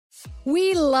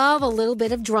We love a little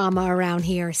bit of drama around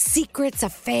here. Secrets,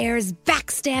 affairs,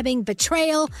 backstabbing,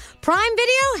 betrayal. Prime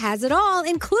Video has it all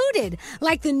included,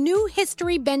 like the new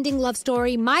history-bending love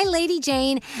story, My Lady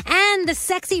Jane, and the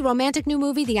sexy romantic new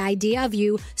movie, The Idea of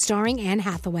You, starring Anne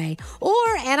Hathaway. Or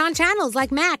add-on channels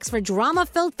like Max for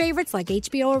drama-filled favorites like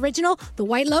HBO original, The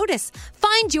White Lotus.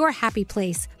 Find your happy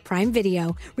place. Prime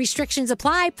Video. Restrictions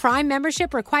apply. Prime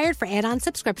membership required for add-on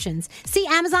subscriptions. See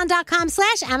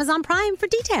Amazon.com/Amazon Prime for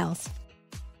details.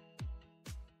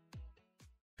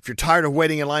 If you're tired of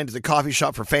waiting in line to the coffee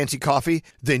shop for fancy coffee,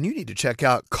 then you need to check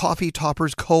out Coffee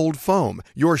Topper's Cold Foam,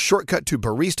 your shortcut to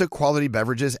barista quality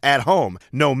beverages at home.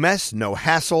 No mess, no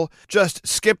hassle. Just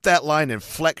skip that line and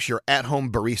flex your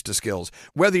at-home barista skills.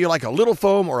 Whether you like a little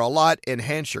foam or a lot,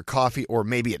 enhance your coffee, or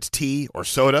maybe it's tea or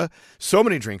soda. So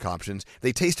many drink options.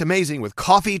 They taste amazing with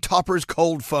Coffee Topper's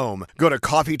Cold Foam. Go to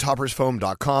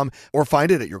coffeetoppersfoam.com or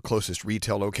find it at your closest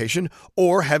retail location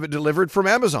or have it delivered from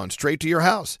Amazon straight to your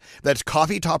house. That's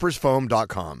coffeetoppersfoam.com.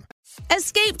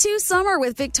 Escape to summer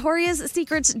with Victoria's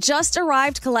Secret's just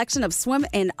arrived collection of swim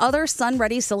and other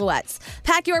sun-ready silhouettes.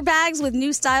 Pack your bags with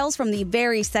new styles from the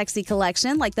Very Sexy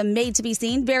collection, like the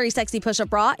made-to-be-seen Very Sexy push-up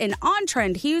bra, and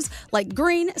on-trend hues like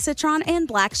green, citron, and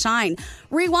black shine.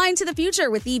 Rewind to the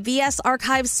future with the VS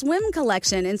Archive Swim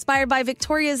collection, inspired by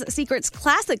Victoria's Secret's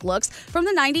classic looks from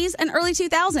the 90s and early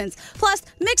 2000s. Plus,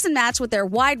 mix and match with their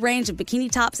wide range of bikini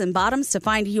tops and bottoms to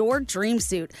find your dream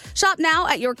suit. Shop now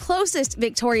at your closest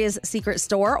Victoria's Secret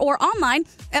store or online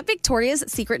at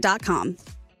victoriassecret.com.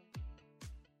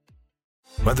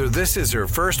 Whether this is her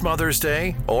first Mother's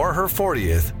Day or her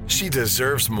 40th, she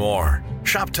deserves more.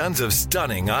 Shop tons of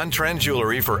stunning on-trend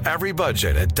jewelry for every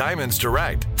budget at Diamonds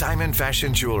Direct. Diamond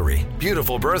fashion jewelry,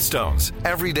 beautiful birthstones,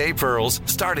 everyday pearls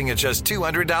starting at just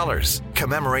 $200.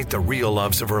 Commemorate the real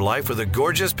loves of her life with a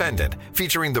gorgeous pendant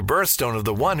featuring the birthstone of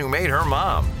the one who made her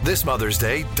mom. This Mother's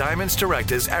Day, Diamonds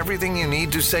Direct is everything you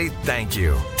need to say thank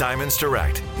you. Diamonds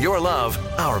Direct. Your love,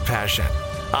 our passion.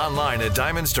 Online at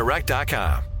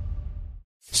diamondsdirect.com.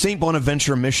 St.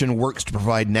 Bonaventure Mission works to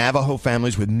provide Navajo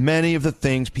families with many of the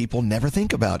things people never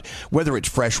think about. Whether it's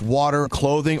fresh water,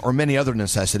 clothing, or many other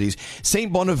necessities,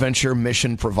 St. Bonaventure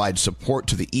Mission provides support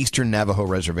to the Eastern Navajo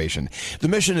Reservation. The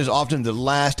mission is often the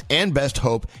last and best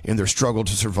hope in their struggle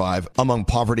to survive among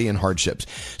poverty and hardships.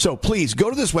 So please go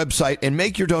to this website and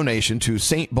make your donation to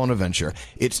St. Bonaventure.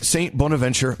 It's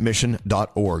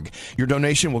stbonaventuremission.org. Your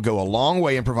donation will go a long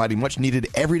way in providing much needed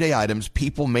everyday items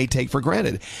people may take for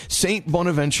granted. St.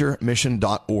 Bonaventuremission.org. Hey,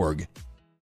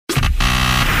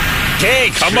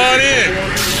 come on in.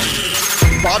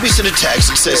 Bobby sent a text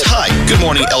and says, "Hi, good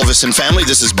morning, Elvis and family.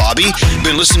 This is Bobby.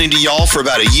 Been listening to y'all for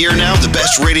about a year now. The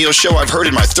best radio show I've heard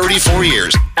in my 34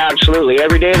 years. Absolutely,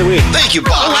 every day of the week. Thank you,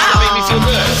 Bobby. That made me feel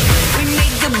good. We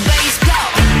make the bass go.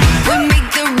 We make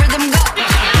the rhythm go.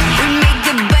 We make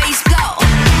the bass go.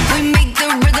 We make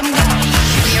the rhythm go.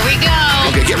 Here we go.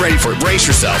 Okay, get ready for it. Brace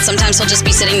yourself. Sometimes he'll just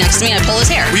be sitting next to me and I pull his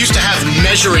hair. We used to have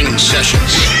measuring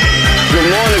sessions. Good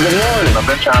morning, good morning. I've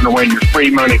been trying to win your free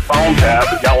money phone tap,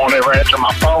 but y'all won't ever answer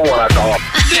my phone when I call.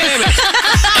 Damn it.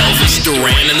 Elvis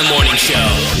Duran in the Morning Show.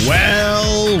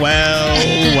 Well.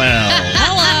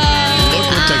 Hello. Look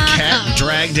what the cat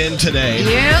dragged in today.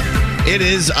 Yep. It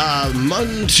is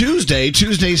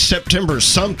Tuesday, September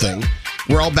something.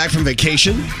 We're all back from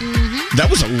vacation. Mm-hmm. That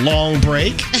was a long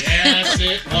break. Yes,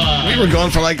 it was. We were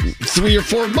gone for like 3 or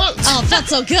 4 months. Oh, it felt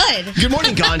so good. Good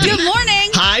morning, Gandhi. Good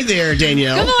morning. Hi there,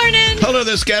 Danielle. Good morning. Hello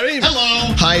there, Scotty.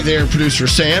 Hello. Hi there, producer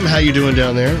Sam. How you doing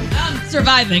down there? I'm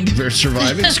surviving. We're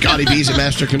surviving. Scotty B's at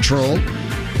Master Control.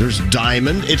 There's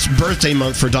Diamond. It's birthday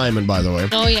month for Diamond, by the way.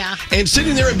 Oh, yeah. And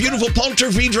sitting there in beautiful Ponte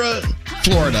Vedra,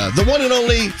 Florida, the one and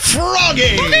only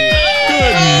Froggy. Good morning,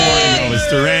 Elvis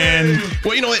Duran.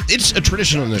 Well, you know what? It's a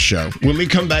tradition on this show. When we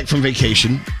come back from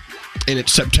vacation, and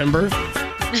it's September.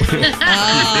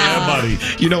 Yeah, buddy.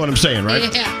 You know what I'm saying,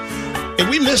 right? Yeah. And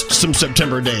we missed some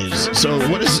September days. So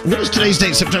what is today's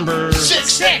date? September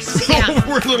 6th. Yeah.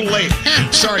 We're a little late.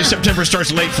 Sorry, September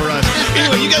starts late for us.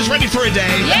 Anyway, you guys ready for a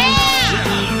day? Yeah.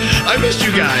 I missed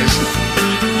you guys.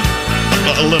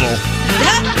 A little.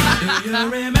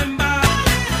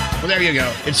 Well, there you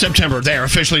go. It's September. There,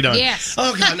 officially done. Yes.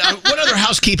 Oh, God. Now, what other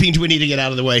housekeeping do we need to get out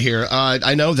of the way here?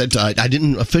 I know that I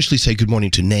didn't officially say good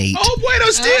morning to Nate. Oh,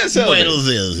 buenos dias. Buenos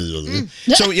dias.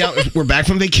 So, yeah, we're back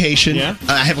from vacation. Yeah.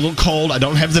 I have a little cold. I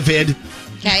don't have the vid.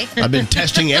 Okay. I've been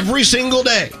testing every single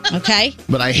day. Okay.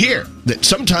 But I hear that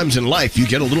sometimes in life you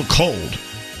get a little cold.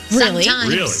 Really?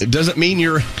 Really? It doesn't mean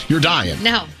you're dying.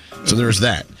 No. So there's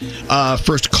that.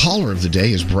 First caller of the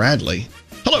day is Bradley.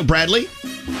 Hello, Bradley.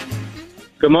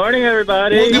 Good morning,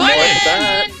 everybody. Well, good morning. What's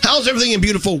that? How's everything in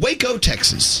beautiful Waco,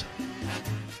 Texas?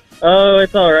 Oh,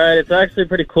 it's all right. It's actually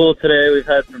pretty cool today. We've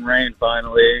had some rain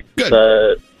finally. Good.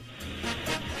 But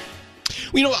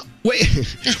You know,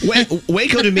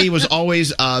 Waco to me was always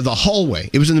the hallway.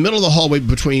 It was in the middle of the hallway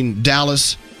between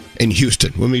Dallas and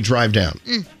Houston when we drive down.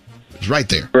 It's right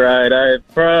there. right,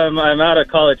 I'm out of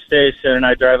College Station, and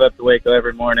I drive up to Waco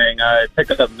every morning. I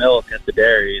pick up milk at the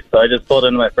dairy, so I just pulled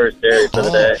into my first dairy for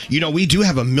the day. You know, we do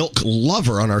have a milk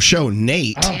lover on our show,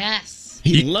 Nate. Yes.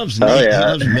 He loves Nate. Oh, yeah. He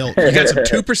loves milk. You got some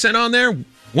 2% on there?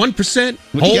 1%?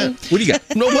 What do you Whole? got? What do you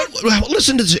got? No,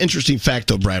 listen to this interesting fact,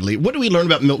 though, Bradley. What do we learn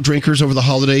about milk drinkers over the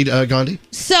holiday, Gandhi?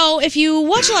 So, if you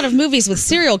watch a lot of movies with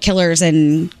serial killers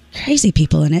and crazy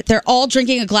people in it, they're all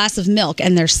drinking a glass of milk,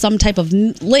 and there's some type of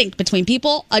link between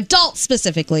people, adults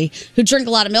specifically, who drink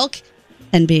a lot of milk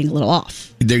and being a little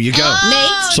off. There you go.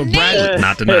 Nate? So, Bradley.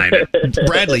 Not denying it.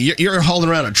 Bradley, you're hauling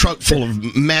around a truck full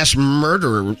of mass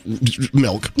murderer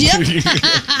milk. Yep.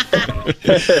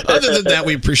 Other than that,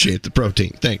 we appreciate the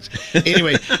protein. Thanks.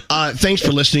 Anyway, thanks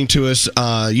for listening to us.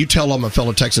 You tell all my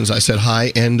fellow Texans I said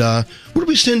hi. And what are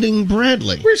we sending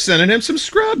Bradley? We're sending him some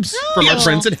scrubs from our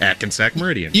friends at Hackensack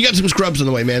Meridian. You got some scrubs on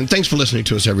the way, man. Thanks for listening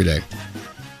to us every day.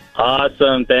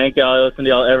 Awesome. Thank y'all. I listen to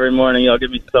y'all every morning. Y'all give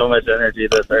me so much energy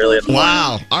this early in the morning.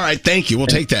 Wow. All right. Thank you. We'll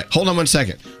take that. Hold on 1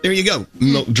 second. There you go,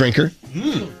 milk drinker.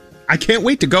 I can't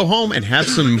wait to go home and have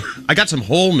some. I got some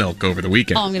whole milk over the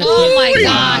weekend. Oh, I'm gonna Oh puke. my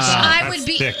gosh. I would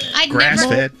be. thick. I'd Grass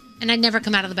never. fed. And I'd never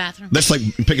come out of the bathroom. That's like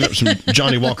picking up some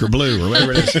Johnny Walker Blue or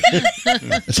whatever it is.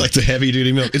 It's like the heavy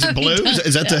duty milk. Is it blue?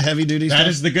 Is that the heavy duty stuff? That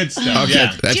is the good stuff. Okay.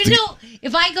 Yeah. That's Do you know,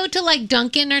 if I go to like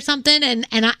Dunkin' or something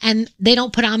and they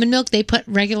don't put almond milk, they put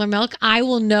regular milk, I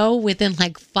will know within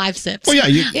like 5 sips. Oh,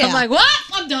 yeah. I'm like, what?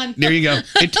 I'm done. There you go.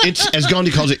 It's as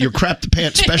Gandhi calls it, your crap the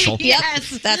pants special. Yep,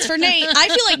 that's for Nate. I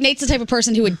feel like Nate's the type of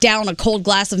person who would down a cold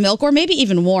glass of milk or maybe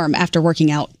even warm after working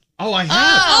out. Oh, I have.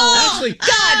 Oh, Actually,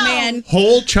 God, man.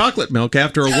 whole chocolate milk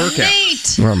after a workout.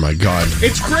 Nate. Oh, my God.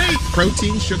 It's great.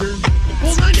 Protein, sugar.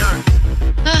 Oh, my God.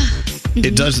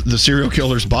 It does the serial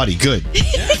killer's body good.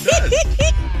 Yeah, it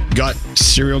does. Got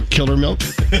serial killer milk.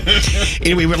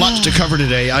 Anyway, we have lots to cover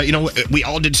today. We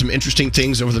all did some interesting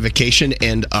things over the vacation,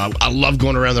 and I love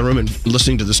going around the room and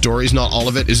listening to the stories. Not all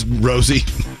of it is rosy.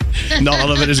 Not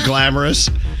all of it is glamorous.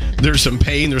 There's some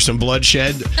pain. There's some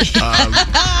bloodshed.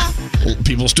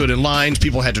 People stood in lines.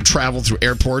 People had to travel through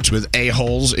airports with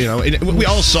a-holes. And we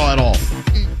all saw it all.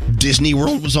 Disney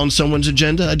World was on someone's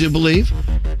agenda, I do believe.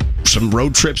 Some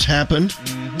road trips happened.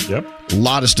 Yep. A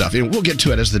lot of stuff. And we'll get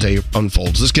to it as the day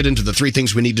unfolds. Let's get into the 3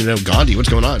 things we need to know. Gandhi, what's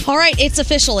going on? All right, it's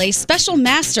official. A special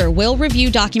master will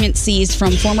review documents seized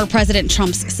from former President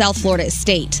Trump's South Florida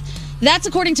estate. That's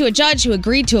according to a judge who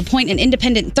agreed to appoint an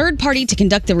independent third party to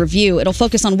conduct the review. It'll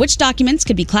focus on which documents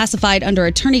could be classified under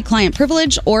attorney-client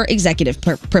privilege or executive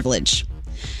privilege.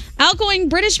 Outgoing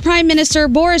British Prime Minister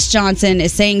Boris Johnson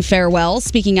is saying farewell,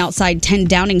 speaking outside 10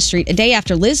 Downing Street a day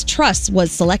after Liz Truss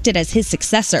was selected as his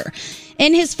successor.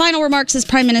 In his final remarks as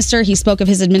Prime Minister, he spoke of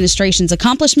his administration's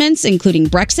accomplishments, including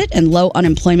Brexit and low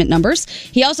unemployment numbers.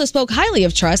 He also spoke highly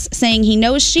of Truss, saying he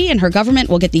knows she and her government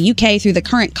will get the UK through the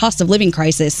current cost of living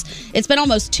crisis. It's been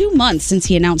almost 2 months since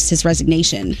he announced his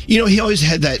resignation. He always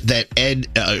had that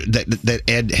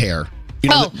Ed hair.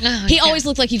 He always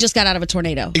looked like he just got out of a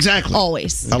tornado. Exactly.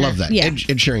 Always. I love that. Yeah. Ed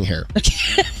Sheeran hair.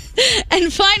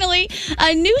 And finally,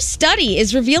 a new study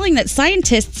is revealing that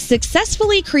scientists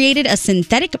successfully created a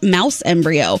synthetic mouse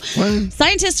embryo. What?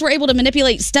 Scientists were able to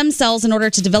manipulate stem cells in order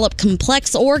to develop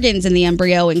complex organs in the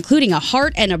embryo, including a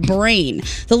heart and a brain.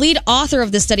 The lead author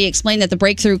of the study explained that the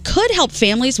breakthrough could help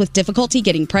families with difficulty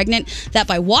getting pregnant, that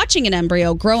by watching an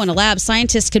embryo grow in a lab,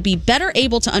 scientists could be better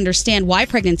able to understand why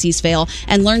pregnancies fail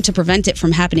and learn to prevent it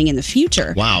from happening in the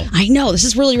future. Wow. I know. This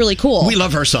is really, really cool. We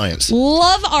love our science.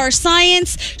 Love our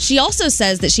science. She also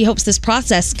says that she hopes this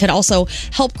process could also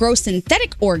help grow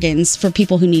synthetic organs for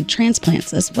people who need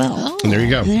transplants as well. And there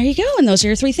you go. And there you go. And those are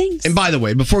your 3 things. And by the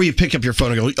way, before you pick up your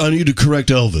phone and go, I need to correct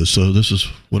Elvis, so this is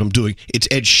what I'm doing. It's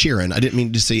Ed Sheeran. I didn't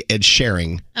mean to say Ed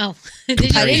Sharing. Oh.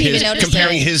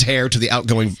 Comparing his hair to the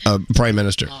outgoing Prime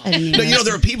Minister.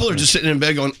 There are people who are just sitting in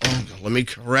bed going, let me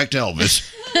correct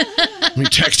Elvis. Let me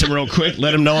text him real quick,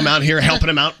 let him know I'm out here helping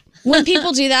him out. When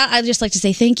people do that, I just like to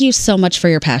say thank you so much for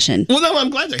your passion. Well, no,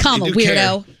 I'm glad they do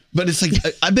weirdo. care. But it's like,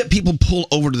 I bet people pull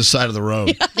over to the side of the road.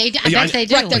 I bet they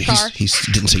do. Wreck their car. He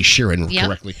didn't say Sheeran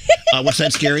correctly. What's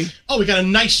that, Scary? Oh, we got a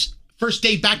nice first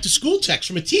day back to school text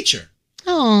from a teacher.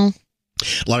 Oh.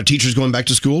 A lot of teachers going back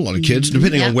to school, a lot of kids,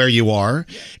 depending on where you are.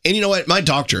 And you know what? My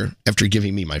doctor, after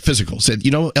giving me my physical, said,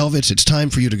 Elvis, it's time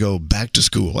for you to go back to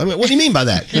school. I mean, what do you mean by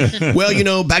that?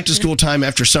 Well, back to school time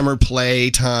after summer play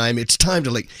time, it's time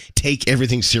to take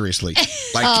everything seriously.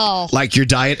 Like your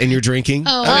diet and your drinking.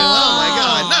 Oh, my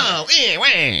God, no.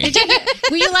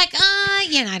 Were you like,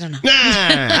 I don't know. Nah,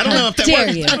 I don't know if that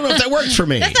works. I don't know if that works for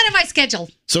me. That's not in my schedule.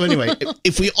 So anyway,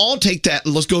 if we all take that,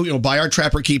 let's go, buy our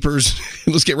Trapper Keepers.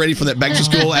 Let's get ready for that back to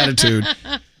school attitude.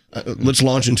 Let's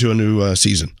launch into a new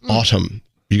season. Autumn.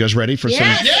 You guys ready for some?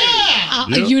 Yeah.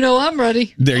 I'm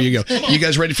ready. There you go. You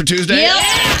guys ready for Tuesday?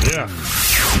 Yeah.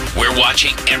 We're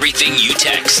watching everything you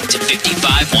text to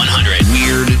 55100.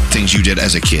 Weird things you did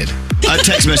as a kid. A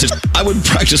text message. I would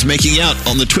practice making out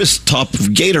on the twist top of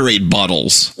Gatorade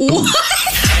bottles.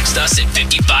 Text us at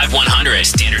 55100.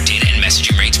 Standard data and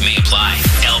messaging rates may apply.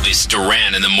 Elvis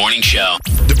Duran in the Morning Show.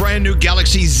 The brand new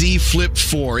Galaxy Z Flip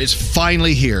 4 is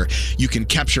finally here. You can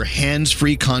capture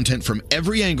hands-free content from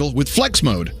every angle with Flex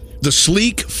Mode. The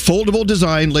sleek, foldable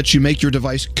design lets you make your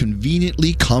device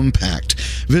conveniently compact.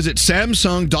 Visit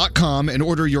Samsung.com and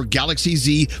order your Galaxy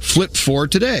Z Flip 4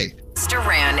 today.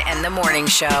 Duran and the Morning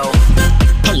Show.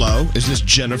 Hello, is this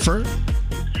Jennifer?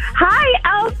 Hi,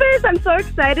 Elvis. I'm so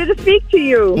excited to speak to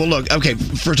you. Well, look, okay,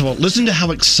 first of all, listen to how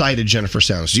excited Jennifer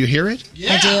sounds. Do you hear it?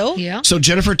 I do. Yeah. So,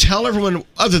 Jennifer, tell everyone,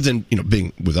 other than,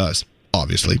 being with us,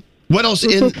 obviously, what else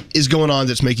is going on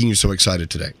that's making you so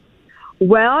excited today?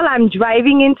 Well, I'm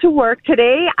driving into work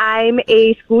today. I'm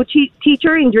a school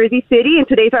teacher in Jersey City, and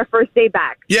today's our first day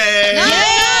back. Yay!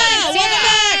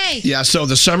 Yay! Yeah, so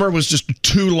the summer was just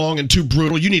too long and too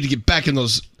brutal. You need to get back in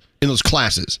those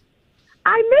classes.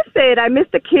 I miss it. I miss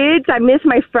the kids. I miss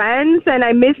my friends, and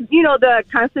I miss, the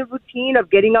constant routine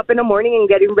of getting up in the morning and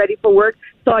getting ready for work.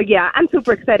 So, yeah, I'm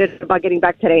super excited about getting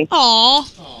back today.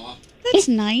 Aw. That's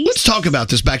nice. Let's talk about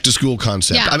this back to school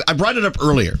concept. Yeah. I brought it up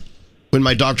earlier when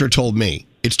my doctor told me,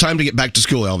 it's time to get back to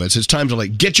school, Elvis. It's time to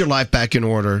get your life back in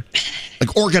order,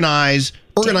 organize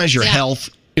your health,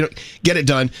 get it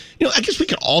done. I guess we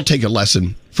could all take a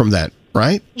lesson from that,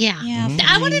 right? Yeah.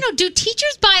 I want to know, do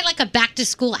teachers buy a back to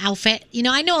school outfit?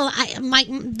 I know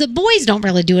the boys don't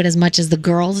really do it as much as the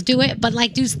girls do it, but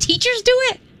do teachers do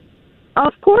it?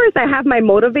 Of course, I have my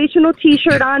motivational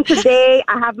T-shirt on today.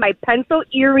 I have my pencil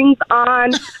earrings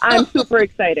on. I'm super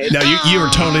excited. No, you were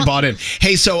totally bought in.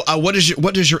 Hey, so what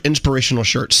does your inspirational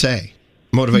shirt say?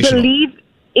 Motivational. Believe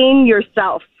in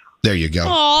yourself. There you go.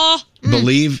 Aw.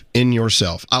 Believe in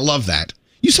yourself. I love that.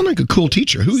 You sound like a cool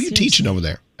teacher. Who are you teaching over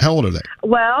there? How old are they?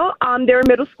 Well, they're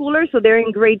middle schoolers, so they're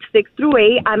in grades 6 through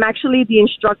 8. I'm actually the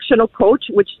instructional coach,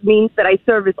 which means that I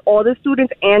service all the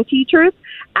students and teachers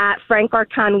at Frank R.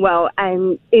 Conwell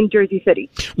and in Jersey City.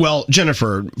 Well,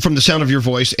 Jennifer, from the sound of your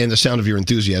voice and the sound of your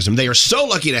enthusiasm, they are so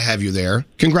lucky to have you there.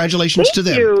 Congratulations to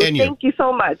them. And you. Thank you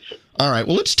so much. All right,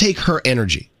 well, let's take her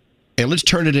energy and let's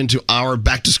turn it into our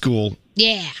back to school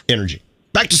energy.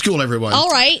 Back to school, everyone. All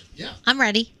right. Yeah. I'm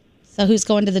ready. So who's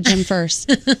going to the gym first?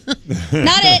 Not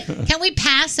it. Can we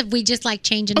pass if we just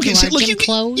change into our look, gym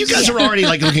clothes? You guys are already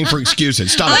looking for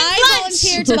excuses. Stop it. I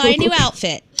volunteered to buy a new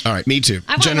outfit. All right, me too.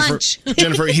 I want Jennifer, lunch.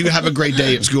 Jennifer, you have a great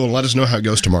day at school and let us know how it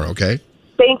goes tomorrow, okay?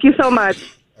 Thank you so much.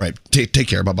 All right, take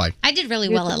care. Bye-bye. I did really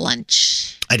well at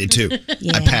lunch. I did too.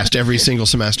 I passed every single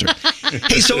semester.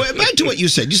 Hey, so back to what you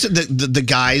said. You said that the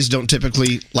guys don't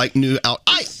typically like new out.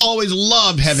 I always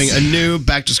loved having a new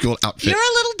back to school outfit. You're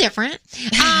a little different.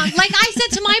 Like I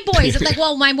said to my boys, it's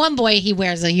well, my one boy, he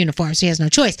wears a uniform, so he has no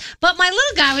choice. But my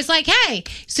little guy was like, hey,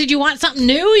 so do you want something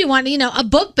new? You want, a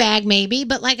book bag maybe?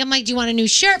 But I'm like, do you want a new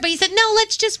shirt? But he said, no,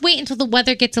 let's just wait until the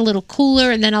weather gets a little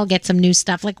cooler and then I'll get some new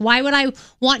stuff. Why would I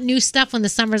want new stuff when the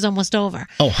summer's almost over?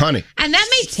 Oh, honey. And that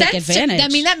made Take sense.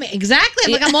 advantage.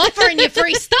 Exactly. I'm offering you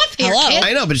free stuff here, kid.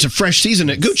 I know, but it's a fresh season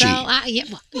at Gucci.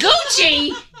 So,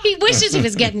 Gucci? He wishes he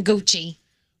was getting Gucci.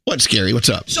 What's scary? What's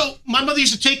up? So my mother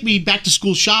used to take me back to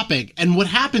school shopping, and what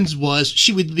happens was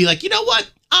she would be like, you know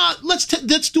what? Let's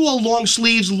do all long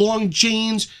sleeves, long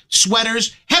jeans,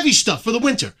 sweaters, heavy stuff for the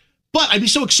winter. But I'd be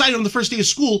so excited on the first day of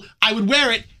school, I would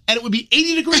wear it, and it would be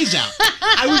 80 degrees out.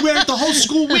 I would wear it the whole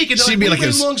school week. And you'd be like a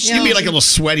little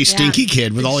sweaty, stinky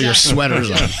kid with all your sweaters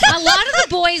on. A lot of the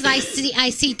boys I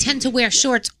see tend to wear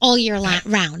shorts all year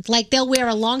round. They'll wear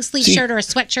a long sleeve shirt or a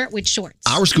sweatshirt with shorts.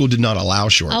 Our school did not allow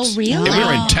shorts. Oh, really? And we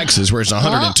were in Texas where it's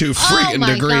 102 freaking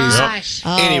degrees. Gosh.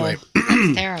 Anyway.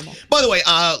 That's terrible. By the way,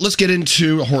 let's get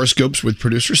into horoscopes with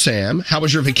producer Sam. How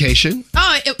was your vacation?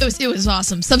 Oh, it was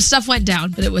awesome. Some stuff went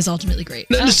down, but it was ultimately great.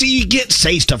 Now, see, you can't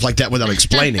say stuff like that without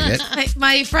explaining it.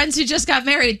 My friends who just got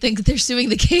married think that they're suing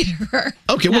the caterer.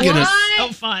 Okay, we'll get into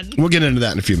So fun. We'll get into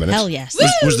that in a few minutes. Hell yes.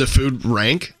 Was the food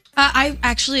rank?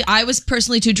 I was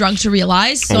personally too drunk to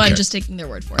realize, so Okay. I'm just taking their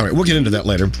word for it. All right, we'll get into that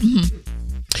later.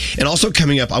 And also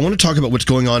coming up, I want to talk about what's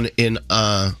going on in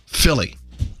Philly.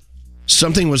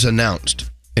 Something was announced,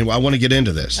 and I want to get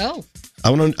into this. Oh.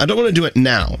 I don't want to do it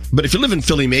now, but if you live in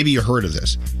Philly, maybe you heard of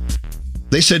this.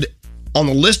 They said on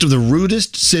the list of the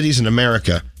rudest cities in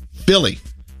America, Philly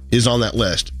is on that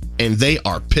list, and they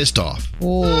are pissed off.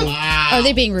 Are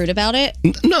they being rude about it?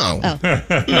 No.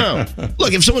 No.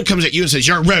 Look, if someone comes at you and says,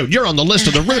 you're rude, you're on the list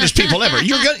of the rudest people ever,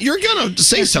 you're gonna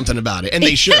say something about it, and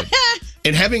they should.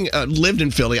 And having lived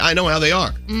in Philly, I know how they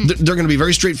are. They're going to be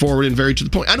very straightforward and very to the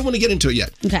point. I don't want to get into it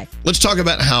yet. Okay. Let's talk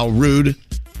about how rude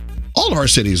all of our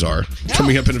cities are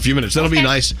coming up in a few minutes. That'll be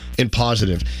nice and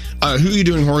positive. Who are you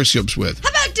doing horoscopes with?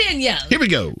 How about Danielle? Here we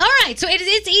go. All right, so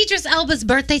it's Idris Elba's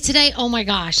birthday today. Oh my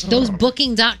gosh, those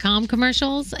Booking.com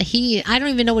commercials. I don't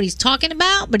even know what he's talking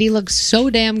about, but he looks so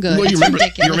damn good. Well, you It's remember,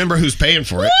 ridiculous. you remember who's paying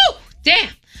for it. Woo!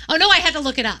 Damn. Oh no, I had to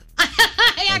look it up.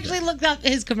 I actually looked up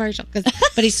his commercial,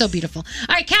 but he's so beautiful.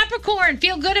 All right, Capricorn,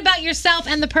 feel good about yourself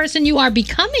and the person you are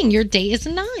becoming. Your day is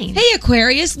a 9. Hey,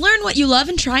 Aquarius, learn what you love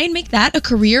and try and make that a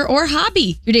career or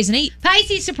hobby. Your day's an 8.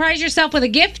 Pisces, surprise yourself with a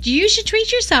gift. You should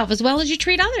treat yourself as well as you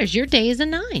treat others. Your day is a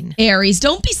 9. Aries,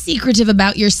 don't be secretive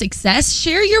about your success.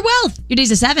 Share your wealth. Your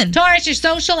day's a 7. Taurus, your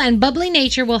social and bubbly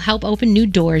nature will help open new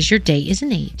doors. Your day is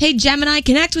an 8. Hey, Gemini,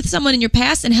 connect with someone in your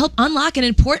past and help unlock an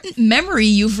important memory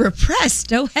you've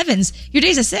repressed. Oh, heavens. Your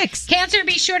day's a 6. Cancer,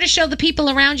 be sure to show the people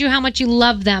around you how much you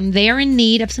love them. They are in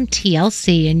need of some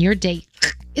TLC in your day.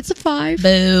 It's a 5.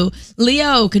 Boo.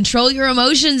 Leo, control your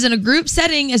emotions in a group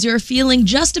setting as you're feeling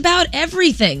just about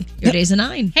everything. Your day's a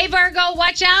 9. Hey, Virgo,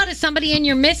 watch out as somebody in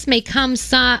your midst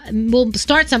will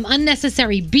start some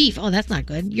unnecessary beef. Oh, that's not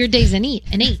good. Your day's an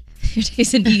 8. Your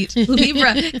day's an 8.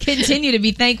 Libra, continue to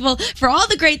be thankful for all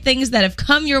the great things that have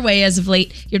come your way as of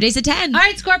late. Your day's a 10. All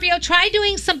right, Scorpio, try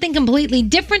doing something completely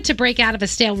different to break out of a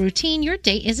stale routine. Your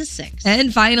day is a 6.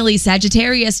 And finally,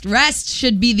 Sagittarius, rest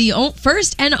should be the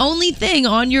first and only thing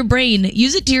on your brain.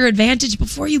 Use it to your advantage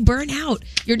before you burn out.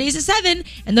 Your day's a 7,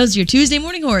 and those are your Tuesday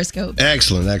morning horoscopes.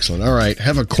 Excellent, excellent. All right,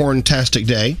 have a corn-tastic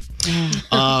day.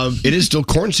 It is still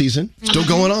corn season. Still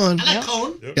going on. I like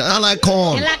corn. Yeah, I like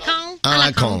corn. You like corn? I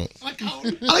like corn.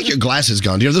 I like your glasses,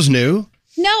 Gandhi. Are those new?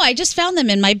 No, I just found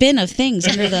them in my bin of things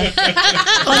under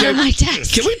my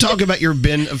desk. Can we talk about your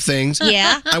bin of things?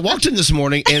 Yeah. I walked in this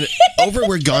morning, and over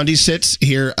where Gandhi sits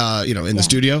here, in the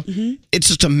studio, it's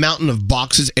just a mountain of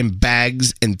boxes and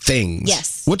bags and things.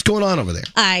 Yes. What's going on over there?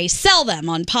 I sell them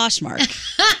on Poshmark.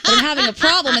 But I'm having a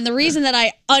problem. And the reason that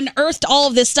I unearthed all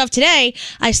of this stuff today,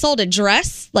 I sold a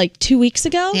dress like 2 weeks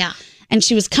ago. Yeah. And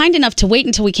she was kind enough to wait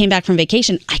until we came back from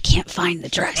vacation. I can't find the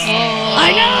dress.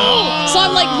 I know. So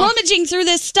I'm like rummaging through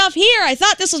this stuff here. I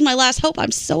thought this was my last hope.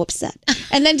 I'm so upset.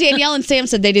 And then Danielle and Sam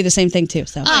said they do the same thing too.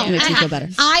 So it makes me feel better.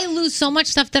 I lose so much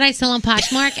stuff that I sell on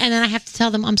Poshmark, and then I have to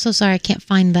tell them, I'm so sorry, I can't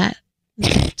find that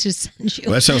to send you.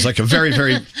 Well, that sounds like a very,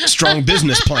 very strong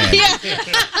business plan. Yeah.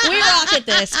 We rock at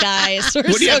this, guys. We're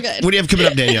What do you so have, good. What do you have coming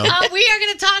up, Danielle? We are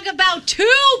going to talk about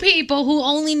 2 people who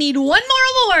only need one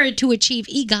more award to achieve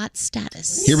EGOT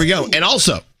status. Here we go. And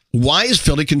also, why is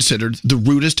Philly considered the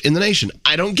rudest in the nation?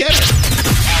 I don't get it.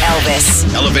 Elvis.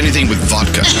 I love anything with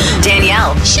vodka.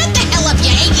 Danielle. Shut the hell up,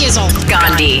 you're 8 years old.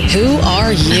 Gandhi. Who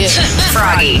are you?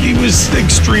 Froggy. He was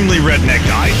extremely redneck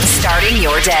guy. Starting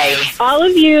your day. All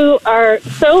of you are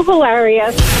so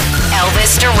hilarious.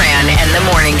 Elvis Duran and the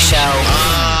Morning Show.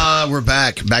 We're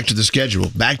back. Back to the schedule.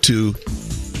 Back to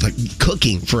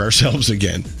cooking for ourselves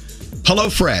again.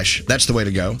 HelloFresh. That's the way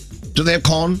to go. Do they have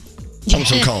corn? I want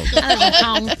some corn.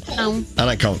 I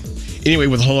like corn. Anyway,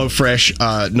 with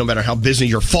HelloFresh, no matter how busy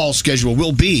your fall schedule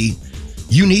will be,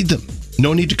 you need them.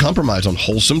 No need to compromise on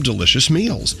wholesome, delicious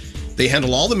meals. They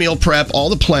handle all the meal prep, all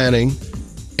the planning,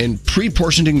 and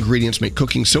pre-portioned ingredients make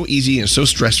cooking so easy and so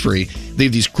stress-free. They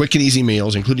have these quick and easy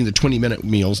meals, including the 20-minute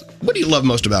meals. What do you love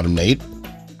most about them, Nate?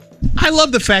 I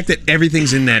love the fact that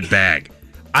everything's in that bag.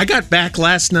 I got back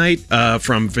last night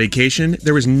from vacation.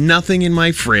 There was nothing in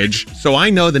my fridge, so I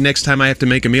know the next time I have to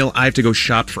make a meal, I have to go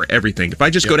shop for everything. If I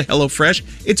just go to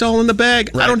HelloFresh, it's all in the bag.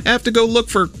 Right. I don't have to go look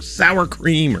for sour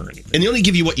cream or anything. And they only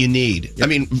give you what you need. Yep. I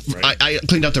mean, I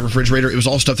cleaned out the refrigerator. It was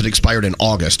all stuff that expired in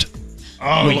August.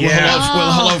 Oh, well,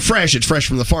 HelloFresh, it's fresh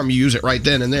from the farm. You use it right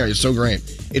then and there. It's so great.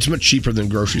 It's much cheaper than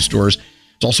grocery stores.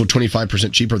 It's also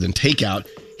 25% cheaper than takeout.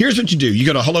 Here's what you do. You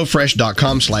go to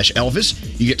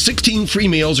HelloFresh.com/Elvis. You get 16 free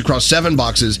meals across 7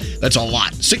 boxes. That's a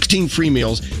lot. 16 free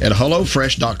meals at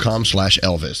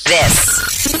HelloFresh.com/Elvis.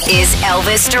 This is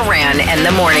Elvis Duran and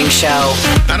the Morning Show.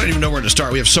 I don't even know where to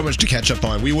start. We have so much to catch up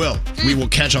on. We will. We will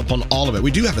catch up on all of it.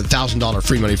 We do have a $1,000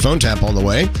 free money phone tap on the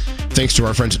way, thanks to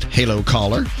our friends at Halo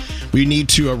Caller. We need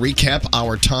to recap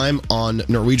our time on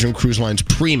Norwegian Cruise Line's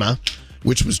Prima,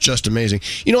 which was just amazing.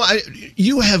 You know,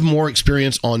 you have more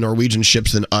experience on Norwegian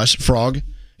ships than us, Frog.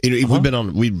 You know,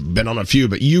 we've been on a few,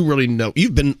 but you really know.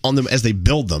 You've been on them as they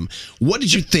build them. What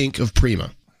did you think of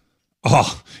Prima?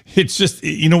 Oh, it's just,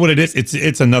 you know what it is?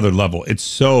 It's another level. It's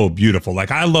so beautiful.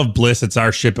 Like, I love Bliss. It's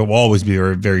our ship. It will always be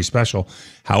very, very special.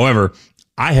 However,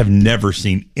 I have never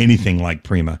seen anything like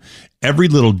Prima. Every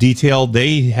little detail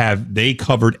they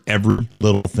covered every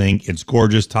little thing. It's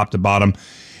gorgeous top to bottom.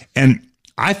 And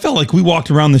I felt like we walked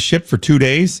around the ship for 2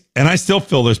 days, and I still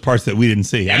feel there's parts that we didn't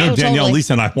see. I know Danielle,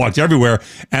 Lisa, and I walked everywhere,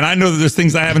 and I know that there's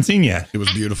things I haven't seen yet. It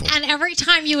was beautiful. And every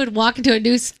time you would walk into a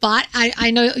new spot, I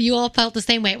know you all felt the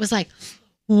same way. It was like,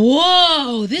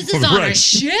 whoa, this is on a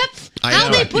ship?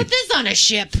 How'd they put this on a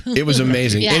ship? It was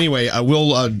amazing. Yeah. Anyway, I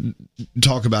will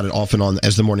talk about it off and on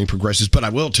as the morning progresses, but I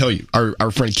will tell you, our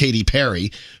friend Katy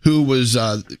Perry, who was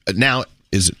now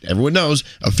is, everyone knows,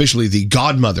 officially the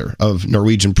godmother of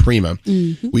Norwegian Prima.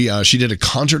 Mm-hmm. She did a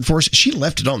concert for us. She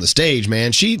left it on the stage,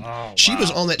 man. She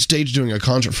was on that stage doing a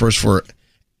concert for us for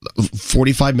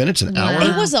 45 minutes, an hour.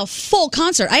 It was a full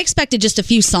concert. I expected just a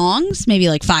few songs, maybe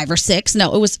like 5 or 6.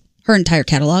 No, it was her entire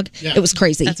catalog. Yeah. It was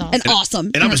crazy. That's awesome. And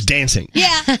awesome. And I was dancing.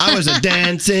 Yeah. I was a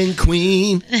dancing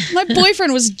queen. My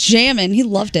boyfriend was jamming. He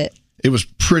loved it. It was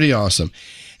pretty awesome.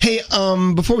 Hey,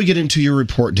 before we get into your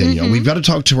report, Danielle, we've got to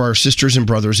talk to our sisters and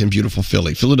brothers in beautiful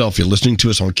Philadelphia, listening to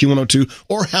us on Q102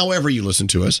 or however you listen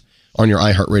to us on your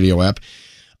iHeartRadio app.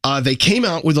 They came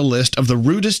out with a list of the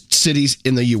rudest cities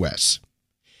in the U.S.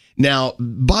 Now,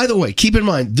 by the way, keep in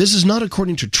mind, this is not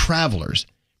according to travelers.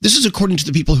 This is according to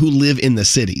the people who live in the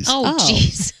cities. Oh,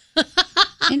 jeez.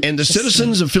 And the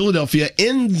citizens of Philadelphia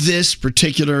in this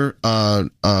particular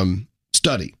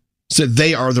study said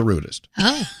they are the rudest.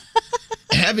 Oh.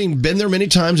 Having been there many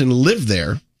times and lived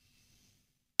there,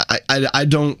 I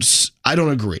don't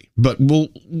agree. But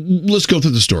let's go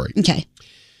through the story. Okay.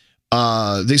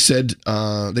 They said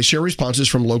they share responses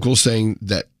from locals saying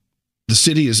that the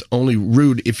city is only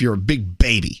rude if you're a big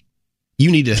baby.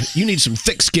 You need some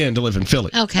thick skin to live in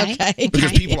Philly. Okay.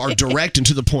 Because people are direct and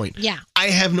to the point. Yeah. I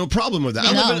have no problem with that.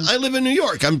 No. I live in New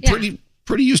York. I'm pretty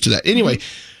used to that. Anyway,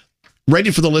 ready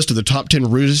for the list of the top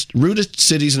 10 rudest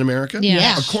cities in America?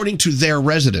 Yeah. According to their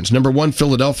residents. Number 1,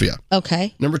 Philadelphia.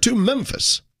 Okay. Number 2,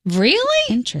 Memphis.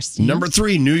 Really? Interesting. Number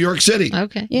 3, New York City.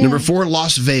 Okay. Yeah. Number 4,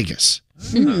 Las Vegas.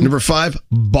 Number 5,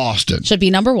 Boston. Should be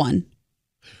number 1.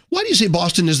 Why do you say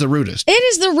Boston is the rudest? It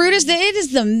is the rudest. It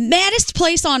is the maddest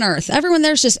place on earth. Everyone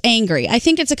there's just angry. I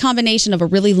think it's a combination of a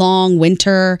really long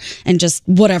winter and just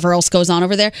whatever else goes on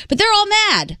over there. But they're all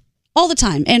mad all the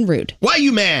time and rude. Why are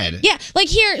you mad? Yeah, like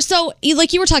here. So,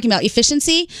 like you were talking about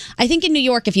efficiency. I think in New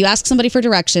York, if you ask somebody for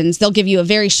directions, they'll give you a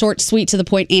very short, sweet, to the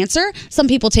point answer. Some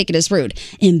people take it as rude.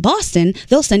 In Boston,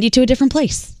 they'll send you to a different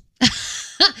place.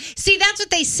 See, that's what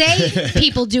they say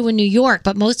people do in New York,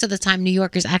 but most of the time, New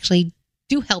Yorkers actually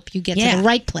do help you get to the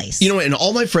right place. You know, and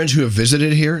all my friends who have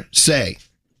visited here say,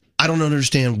 I don't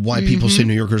understand why people say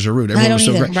New Yorkers are rude. Everyone was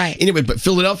so great. Right. Anyway, but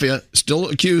Philadelphia still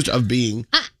accused of being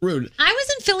rude. I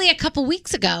was in Philly a couple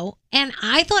weeks ago, and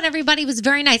I thought everybody was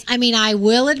very nice. I mean, I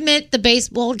will admit the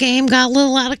baseball game got a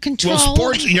little out of control.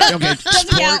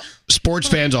 Well, sports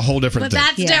fans a whole different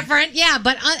but thing. That's different. Yeah,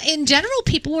 but in general,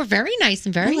 people were very nice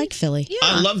and very... I like Philly. Yeah.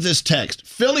 I love this text.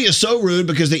 Philly is so rude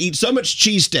because they eat so much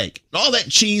cheesesteak. All that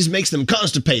cheese makes them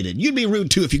constipated. You'd be rude,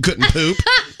 too, if you couldn't poop.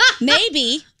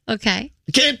 Maybe. Okay.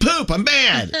 I can't poop. I'm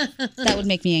bad. That would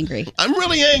make me angry. I'm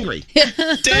really angry.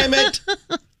 Damn it.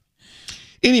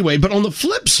 Anyway, but on the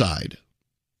flip side,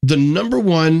 the number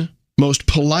 1 most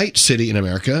polite city in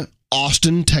America,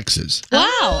 Austin, Texas.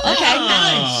 Wow. Okay.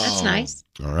 Nice. That's nice.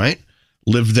 All right.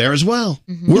 Lived there as well.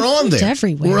 We're on there.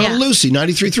 Everywhere. We're on Lucy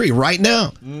 93.3 right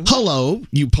now. Hello,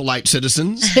 you polite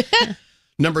citizens.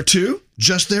 Number 2,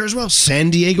 just there as well, San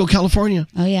Diego, California.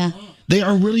 Oh, yeah. They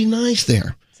are really nice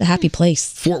there. It's a happy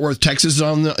place. Fort Worth, Texas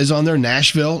is on there.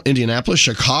 Nashville, Indianapolis,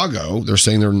 Chicago. They're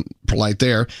saying they're polite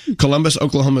there. Columbus,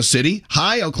 Oklahoma City.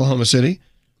 Hi, Oklahoma City.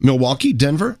 Milwaukee,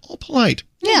 Denver, all polite.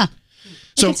 Yeah.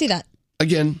 So, I can see that.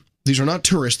 Again, these are not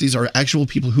tourists. These are actual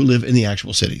people who live in the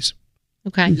actual cities.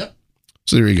 Okay. Yep.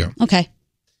 So there you go. Okay.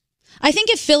 I think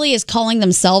if Philly is calling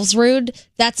themselves rude,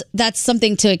 that's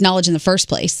something to acknowledge in the first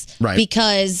place. Right.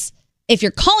 Because if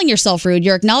you're calling yourself rude,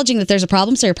 you're acknowledging that there's a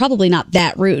problem, so you're probably not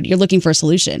that rude. You're looking for a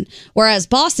solution. Whereas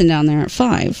Boston down there at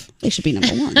 5, they should be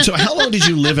number 1. So how long did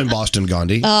you live in Boston,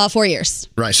 Gandhi? 4 years.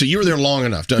 Right. So you were there long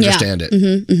enough to understand it.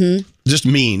 Mm-hmm, mm-hmm. Just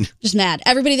mean. Just mad.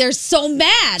 Everybody there's so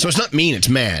mad. So it's not mean, it's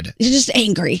mad. You're just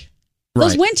angry.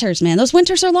 Those winters, man. Those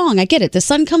winters are long. I get it. The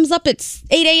sun comes up at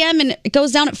 8 a.m. and it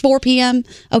goes down at 4 p.m.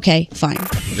 Okay, fine.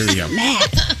 There you go.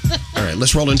 All right,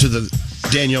 let's roll into the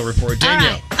Danielle report.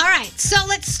 Danielle. All right. So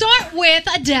let's start with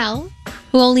Adele,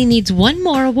 who only needs one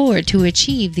more award to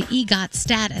achieve the EGOT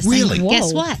status. Really? And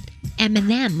guess Whoa. what?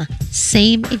 Eminem,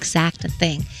 same exact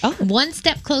thing. One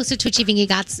step closer to achieving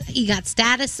EGOT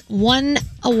status, one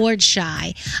award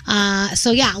shy.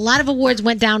 So yeah, a lot of awards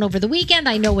went down over the weekend.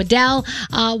 I know Adele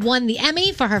won the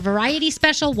Emmy for her variety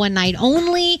special, One Night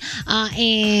Only,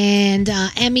 and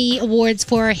Emmy awards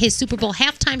for his Super Bowl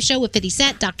halftime show with 50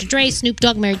 Cent, Dr. Dre, Snoop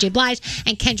Dogg, Mary J. Blige,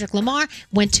 and Kendrick Lamar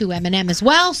went to Eminem as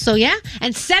well. So yeah,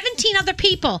 and 17 other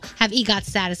people have EGOT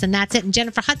status, and that's it. And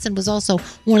Jennifer Hudson was also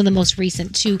one of the most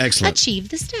recent to achieve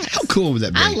the status. How cool would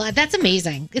that be? I love that's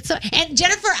amazing. And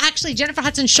Jennifer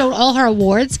Hudson showed all her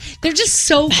awards. They're just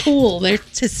so cool. They're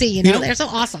to see. You know, they're so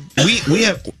awesome. We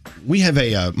have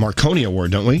a Marconi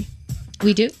Award, don't we?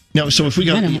 We do. No, so if we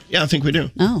go, I think we do.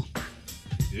 Oh,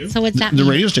 so what's that? The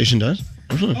radio station does.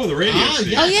 Oh, the radio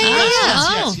station. Oh yeah.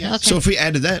 Yes. Okay. So if we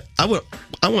added that, I want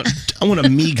a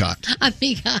MEGOT. A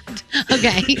MEGOT.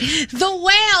 Okay. The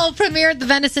Whale premiered at the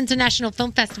Venice International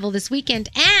Film Festival this weekend,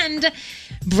 and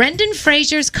Brendan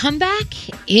Fraser's comeback,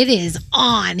 it is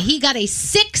on. He got a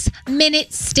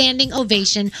 6-minute standing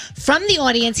ovation from the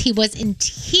audience. He was in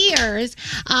tears,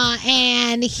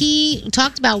 and he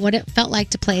talked about what it felt like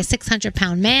to play a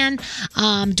 600-pound man.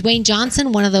 Dwayne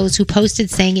Johnson, one of those who posted,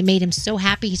 saying it made him so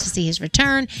happy to see his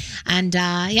return. And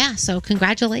so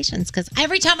congratulations, because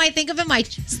every time I think of him, I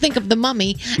just think of the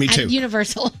Mummy Me too. at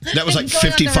Universal. That was like Going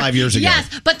on the 55 years ago.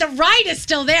 Yes, but the ride is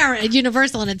still there at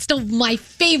Universal, and it's still my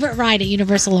favorite ride at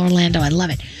Universal Orlando. I love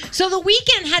it. So The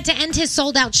Weeknd had to end his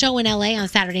sold-out show in L.A. on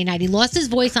Saturday night. He lost his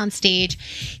voice on stage.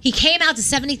 He came out to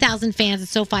 70,000 fans at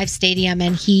SoFi Stadium,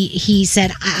 and he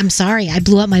said, I'm sorry, I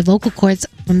blew up my vocal cords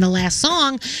from the last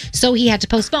song, so he had to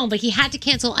postpone. But he had to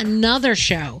cancel another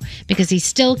show because he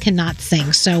still cannot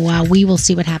sing. So we will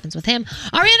see what happens with him.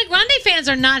 Ariana Grande fans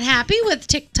are not happy with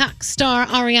TikTok star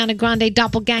Ariana Grande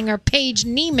doppelganger Paige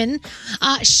Neiman.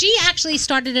 She actually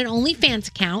started an OnlyFans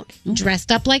account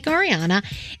dressed up like Ariana,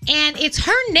 and it's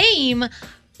her name,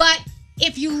 but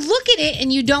if you look at it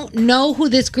and you don't know who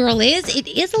this girl is, it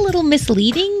is a little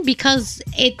misleading because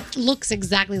it looks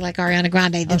exactly like Ariana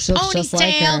Grande. The she looks just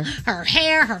like ponytail, her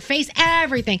hair, her face,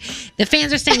 everything. The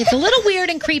fans are saying it's a little weird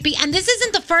and creepy, and this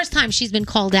isn't the first time she's been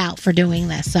called out for doing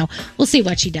this, so we'll see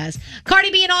what she does.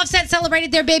 Cardi B and Offset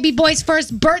celebrated their baby boy's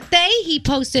first birthday.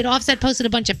 Offset posted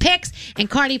a bunch of pics, and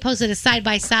Cardi posted a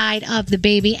side-by-side of the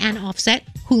baby and Offset,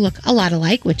 who look a lot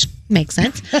alike, which makes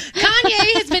sense.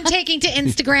 Kanye has been taking to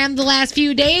Instagram the last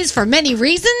few days for many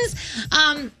reasons.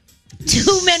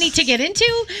 Too many to get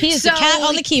into. He's the cat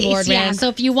on the keyboard, man. Yeah, so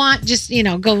if you want, just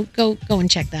go and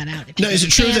check that out. Now, is it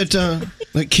true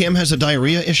that Kim has a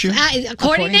diarrhea issue?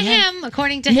 According to him. More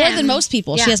than most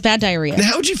people. Yeah. She has bad diarrhea. Now,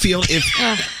 how would you feel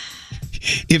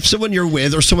if someone you're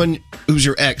with or someone who's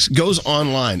your ex goes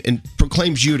online and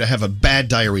proclaims you to have a bad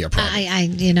diarrhea problem?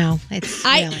 It's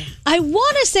really. I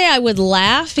want to say I would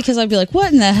laugh because I'd be like,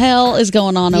 what in the hell is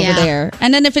going on over there?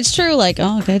 And then if it's true, like,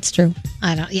 oh, okay, it's true.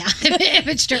 I don't, if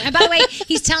it's true. And by the way,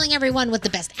 he's telling everyone what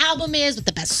the best album is, what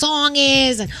the best song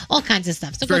is, and all kinds of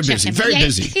stuff. So very go check busy, him. very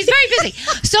busy. He's very busy.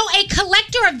 So a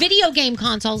collector of video game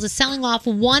consoles is selling off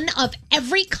one of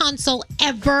every console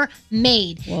ever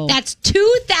made. Whoa. That's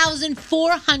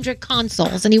 2,400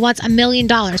 consoles, and he wants $1 million.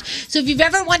 So if you've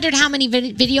ever wondered how many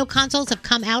video consoles have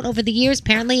come out over the years,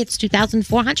 apparently it's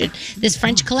 2,400. This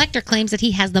French collector claims that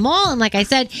he has them all, and like I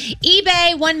said,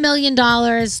 eBay, $1 million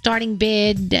starting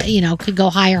bid, could go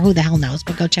higher. Who the hell knows?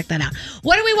 But go check that out.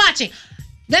 What are we watching?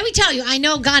 Let me tell you, I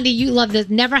know, Gandhi, you love this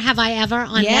Never Have I Ever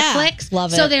on Netflix.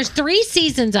 Love it. So there's 3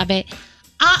 seasons of it.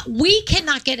 We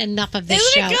cannot get enough of this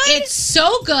Isn't show. it good? It's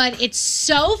so good. It's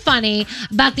so funny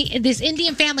about this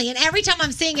Indian family. And every time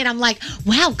I'm seeing it, I'm like,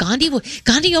 wow,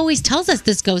 Gandhi always tells us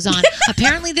this goes on.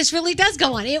 Apparently, this really does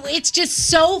go on. It's just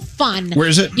so fun. Where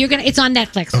is it? It's on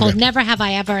Netflix called Never Have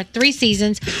I Ever. 3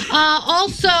 seasons.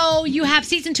 Also, you have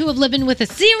season 2 of Living with a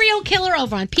Serial Killer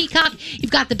over on Peacock.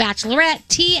 You've got The Bachelorette.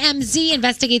 TMZ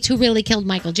investigates who really killed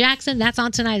Michael Jackson. That's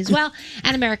on tonight as well.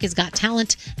 And America's Got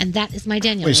Talent. And that is my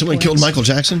Danielle. Wait, someone report. killed Michael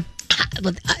Jackson?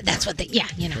 That's what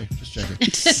Just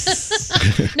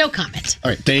checking. No comment.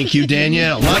 All right, thank you,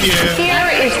 Danielle. Love you. Here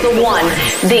is the one,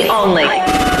 the only.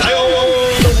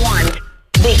 The one,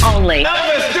 the only.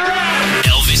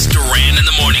 Elvis Duran in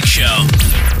the morning show.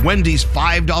 Wendy's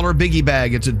 $5 biggie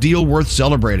bag. It's a deal worth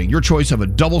celebrating. Your choice of a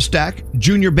double stack,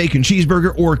 junior bacon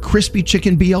cheeseburger, or crispy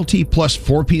chicken BLT plus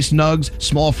 4-piece nugs,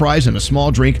 small fries, and a small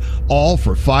drink, all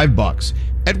for $5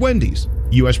 at Wendy's.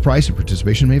 U.S. price and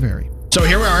participation may vary. So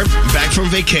here we are, back from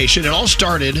vacation. It all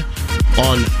started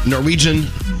on Norwegian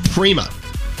Prima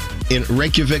in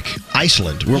Reykjavik,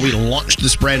 Iceland, where we launched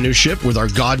this brand new ship with our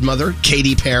godmother,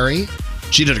 Katy Perry.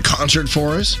 She did a concert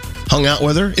for us, hung out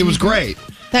with her. It was great.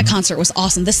 That concert was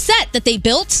awesome. The set that they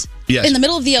built in the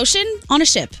middle of the ocean on a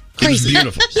ship. Crazy. It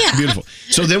was beautiful. Yeah. Beautiful.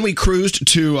 So then we cruised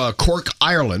to Cork,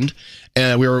 Ireland,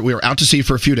 and we were out to sea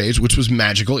for a few days, which was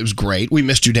magical. It was great. We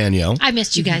missed you, Danielle. I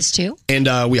missed you guys too. And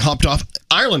we hopped off.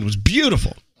 Ireland was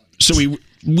beautiful. So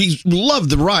we loved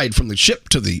the ride from the ship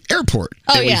to the airport.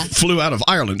 Oh, and yeah. We flew out of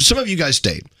Ireland. Some of you guys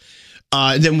stayed.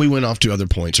 Then we went off to other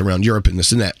points around Europe and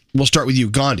this and that. We'll start with you,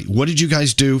 Gandhi. What did you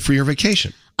guys do for your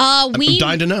vacation? I'm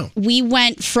dying to know. We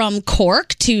went from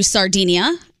Cork to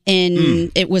Sardinia.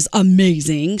 And it was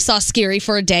amazing. Saw Skiri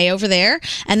for a day over there.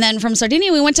 And then from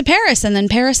Sardinia, we went to Paris and then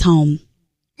Paris home.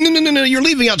 No. You're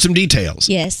leaving out some details.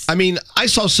 Yes. I mean, I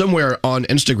saw somewhere on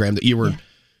Instagram that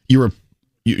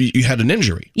you had an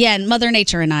injury. Yeah, and Mother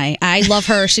Nature and I love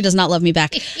her. She does not love me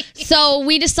back. So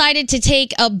we decided to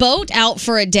take a boat out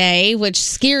for a day, which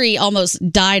Skiri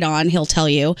almost died on, he'll tell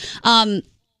you. And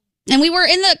we were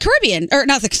in the Caribbean, or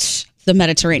not the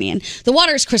Mediterranean. The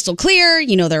water is crystal clear.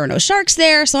 There are no sharks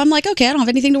there. So I'm like, okay, I don't have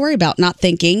anything to worry about. Not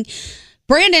thinking.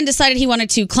 Brandon decided he wanted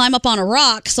to climb up on a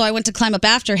rock, so I went to climb up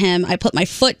after him. I put my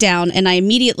foot down, and I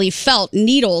immediately felt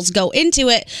needles go into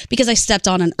it because I stepped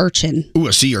on an urchin. Ooh,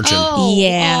 a sea urchin.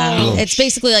 Yeah. It's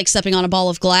basically like stepping on a ball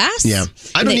of glass. Yeah.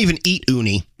 I don't even eat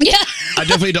uni. Yeah. I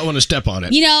definitely don't want to step on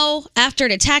it. After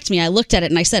it attacked me, I looked at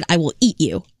it and I said, I will eat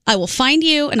you. I will find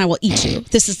you and I will eat you.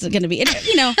 This is going to be, it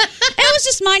was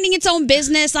just minding its own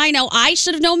business. I know I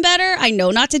should have known better. I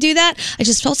know not to do that. I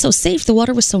just felt so safe. The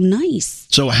water was so nice.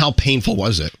 So how painful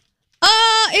was it?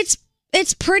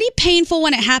 It's pretty painful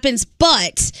when it happens,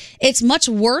 but it's much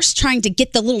worse trying to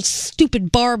get the little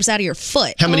stupid barbs out of your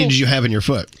foot. How many did you have in your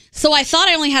foot? So I thought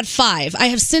I only had 5. I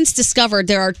have since discovered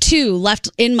there are 2 left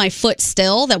in my foot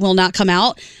still that will not come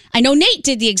out. I know Nate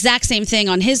did the exact same thing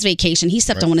on his vacation. He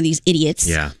stepped on one of these idiots.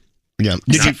 Yeah.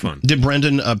 Did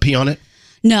Brendan pee on it?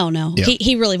 No. Yeah.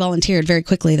 He really volunteered very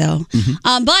quickly, though.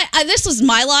 But this was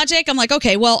my logic. I'm like,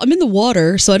 okay, well, I'm in the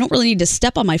water, so I don't really need to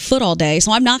step on my foot all day,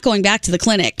 so I'm not going back to the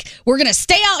clinic. We're going to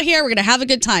stay out here. We're going to have a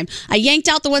good time. I yanked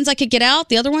out the ones I could get out.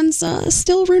 The other ones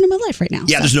still ruining my life right now.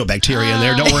 Yeah, there's no bacteria in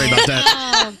there. Don't worry about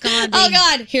that. Oh,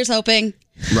 God. Here's hoping.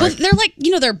 Right. Well, they're like,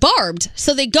 they're barbed.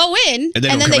 So they go in, and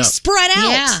then they spread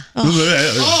out. Yeah. All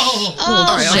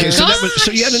right, okay,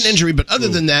 so you had an injury, but other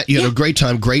than that, you had a great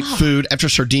time, great food. After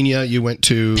Sardinia, you went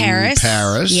to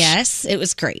Paris. Yes, it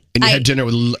was great. And you had dinner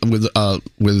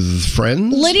with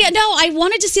friends? Lydia, no, I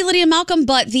wanted to see Lydia Malcolm,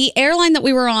 but the airline that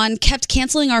we were on kept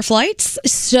canceling our flights,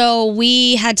 so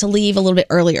we had to leave a little bit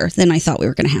earlier than I thought we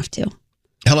were going to have to.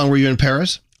 How long were you in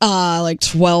Paris? Like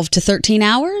 12 to 13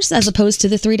 hours as opposed to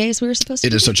the 3 days we were supposed to.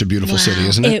 It is such a beautiful city,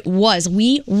 isn't it? It was.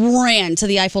 We ran to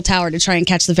the Eiffel Tower to try and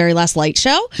catch the very last light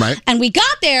show. Right. And we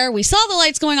got there, we saw the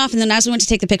lights going off, and then as we went to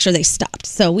take the picture, they stopped.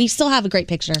 So we still have a great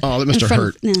picture. Oh, that must have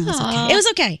hurt. No, it was okay. It was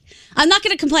okay. I'm not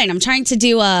going to complain. I'm trying to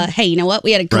do hey, you know what?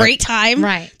 We had a great time.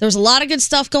 Right. There was a lot of good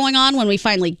stuff going on when we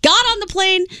finally got on the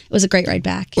plane. It was a great ride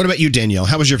back. What about you, Danielle?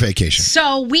 How was your vacation?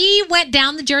 So we went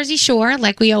down the Jersey Shore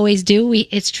like we always do.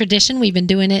 It's tradition. We've been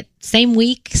doing it same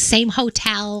week, same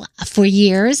hotel for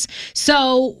years.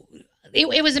 So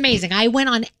it was amazing. I went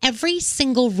on every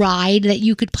single ride that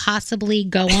you could possibly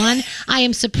go on. I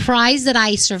am surprised that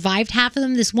I survived half of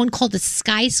them. This one called the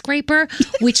Skyscraper,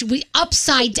 which we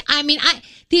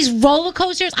these roller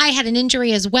coasters, I had an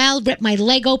injury as well. Ripped my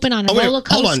leg open on a roller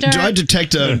coaster. Hold on. Do I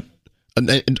detect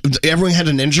everyone had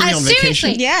an injury on vacation?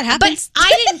 Seriously. Yeah, it happens. But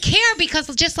I didn't care because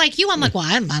just like you, I'm like, well,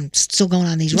 I'm still going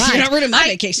on these rides. You're not ruining my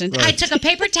vacation. I took a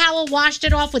paper towel, washed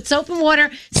it off with soap and water,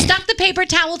 stuck the paper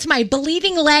towel to my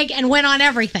bleeding leg, and went on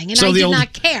everything. And I did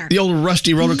not care. The old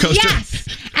rusty roller coaster. Yes.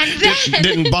 And then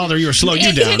didn't bother you or slow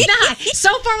you down. It did not.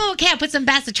 So far, okay, I put some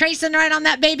bacitracin right on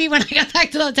that baby when I got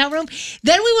back to the hotel room.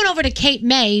 Then we went over to Cape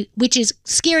May, which is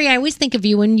scary. I always think of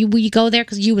you when you go there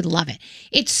because you would love it.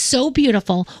 It's so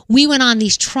beautiful. We went on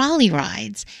these trolley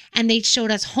rides, and they showed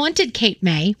us Haunted Cape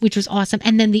May, which was awesome,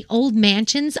 and then the old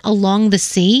mansions along the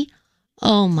sea.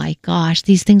 Oh my gosh,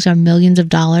 these things are millions of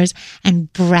dollars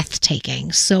and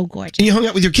breathtaking. So gorgeous. And you hung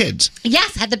out with your kids?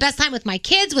 Yes, had the best time with my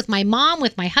kids, with my mom,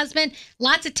 with my husband.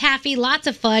 Lots of taffy, lots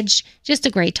of fudge. Just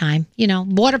a great time.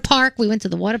 Water park. We went to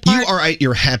the water park. You are at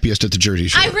your happiest at the Jersey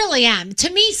Shore. I really am.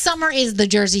 To me, summer is the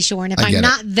Jersey Shore. And if I'm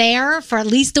not there for at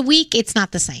least a week, it's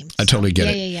not the same. I totally get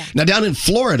it. Yeah. Now, down in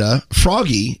Florida,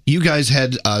 Froggy, you guys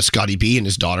had Scotty B and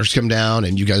his daughters come down,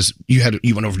 and you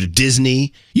went over to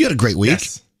Disney. You had a great week.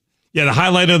 Yes. Yeah, the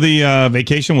highlight of the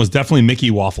vacation was definitely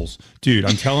Mickey waffles. Dude,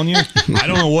 I'm telling you, I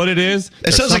don't know what it is.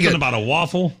 There's sounds like something a- about a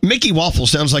waffle. Mickey Waffle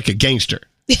sounds like a gangster.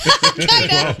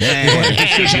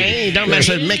 Hey, don't mess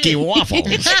with Mickey Waffles.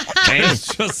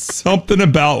 It's just something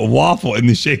about waffle in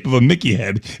the shape of a Mickey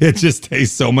head. It just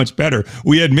tastes so much better.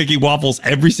 We had Mickey waffles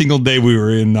every single day we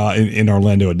were in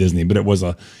Orlando at Disney, but it was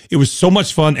so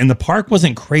much fun, and the park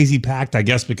wasn't crazy packed, I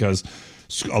guess, because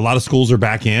a lot of schools are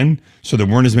back in, so there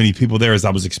weren't as many people there as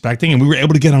I was expecting, and we were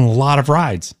able to get on a lot of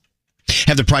rides.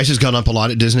 Have the prices gone up a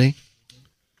lot at Disney?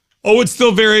 Oh, it's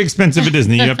still very expensive at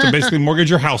Disney. You have to basically mortgage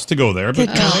your house to go there. But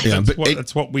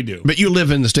that's what we do. But you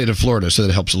live in the state of Florida, so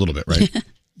that helps a little bit, right?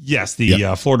 Yes,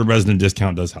 the Florida resident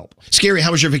discount does help. Scary,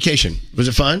 how was your vacation? Was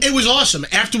it fun? It was awesome.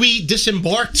 After we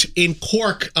disembarked in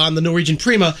Cork on the Norwegian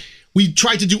Prima, we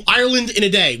tried to do Ireland in a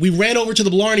day. We ran over to the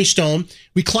Blarney Stone.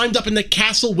 We climbed up in the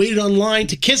castle, waited online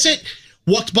to kiss it,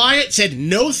 walked by it, said,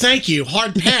 no, thank you,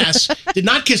 hard pass. Did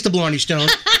not kiss the Blarney Stone.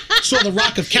 Saw the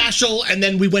Rock of Cashel, and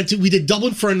then we did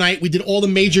Dublin for a night. We did all the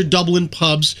major Dublin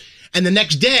pubs. And the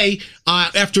next day,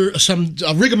 after some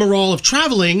rigmarole of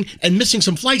traveling and missing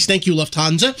some flights, thank you,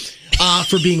 Lufthansa,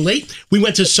 for being late, we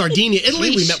went to Sardinia,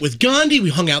 Italy. We met with Gandhi. We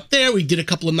hung out there. We did a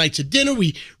couple of nights of dinner.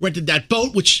 We rented that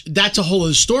boat, which that's a whole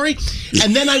other story.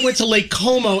 And then I went to Lake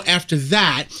Como after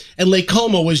that, and Lake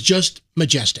Como was just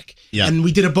majestic. Yeah. And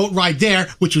we did a boat ride there,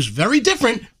 which was very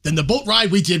different than the boat ride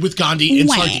we did with Gandhi in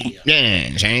Sardinia.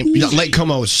 Yeah, Lake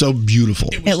Como is so beautiful.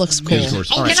 It looks cool.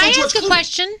 All right. Can I ask a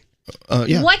question?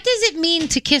 Yeah. What does it mean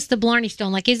to kiss the Blarney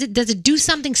Stone? Like, does it do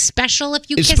something special if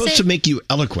you It's kiss supposed it? to make you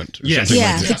eloquent. Or Yes. something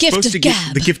Yeah, like the that. gift Supposed of to get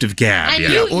gab. the gift of gab. And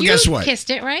Yeah. Well, guess what? Kissed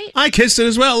it, right? I kissed it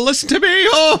as well. Listen to me.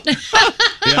 Oh,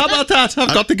 how about that?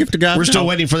 I've got the gift of gab. We're still now.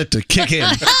 waiting for it to kick in.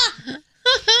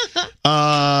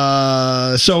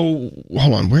 So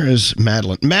hold on. Where is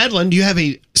Madeline? Madeline, do you have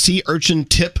a sea urchin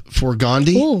tip for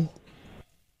Gandhi? Ooh.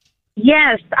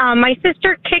 Yes, my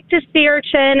sister kicked a sea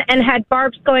urchin and had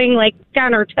barbs going like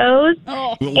down her toes.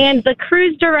 Oh. And the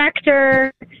cruise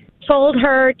director told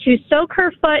her to soak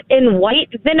her foot in white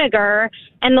vinegar,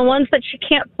 and the ones that she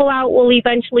can't pull out will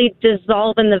eventually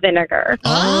dissolve in the vinegar.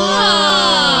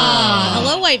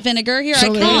 Hello, white vinegar. Here I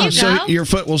come. So your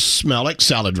foot will smell like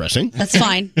salad dressing. That's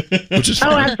fine. Which is Oh,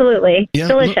 fine. absolutely. Yeah,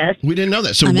 Delicious. look, we didn't know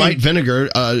that. So I'm in. white vinegar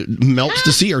melts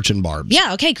the sea urchin barbs.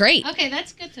 Yeah, okay, great. Okay,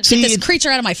 that's good to know. See, Get this creature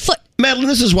out of my foot. Madeline,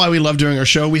 this is why we love doing our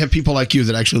show. We have people like you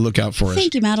that actually look out for us.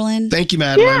 Thank you, Madeline. Thank you,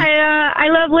 Madeline. Yeah, I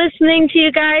love listening to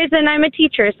you guys, and I'm a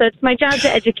teacher, so it's my job to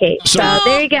educate. So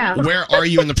there you go. Where are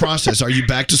you in the process? Are you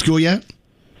back to school yet?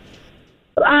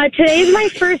 Today's my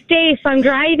first day, so I'm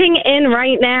driving in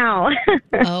right now.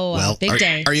 Oh, Well, big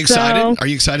day. Are you excited? Are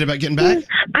you excited about getting back?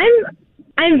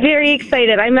 I'm very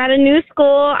excited. I'm at a new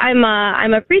school. I'm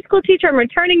a preschool teacher. I'm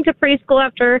returning to preschool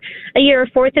after a year of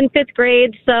 4th and 5th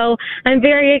grade. So I'm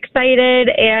very excited,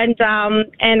 and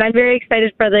I'm very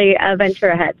excited for the adventure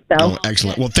ahead. So Oh,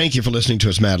 excellent. Well, thank you for listening to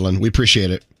us, Madeline. We appreciate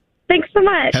it. thanks so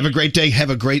much. Have a great day. Have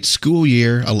a great school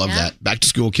year. I love that. Back to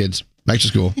school, kids. Back to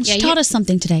school. And she taught us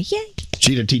something today. Yay.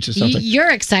 Cheetah teaches something. You're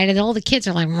excited. All the kids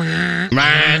are like, "Wah."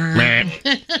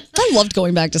 I loved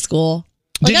going back to school.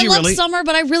 Like, Did you I loved really? summer,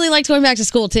 but I really liked going back to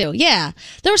school too. Yeah.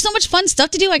 There was so much fun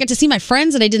stuff to do. I got to see my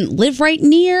friends that I didn't live right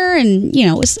near, and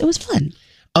it was fun.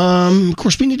 Of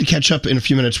course, we need to catch up in a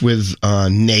few minutes with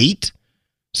Nate.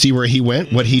 See where he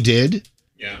went, what he did.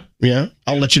 Yeah.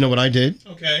 I'll let you know what I did.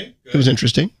 Okay. It was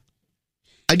interesting.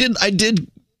 I did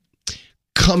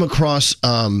come across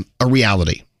a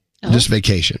reality this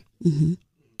vacation. Mm-hmm.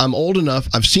 I'm old enough.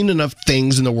 I've seen enough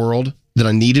things in the world that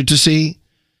I needed to see.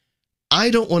 I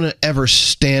don't want to ever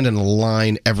stand in a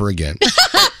line ever again. You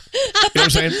know what I'm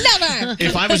saying? Never.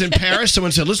 If I was in Paris,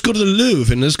 someone said, let's go to the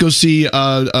Louvre and let's go see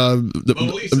Mona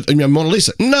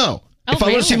Lisa. No. Oh, if I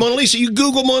want to see really? Mona Lisa, you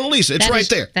Google Mona Lisa. It's That right is-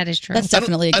 there. That is true. That's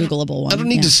definitely a Googleable one. I don't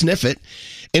need Yeah. to sniff it.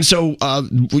 And so, a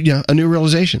new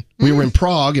realization. We were in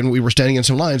Prague and we were standing in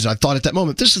some lines. And I thought at that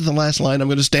moment, this is the last line I'm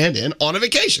going to stand in on a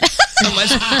vacation.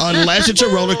 unless it's a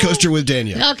roller coaster with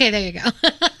Danielle. Okay, there you go.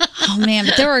 Oh man,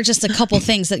 but there were just a couple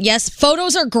things that yes,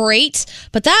 photos are great,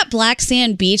 but that black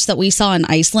sand beach that we saw in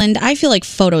Iceland, I feel like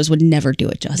photos would never do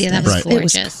it justice. Yeah, that was It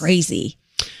was gorgeous. crazy.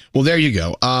 Well, there you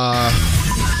go.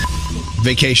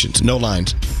 Vacations, no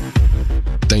lines.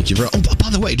 Thank you. By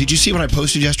the way, did you see what I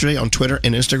posted yesterday on Twitter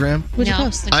and Instagram? What'd you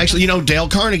post? I actually, Dale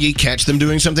Carnegie, catch them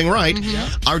doing something right.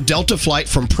 Our Delta flight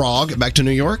from Prague back to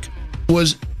New York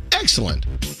was excellent.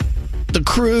 the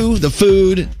crew, the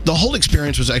food, the whole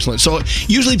experience was excellent. So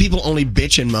usually people only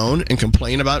bitch and moan and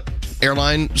complain about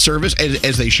airline service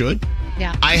as they should.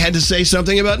 Yeah. I had to say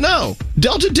something about no.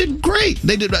 Delta did great.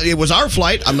 They did. It was our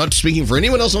flight. I'm not speaking for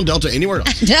anyone else on Delta anywhere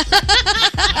else.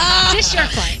 Just your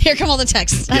flight. Here come all the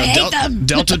texts. I hate them.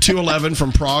 Delta 211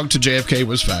 from Prague to JFK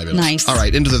was fabulous. Nice. All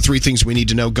right, into the 3 things we need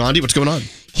to know. Gandhi, what's going on?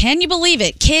 Can you believe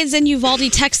it? Kids in Uvalde,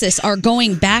 Texas are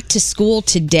going back to school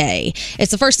today.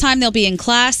 It's the first time they'll be in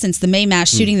class since the May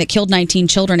mass shooting that killed 19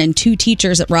 children and 2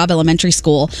 teachers at Robb Elementary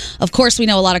School. Of course, we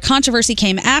know a lot of controversy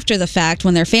came after the fact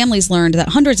when their families learned that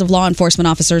hundreds of law enforcement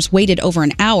officers waited over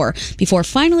an hour before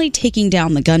finally taking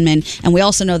down the gunman. And we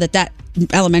also know that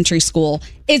elementary school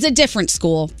is a different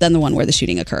school than the one where the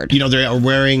shooting occurred. You know, they are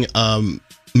wearing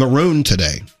maroon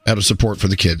today out of support for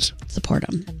the kids. Support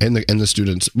them. And the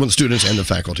students. Well, the students and the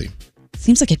faculty.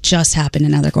 Seems like it just happened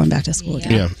and now they're going back to school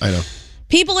again. Yeah, I know.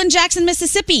 People in Jackson,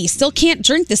 Mississippi still can't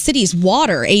drink the city's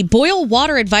water. A boil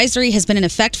water advisory has been in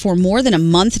effect for more than a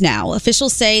month now.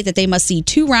 Officials say that they must see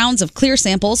 2 rounds of clear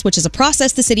samples, which is a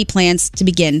process the city plans to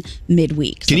begin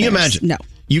midweek. Can you imagine? No.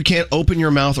 You can't open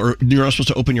your mouth, or you're not supposed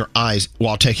to open your eyes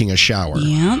while taking a shower.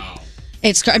 Yeah.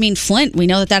 Flint, we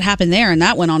know that happened there, and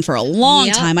that went on for a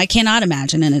long time. I cannot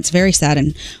imagine, and it's very sad,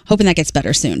 and hoping that gets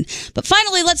better soon. But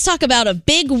finally, let's talk about a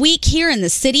big week here in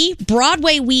the city.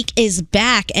 Broadway Week is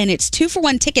back, and its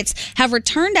 2-for-1 tickets have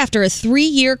returned after a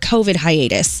 3-year COVID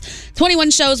hiatus. 21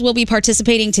 shows will be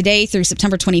participating today through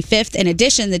September 25th. In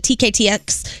addition, the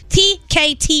TKTS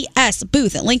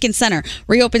booth at Lincoln Center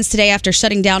reopens today after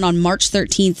shutting down on March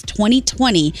 13th,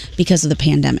 2020 because of the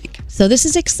pandemic. So this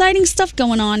is exciting stuff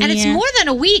going on And here. it's more than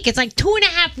a week. It's like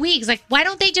 2.5 weeks. Like, why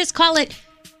don't they just call it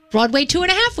Broadway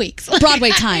 2.5 weeks?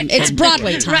 Broadway time. It's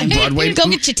Broadway time. Right? Broadway, Go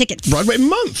get your tickets. Broadway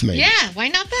month, maybe. Yeah, why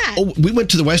not that? Oh, we went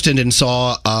to the West End and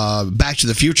saw Back to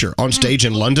the Future on stage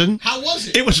in London. How was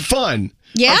it? It was fun.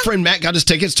 Yeah? Our friend Matt got his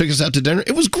tickets, took us out to dinner.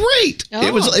 It was great. Oh.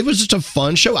 It was just a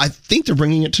fun show. I think they're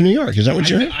bringing it to New York. Is that what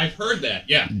you heard? I've heard that,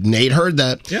 yeah. Nate heard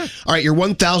that. Yeah. All right, your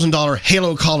 $1,000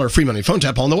 Halo Caller free money phone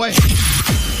tap on the way.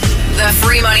 The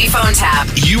free money phone tap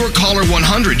You are caller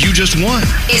 100. You just won.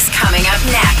 is coming up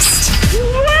next.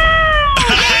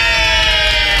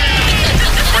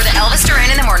 For the Elvis Duran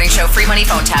in the Morning Show free money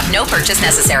phone tap, no purchase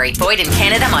necessary. Void in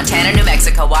Canada, Montana, New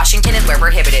Mexico, Washington, and where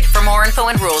prohibited. For more info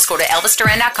and rules, go to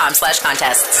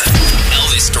elvisduran.com/contests.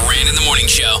 Elvis Duran in the Morning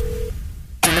Show.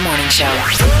 In the Morning Show.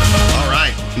 All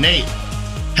right, Nate,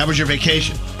 how was your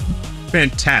vacation?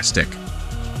 Fantastic.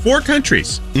 4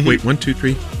 countries. Wait, 1, 2,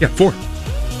 3. Yeah, 4.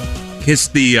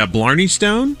 Kissed the Blarney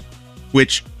Stone,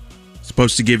 which is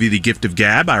supposed to give you the gift of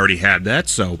gab. I already had that,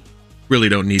 so really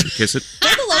don't need to kiss it.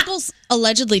 Don't the locals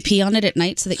allegedly pee on it at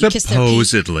night so that you kiss their pee?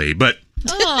 Supposedly, but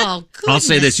Oh, goodness. I'll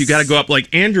say this. You got to go up,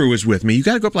 like Andrew was with me, you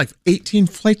got to go up like 18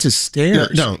 flights of stairs.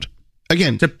 No, don't.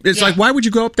 Again. It's like, why would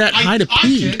you go up that high to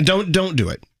pee? Don't do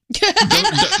it.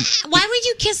 Why would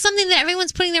you kiss something that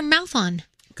everyone's putting their mouth on?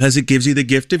 Because it gives you the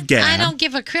gift of gab. I don't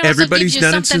give a crap. Everybody's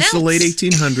done it since the late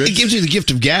 1800s. It gives you the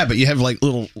gift of gab, but you have like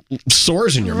little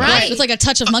sores in your mouth. With like a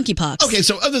touch of monkeypox. Okay,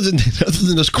 so other than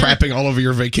just crapping all over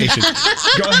your vacation,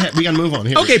 go ahead. We got to move on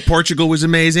here. Okay, Portugal was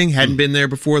amazing. Hadn't been there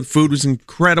before. The food was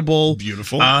incredible.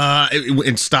 Beautiful.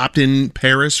 And stopped in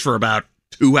Paris for about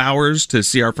 2 hours to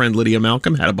see our friend Lydia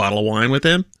Malcolm. Had a bottle of wine with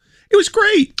him. It was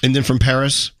great. And then from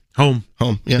Paris? Home,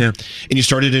 yeah. And you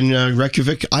started in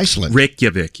Reykjavik, Iceland.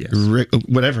 Reykjavik, yes.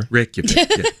 Whatever. Reykjavik,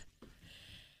 yeah.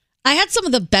 I had some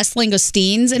of the best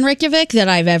langoustines in Reykjavik that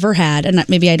I've ever had, and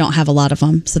maybe I don't have a lot of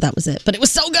them, so that was it. But it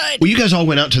was so good. Well, you guys all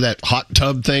went out to that hot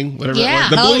tub thing, whatever Yeah.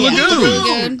 that was. The Blue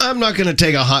Lagoon. I'm not going to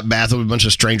take a hot bath with a bunch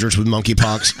of strangers with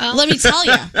monkeypox. Let me tell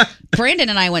you, Brandon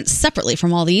and I went separately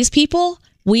from all these people.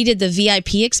 We did the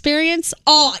VIP experience.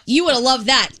 Oh, you would have loved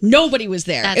that. Nobody was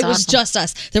there. That's It was awesome. just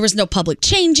us. There was no public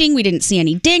changing. We didn't see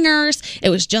any dingers.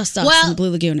 It was just us in the Blue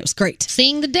Lagoon. It was great.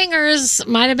 Seeing the dingers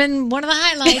might have been one of the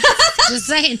highlights. Just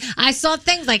saying. I saw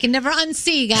things I can never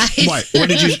unsee, guys. What? What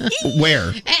did you? Where?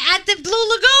 At the Blue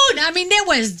Lagoon. I mean, there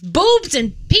was boobs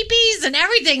and peepees and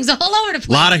everything's all over the place.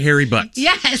 A lot of hairy butts.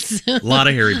 Yes. A lot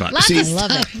of hairy butts. Lots See, of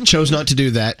stuff. chose not to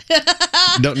do that.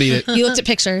 Don't need it. You looked at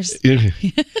pictures.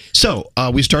 So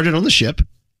we started on the ship.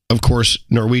 Of course,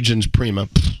 Norwegian's prima.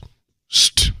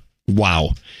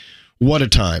 Wow. What a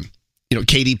time. You know,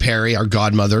 Katy Perry, our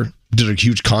godmother, did a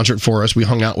huge concert for us. We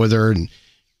hung out with her, and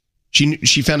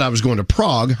she found out I was going to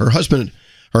Prague. Her husband,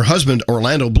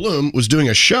 Orlando Bloom, was doing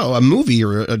a show, a movie,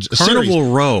 or a Carnival series.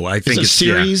 Row, I think It's a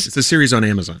series. Yeah, it's a series on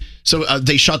Amazon. So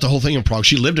they shot the whole thing in Prague.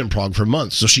 She lived in Prague for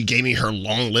months. So she gave me her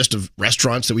long list of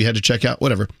restaurants that we had to check out,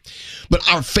 whatever. But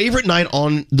our favorite night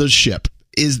on the ship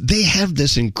is they have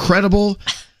this incredible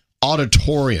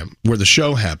auditorium where the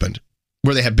show happened.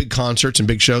 where they have big concerts and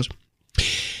big shows.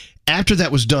 After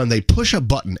that was done, they push a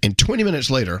button, and 20 minutes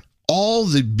later, all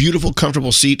the beautiful,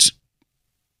 comfortable seats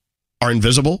are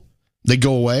invisible. They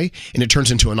go away, and it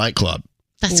turns into a nightclub.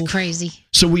 That's crazy.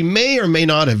 So we may or may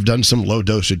not have done some low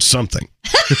dosage something.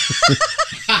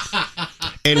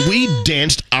 And we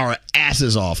danced our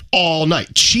asses off all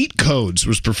night. Cheat Codes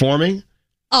was performing.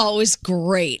 Oh, it was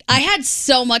great. I had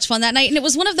so much fun that night. And it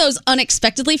was one of those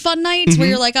unexpectedly fun nights where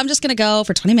you're like, I'm just going to go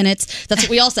for 20 minutes. That's what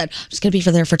we all said. I'm just going to be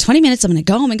there for 20 minutes. I'm going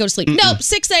to go home and go to sleep. Nope,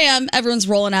 6 a.m. Everyone's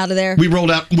rolling out of there. We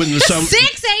rolled out when the sun...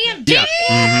 6 a.m. Yeah,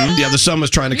 yeah, the sun was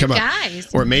trying to come up.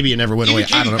 Or maybe it never went away.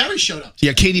 I don't know. Katy Perry showed up.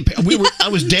 Yeah, Katy Perry. I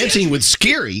was dancing with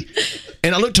Scary,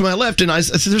 and I looked to my left, and I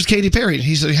said, there's Katy Perry. And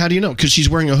he said, how do you know? Because she's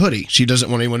wearing a hoodie. She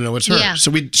doesn't want anyone to know it's her. Yeah. So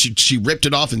she ripped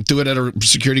it off and threw it at her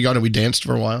security guard, and we danced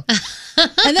for a while.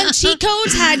 And then Cheat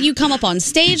Codes had you come up on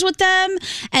stage with them.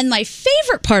 And my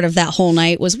favorite part of that whole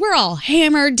night was we're all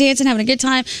hammered, dancing, having a good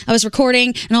time. I was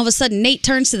recording, and all of a sudden Nate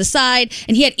turns to the side,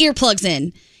 and he had earplugs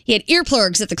in. He had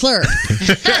earplugs at the club.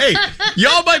 Hey,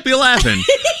 y'all might be laughing.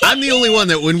 I'm the only one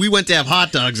that when we went to have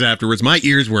hot dogs afterwards, my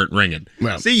ears weren't ringing.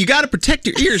 Well, see, you got to protect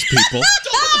your ears, people. Don't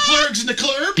put the plugs in the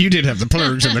club. You did have the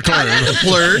plugs in the club. I had the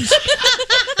plugs.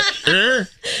 But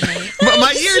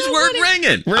my ears weren't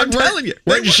ringing. I'm telling you.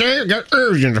 What'd you say? I got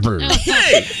ears in the plugs.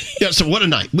 Hey. Yeah, so what a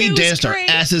night. We danced our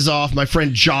asses off. My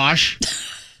friend Josh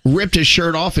ripped his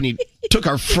shirt off, and he took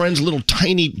our friend's little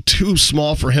tiny, too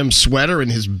small for him sweater,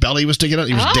 and his belly was sticking out.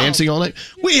 He was dancing all night.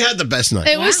 We had the best night.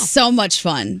 It was so much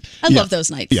fun. I love those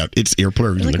nights. Yeah, it's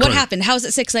earplugs in Like, the what club. happened? How's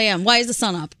it 6 a.m.? Why is the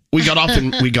sun up? We got off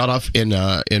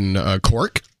in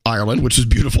Cork, Ireland, which was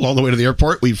beautiful all the way to the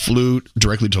airport. We flew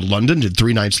directly to London, did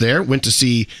 3 nights there. Went to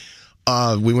see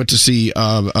Back to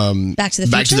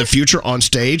the Future on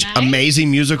stage. Nice. Amazing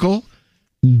musical.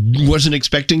 Wasn't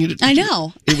expecting it. I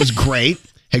know. It was great.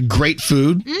 Had great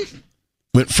food.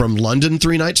 Went from London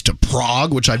 3 nights to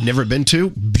Prague, which I've never been to.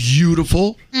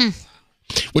 Beautiful.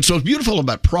 What's so beautiful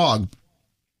about Prague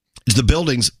is the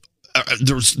buildings.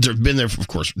 They've been there, of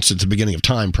course, since the beginning of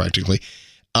time, practically,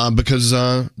 because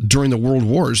during the World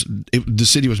Wars, the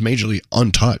city was majorly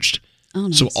untouched. Oh,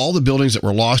 nice. So all the buildings that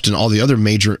were lost in all the other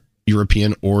major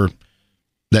European or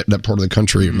that part of the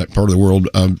country, that part of the world,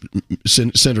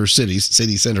 city centers,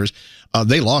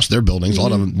 they lost their buildings. A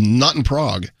lot of them, not in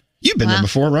Prague. You've been there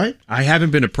before, right? I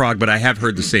haven't been to Prague, but I have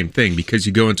heard the same thing because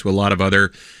you go into a lot of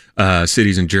other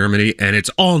cities in Germany, and it's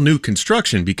all new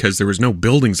construction because there was no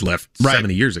buildings left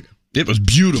 70 years ago. It was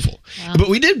beautiful. Wow. But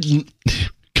we did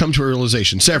come to a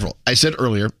realization, several. I said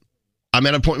earlier, I'm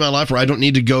at a point in my life where I don't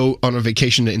need to go on a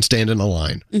vacation and stand in a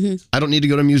line. I don't need to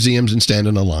go to museums and stand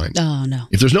in a line. Oh, no.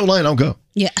 If there's no line, I'll go.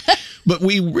 Yeah. But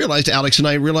we realized, Alex and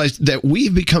I realized that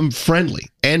we've become friendly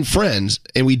and friends,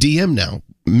 and we DM now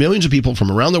millions of people from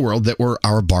around the world that were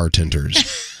our bartenders.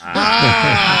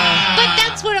 But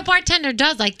that's what a bartender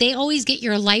does. Like, they always get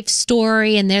your life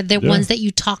story, and they're the ones that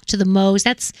you talk to the most.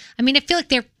 I feel like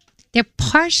they're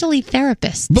partially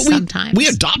therapists sometimes. We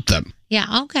adopt them.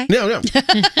 Yeah, okay. No.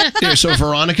 Anyway, so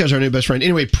Veronica is our new best friend.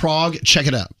 Anyway, Prague, check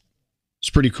it out. It's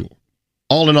pretty cool.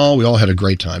 All in all, we all had a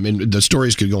great time. And the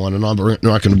stories could go on and on, but we're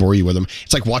not going to bore you with them.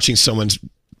 It's like watching someone's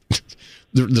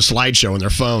the slideshow on their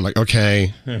phone. Like,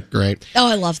 okay, great. Oh,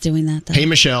 I love doing that, though. Hey,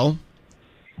 Michelle.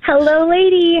 Hello,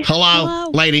 lady. Hello,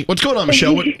 lady. What's going on,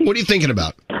 Michelle? What are you thinking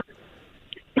about?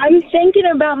 I'm thinking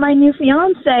about my new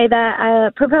fiance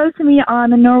that proposed to me on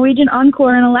the Norwegian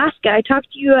Encore in Alaska. I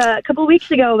talked to you a couple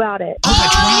weeks ago about it. Oh,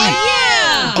 that's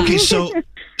right. Yeah. Okay, so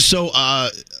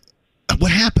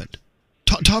what happened?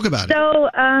 Talk about it. So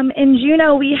in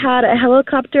Juneau, we had a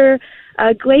helicopter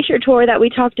glacier tour that we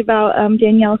talked about.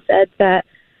 Danielle said that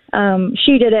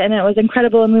she did it, and it was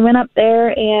incredible. And we went up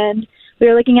there, and we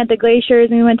were looking at the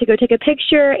glaciers, and we went to go take a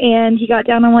picture, and he got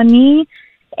down on one knee.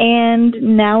 And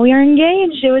now we are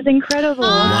engaged. It was incredible.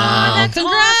 Wow. That's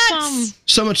awesome.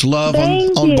 So much love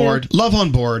Thank on you. board. Love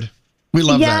on board. We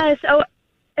love that. Yes. Oh,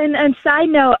 and side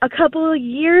note, a couple of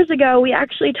years ago, we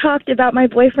actually talked about my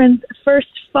boyfriend's first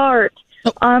fart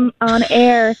on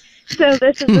air. So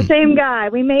this is the same guy.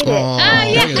 We made it. Oh, look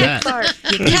at that. Fart.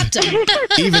 You kept him.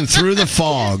 Even through the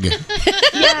fog.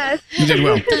 Yes. You did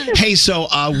well. Hey, so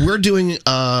we're doing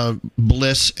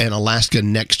Bliss and Alaska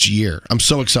next year. I'm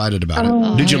so excited about it.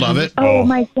 Did you love it? Oh,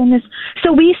 my goodness.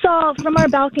 So we saw, from our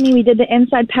balcony, we did the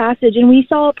inside passage, and we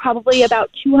saw probably about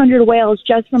 200 whales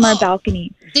just from our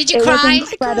balcony. Did you it cry?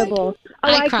 Was incredible.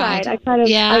 I cried. I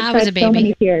cried. I was a baby. So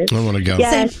many tears. I want to go.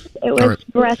 Yes, it was All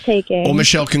right. breathtaking. Well,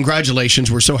 Michelle, congratulations.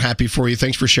 We're so happy for you.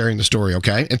 Thanks for sharing the story,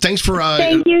 okay? And thanks for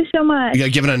Thank you so much.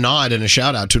 giving a nod and a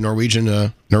shout out to Norwegian.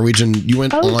 You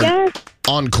went on yes.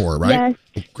 Encore, right?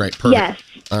 Yes. Great. Perfect. Yes.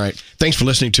 All right. Thanks for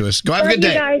listening to us. Go have a good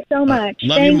day. Love you guys so much.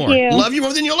 Love Thank you more. you. Love you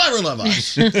more than you'll ever love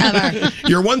us.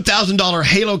 Your $1,000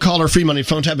 Halo Caller free money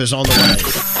phone tap is on the way.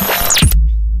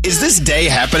 Is this day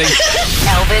happening?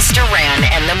 Elvis Duran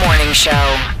and the Morning Show.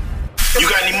 You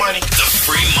got any money? The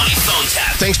free money phone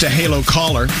tap. Thanks to Halo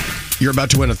Caller, you're about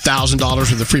to win $1,000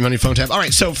 with the free money phone tap. All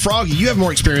right, so Froggy, you have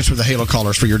more experience with the Halo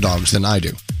Callers for your dogs than I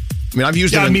do. I mean, I've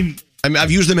used them.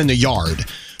 I've used them in the yard,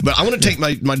 but I want to take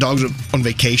my dogs on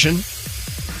vacation,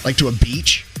 like to a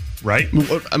beach, right? In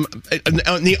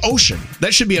the ocean.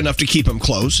 That should be enough to keep them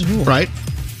close, right?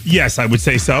 Yes, I would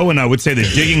say so. And I would say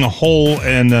that digging a hole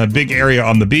in a big area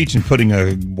on the beach and putting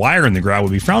a wire in the ground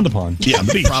would be frowned upon. Yeah, on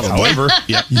the beach. probably. However,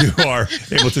 you are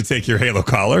able to take your Halo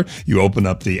Collar, you open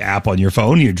up the app on your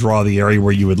phone, you draw the area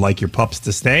where you would like your pups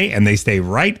to stay, and they stay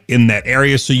right in that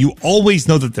area, so you always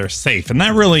know that they're safe. And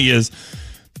that really is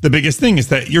the biggest thing, is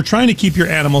that you're trying to keep your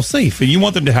animal safe, and you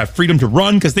want them to have freedom to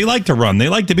run because they like to run. They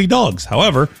like to be dogs.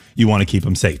 However, you want to keep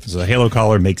them safe. So the Halo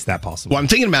Collar makes that possible. Well, I'm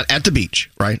thinking about at the beach,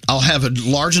 right? I'll have a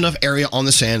large enough area on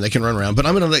the sand they can run around, but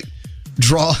I'm going to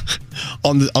draw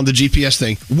on the GPS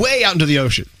thing way out into the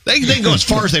ocean. They can go as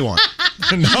far as they want.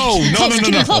 No.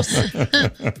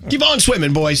 Keep on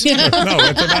swimming, boys. No,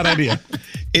 that's a bad idea.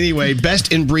 Anyway,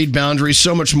 best in breed boundaries,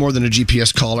 so much more than a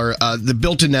GPS collar. The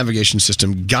built-in navigation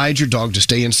system guides your dog to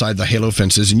stay inside the Halo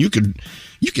fences, and you could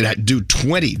do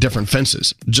 20 different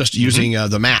fences just using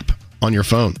the map on your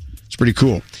phone. It's pretty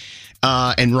cool.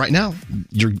 And right now,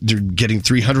 you're getting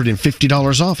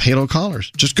 $350 off Halo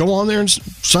collars. Just go on there and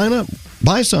sign up.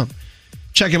 Buy some.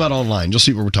 Check them out online. You'll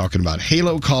see what we're talking about.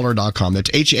 HaloCollar.com. That's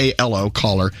HALO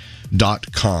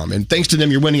Collar.com. And thanks to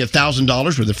them, you're winning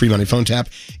 $1,000 with a free money phone tap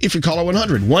if you call at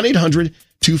 100.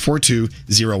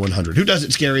 1-800-242-0100. Who does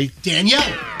it, Scary? Danielle.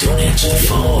 Don't answer the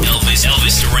phone.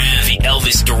 Elvis Duran, the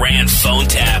Elvis Duran phone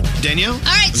tap. Danielle? All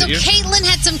right, so Caitlin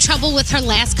had some trouble with her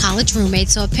last college roommate,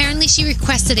 so apparently she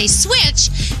requested a switch.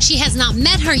 She has not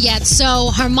met her yet,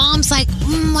 so her mom's like,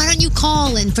 why don't you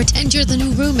call and pretend you're the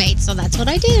new roommate? So that's what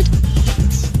I did.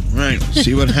 Right,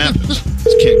 see what happens.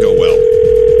 This can't go well.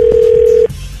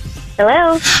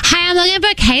 Hello. Hi, I'm looking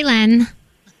for Caitlin.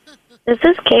 This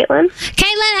is Caitlin.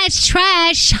 Caitlin, it's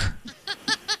Trish.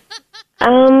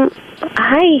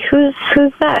 Hi, who's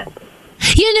that?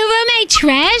 Your new roommate,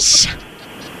 Trish.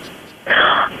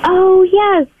 Oh,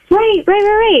 yes.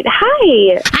 Right.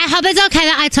 Hi. I hope it's okay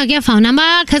that I took your phone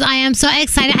number because I am so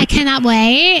excited. I cannot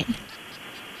wait.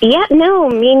 Yeah, no,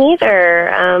 me neither.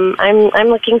 I'm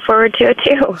looking forward to it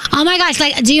too. Oh my gosh,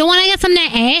 do you want to get something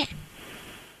to eat?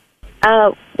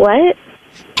 What?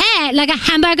 Like a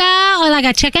hamburger or like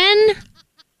a chicken?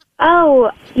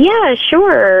 Oh, yeah,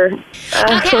 sure.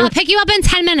 Okay, I'll pick you up in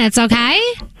 10 minutes, okay?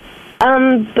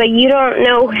 But you don't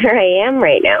know where I am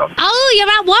right now. Oh, you're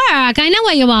at work. I know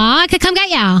where you are. I could come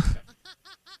get you.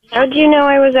 How'd you know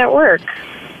I was at work?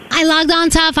 I logged on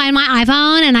to find my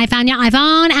iPhone, and I found your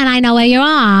iPhone, and I know where you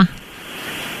are.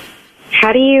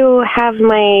 How do you have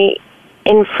my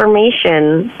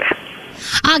information?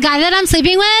 A guy that I'm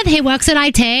sleeping with, he works at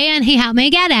IT, and he helped me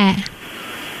get it.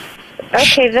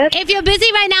 Okay, If you're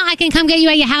busy right now, I can come get you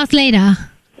at your house later.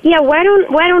 Yeah, why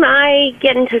don't I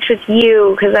get in touch with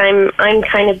you? Because I'm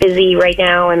kind of busy right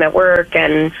now. I'm at work,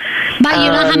 and but you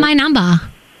don't have my number.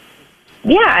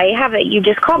 Yeah, I have it. You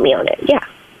just called me on it. Yeah.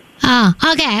 Oh,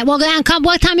 okay. Well, then,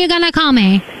 what time are you gonna call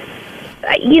me?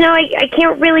 I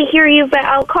can't really hear you, but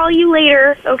I'll call you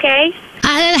later. Okay.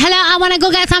 Hello, I want to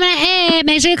go get something to eat.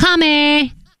 Make sure you call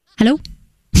me. Hello?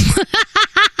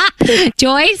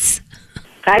 Joyce?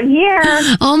 I'm here.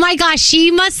 Oh my gosh,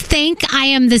 she must think I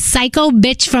am the psycho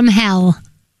bitch from hell.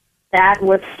 That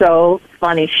was so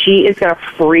funny. She is going to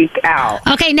freak out.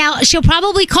 Okay, now she'll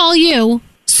probably call you.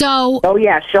 So. Oh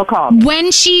yeah, she'll call me.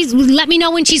 Let me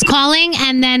know when she's calling,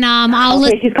 and then I'll.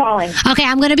 Okay, she's calling. Okay,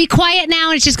 I'm gonna be quiet now,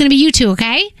 and it's just gonna be you two.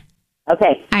 Okay. Okay.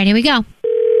 All right, here we go.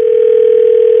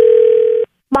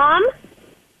 Mom?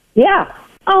 Yeah.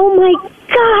 Oh my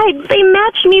God! They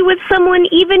matched me with someone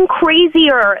even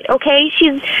crazier. Okay,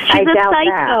 she's I a doubt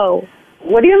psycho. That.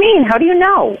 What do you mean? How do you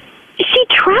know? She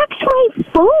tracked my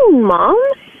phone, Mom.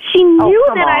 She knew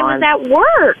that I was at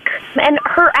work. And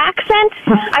her accent,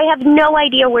 I have no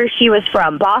idea where she was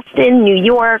from. Boston, New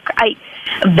York,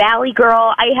 Valley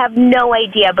Girl, I have no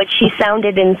idea, but she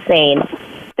sounded insane.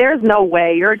 There's no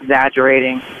way. You're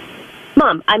exaggerating.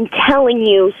 Mom, I'm telling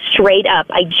you straight up,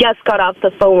 I just got off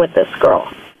the phone with this girl.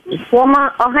 Well,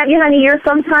 Mom, I'll have you, honey. You're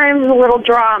sometimes a little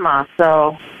drama,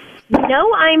 so.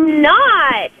 No, I'm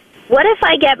not. What if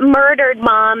I get murdered,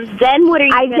 Mom? Then what are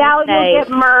you going to say? I doubt you'll get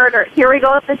murdered. Here we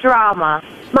go with the drama.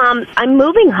 Mom, I'm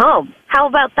moving home. How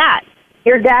about that?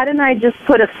 Your dad and I just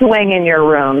put a swing in your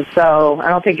room, so I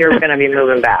don't think you're going to be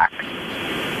moving back.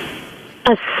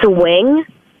 A swing?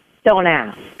 Don't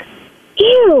ask.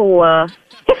 Ew.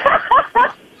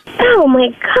 Oh, my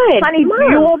God. Honey,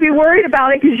 Mom. you won't be worried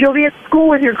about it because you'll be at school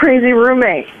with your crazy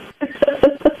roommate.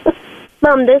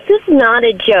 Mom, this is not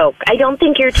a joke. I don't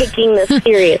think you're taking this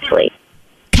seriously.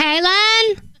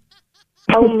 Kaylin?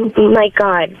 Oh, my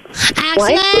God.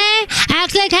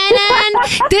 Actually,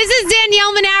 Kaylin, this is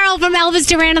Danielle Monaro from Elvis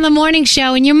Duran on the Morning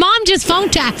Show, and your mom just phone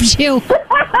tapped you.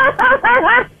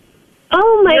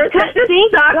 Oh, my You're God. such a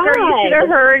Thank sucker. God. You should have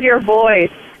heard your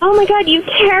voice. Oh, my God, you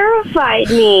terrified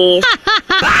me.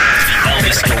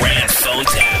 Elvis Duran phone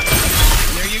tap.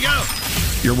 There you go.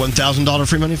 Your $1,000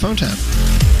 free money phone tap.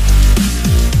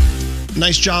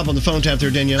 Nice job on the phone tap there,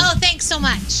 Danielle. Oh, thanks so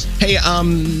much. Hey,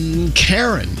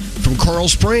 Karen from Coral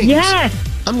Springs. Yes.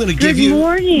 I'm going to give Good you.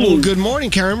 morning. Well, good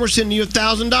morning, Karen. We're sending you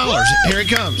 $1,000. Here it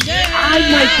comes.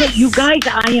 You guys,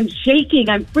 I am shaking.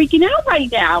 I'm freaking out right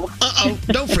now. Uh-oh.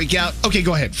 Don't freak out. Okay,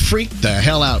 go ahead. Freak the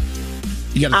hell out.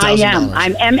 You got I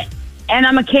 $1,000. am. And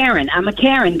I'm a Karen. I'm a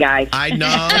Karen, guys. I know.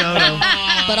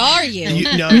 But are you?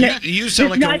 You sound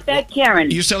like not that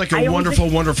Karen. You sound like I a always wonderful,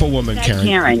 wonderful woman, that Karen.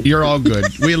 Karen. You're all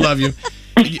good. We love you.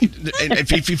 And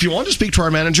if you want to speak to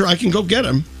our manager, I can go get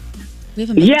him. We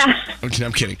have a Yeah. Okay,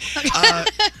 I'm kidding.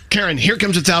 Karen, here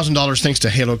comes $1,000 thanks to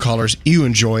Halo Callers. You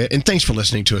enjoy it. And thanks for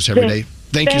listening to us every day.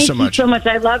 Thank you so much. Thank you so much.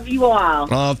 I love you all.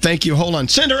 Oh, thank you. Hold on.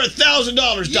 Send her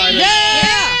 $1,000, Diamond.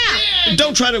 Yeah!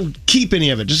 Don't try to keep any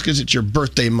of it just because it's your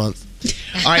birthday month.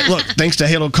 All right, look, thanks to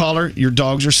Halo Caller, your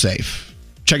dogs are safe.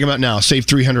 Check them out now. Save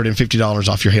 $350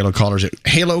 off your Halo Callers at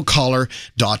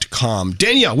halocaller.com.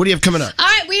 Danielle, what do you have coming up? All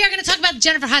right, we are going to talk about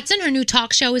Jennifer Hudson. Her new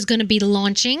talk show is going to be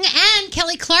launching. And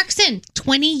Kelly Clarkson.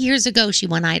 20 years ago, she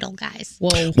won Idol, guys.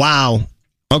 Whoa. Wow.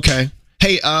 Okay.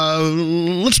 Hey,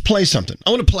 let's play something. I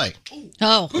want to play.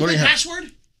 Oh. What do you have?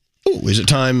 Password? Oh, is it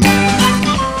time to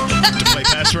play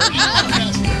Password?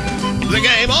 The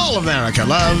game all of America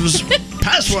loves.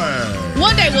 Password.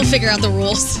 One day we'll figure out the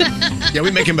rules. Yeah,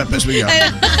 we make them up as we go. All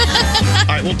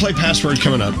right, we'll play Password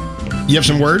coming up. You have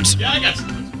some words? Yeah, I got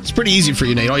some. It's pretty easy for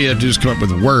you, Nate. All you have to do is come up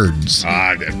with words.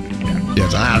 Yes.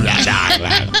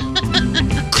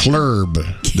 Clurb.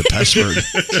 The password.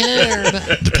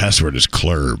 Clurb. The password is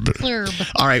Clurb.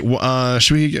 Clurb. All right,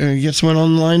 should we get someone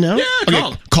on the line now? Yeah,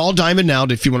 okay. Call Diamond now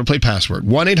if you want to play Password.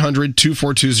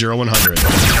 1-800-242-0100.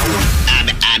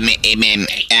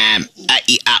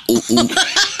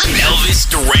 Elvis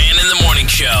Duran in the Morning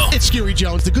Show. It's Scary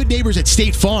Jones. The good neighbors at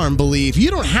State Farm believe you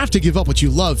don't have to give up what you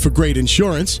love for great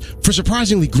insurance. For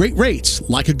surprisingly great rates,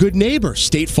 like a good neighbor,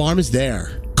 State Farm is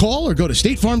there. Call or go to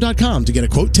statefarm.com to get a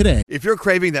quote today. If you're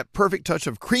craving that perfect touch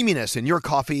of creaminess in your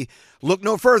coffee, look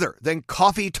no further than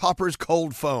Coffee Topper's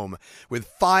Cold Foam with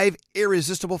 5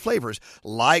 irresistible flavors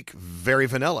like very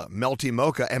vanilla, melty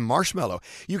mocha, and marshmallow.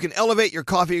 You can elevate your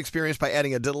coffee experience by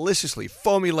adding a deliciously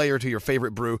foamy layer to your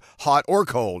favorite brew, hot or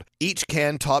cold. Each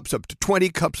can tops up to 20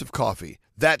 cups of coffee.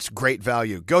 That's great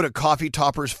value. Go to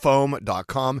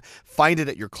coffeetoppersfoam.com, find it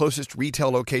at your closest retail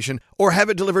location, or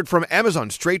have it delivered from Amazon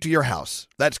straight to your house.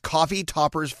 That's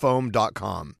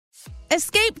coffeetoppersfoam.com.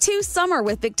 Escape to summer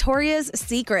with Victoria's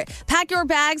Secret. Pack your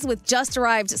bags with just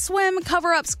arrived swim,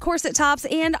 cover-ups, corset tops,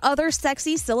 and other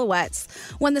sexy silhouettes.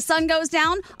 When the sun goes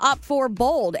down, opt for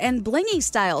bold and blingy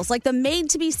styles like the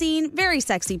made-to-be-seen, very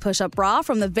sexy push-up bra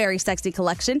from the Very Sexy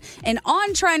collection and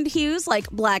on-trend hues like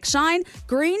black shine,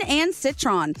 green, and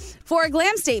citron. For a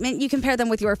glam statement, you can pair them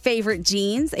with your favorite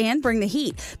jeans and bring the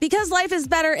heat. Because life is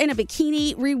better in a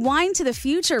bikini, rewind to the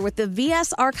future with the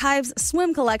VS Archives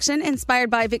swim collection inspired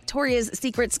by Victoria's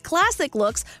Secret's classic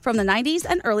looks from the 90s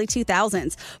and early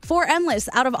 2000s. For endless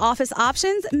out-of-office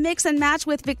options, mix and match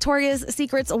with Victoria's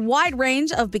Secret's wide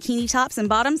range of bikini tops and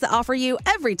bottoms that offer you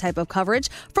every type of coverage,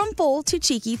 from full to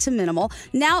cheeky to minimal,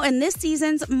 now in this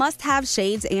season's must-have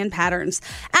shades and patterns.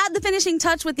 Add the finishing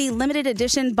touch with the limited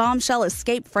edition Bombshell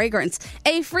Escape fragrance,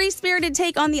 a free-spirited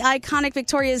take on the iconic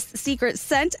Victoria's Secret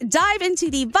scent. Dive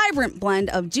into the vibrant blend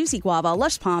of juicy guava,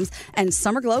 lush palms, and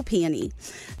summer glow peony.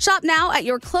 Shop now at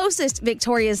your closest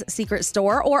Victoria's Secret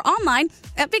store or online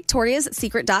at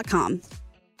victoriassecret.com.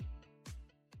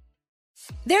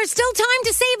 There's still time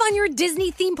to save on your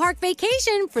Disney theme park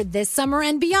vacation for this summer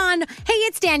and beyond. Hey,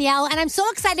 it's Danielle, and I'm so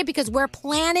excited because we're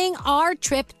planning our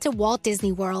trip to Walt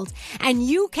Disney World, and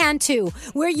you can too.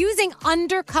 We're using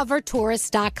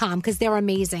undercovertourist.com because they're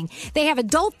amazing. They have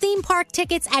adult theme park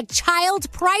tickets at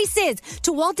child prices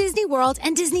to Walt Disney World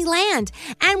and Disneyland.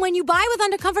 And when you buy with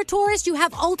Undercover Tourist, you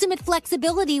have ultimate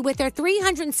flexibility with their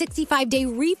 365-day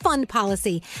refund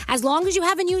policy. As long as you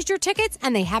haven't used your tickets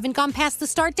and they haven't gone past the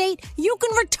start date, you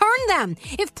can return them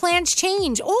if plans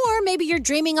change. Or maybe you're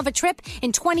dreaming of a trip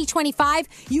in 2025.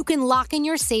 You can lock in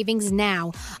your savings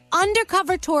now.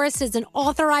 Undercover Tourist is an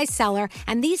authorized seller,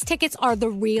 and these tickets are the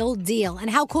real deal. And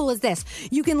how cool is this?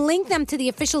 You can link them to the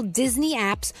official Disney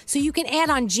apps, so you can add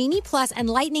on Genie Plus and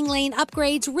Lightning Lane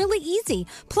upgrades really easy.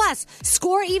 Plus,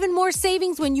 score even more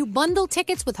savings when you bundle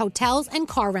tickets with hotels and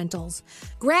car rentals.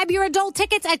 Grab your adult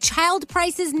tickets at child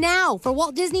prices now for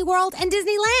Walt Disney World and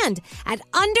Disneyland at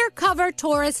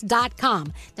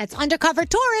undercovertourist.com. That's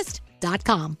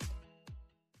undercovertourist.com.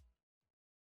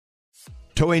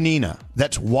 Toenina.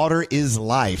 That's water is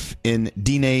life in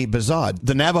Diné Bazad,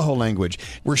 the Navajo language.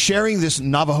 We're sharing this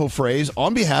Navajo phrase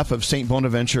on behalf of St.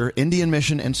 Bonaventure Indian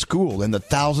Mission and School and the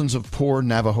thousands of poor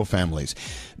Navajo families.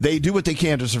 They do what they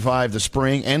can to survive the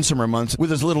spring and summer months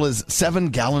with as little as 7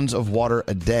 gallons of water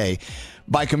a day.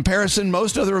 By comparison,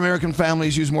 most other American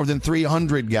families use more than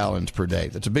 300 gallons per day.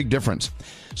 That's a big difference.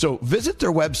 So visit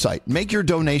their website. Make your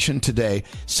donation today,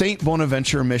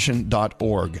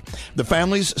 stbonaventuremission.org. The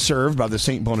families served by the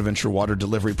St. Bonaventure Water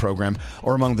Delivery Program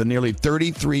are among the nearly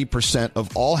 33%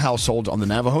 of all households on the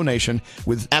Navajo Nation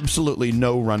with absolutely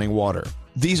no running water.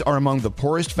 These are among the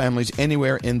poorest families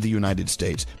anywhere in the United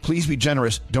States. Please be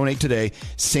generous. Donate today,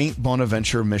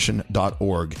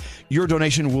 stbonaventuremission.org. Your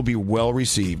donation will be well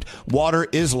received. Water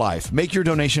is life. Make your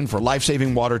donation for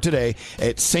life-saving water today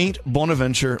at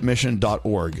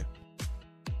stbonaventuremission.org.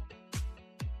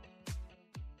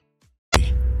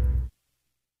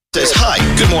 Says, hi,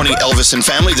 good morning, Elvis and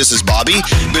family. This is Bobby.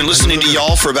 Been listening to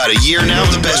y'all for about a year now.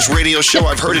 The best radio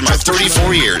show I've heard in my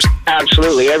 34 years.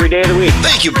 Absolutely, every day of the week.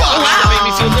 Thank you, Bobby. That made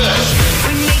me feel good.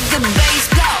 We make the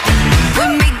bass go.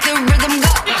 We make the rhythm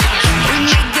go. We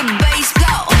make the bass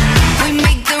go. We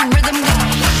make the rhythm go.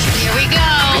 Here we go.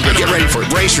 Get ready for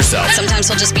it. Brace yourself. Sometimes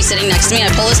he'll just be sitting next to me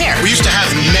and I pull his hair. We used to have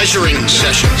measuring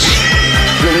sessions.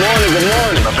 Good morning, good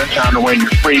morning. I've been trying to win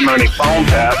your free money phone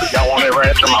tap, but y'all won't ever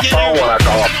answer my phone when I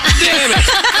call. Damn it.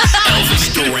 Elvis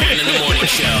Duran in the morning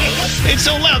show. It's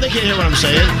so loud they can't hear what I'm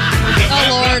saying.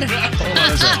 Oh, Lord. Hold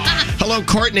on a second. Hello,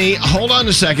 Courtney. Hold on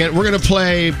a second. We're going to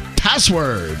play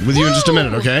Password with you in just a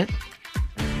minute, okay?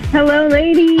 Hello,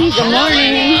 ladies. Good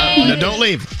morning. No, don't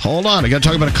leave. Hold on. I got to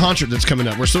talk about a concert that's coming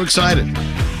up. We're so excited.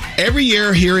 Every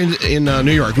year here in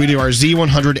New York, we do our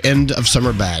Z100 End of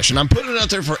Summer Bash, and I'm putting it out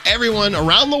there for everyone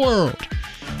around the world.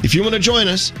 If you want to join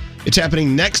us, it's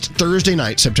happening next Thursday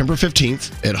night, September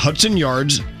 15th, at Hudson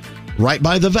Yards, right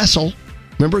by the Vessel.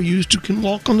 Remember, you used to can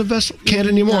walk on the Vessel? Can't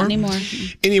anymore. Not anymore.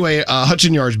 Anyway,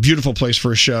 Hudson Yards, beautiful place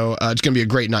for a show. It's going to be a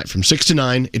great night from 6 to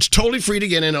 9. It's totally free to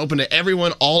get in, open to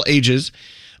everyone, all ages.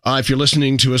 If you're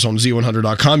listening to us on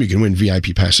Z100.com, you can win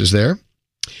VIP passes there.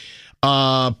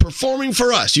 Performing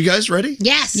for us. You guys ready?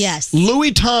 Yes. Yes.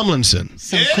 Louis Tomlinson.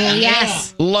 So cool.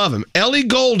 Yes. Love him. Ellie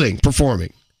Goulding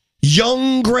performing.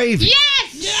 Young Gravy.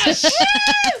 Yes.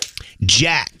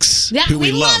 Jax. Yeah, who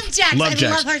we love. love Jax. I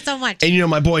love her so much. And you know,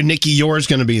 my boy Nicky Yore's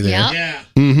going to be there. Yep. Yeah.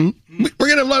 Mm-hmm. We're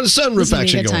going to have a lot of sunroof This will be a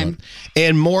action good going time. on.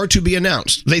 And more to be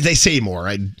announced. They say more.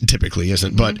 I typically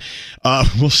isn't, but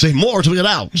we'll say more to be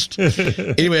announced.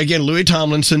 Anyway, again, Louis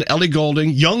Tomlinson, Ellie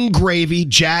Goulding, Young Gravy,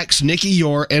 Jax, Nicky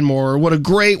Yore, and more. What a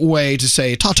great way to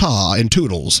say ta-ta and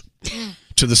toodles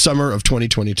to the summer of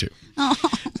 2022.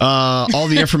 All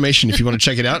the information, if you want to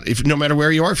check it out, no matter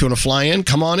where you are, if you want to fly in,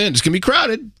 come on in. It's going to be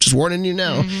crowded. Just warning you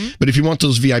now. But if you want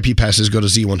those VIP passes, go to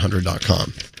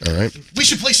Z100.com. All right? We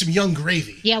should play some Young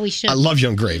Gravy. Yeah, we should. I love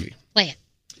Young Gravy. Play it.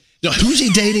 Now, who's he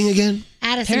dating again?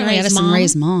 Addison Apparently, Rae's Addison mom.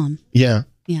 Rae's mom. Yeah.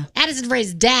 Yeah. Addison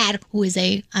Rae's dad, who is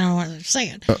I don't know what they're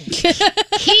saying.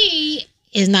 He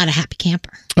is not a happy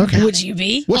camper. Okay. Would you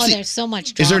be? There's so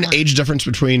much drama. Is there an age difference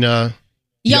between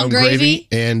Young Gravy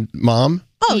and Mom?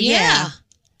 Oh, yeah.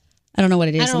 I don't know what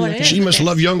it is. I don't know what it is. She must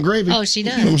love Young Gravy. Oh, she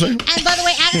does. You know what I'm saying? And by the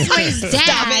way, Addison Rae's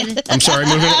dad. I'm sorry.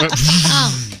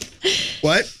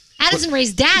 What? Addison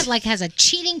Rae's dad has a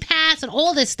cheating past and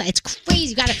all this stuff. It's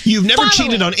crazy. You gotta. You've never follow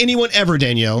cheated it. on anyone ever,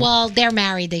 Danielle. Well, they're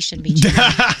married. They shouldn't be cheating.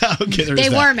 Okay, there's They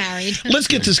that. were married. Let's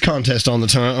get this contest on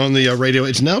the radio.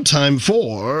 It's now time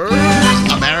for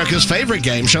America's favorite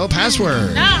game show,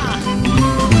 Password.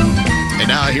 And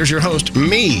now here's your host,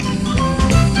 me.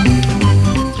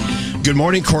 Good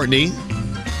morning, Courtney.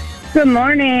 Good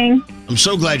morning. I'm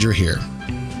so glad you're here.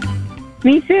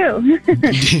 Me too.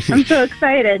 I'm so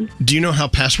excited. Do you know how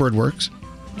Password works?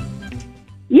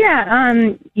 Yeah,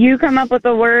 you come up with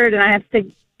a word and I have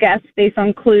to guess based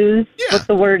on clues what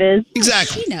the word is.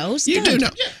 Exactly. She knows. You do know.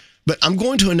 But I'm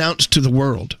going to announce to the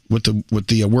world what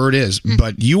the word is,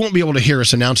 but you won't be able to hear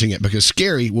us announcing it because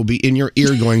Scary will be in your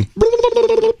ear going.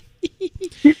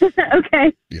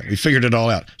 Okay. Yeah, we figured it all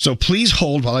out. So please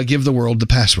hold while I give the world the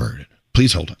password.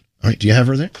 Please hold on. All right, do you have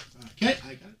her there? Okay.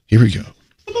 Here we go.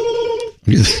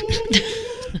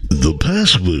 The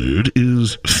password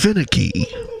is finicky.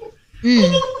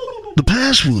 The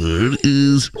password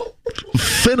is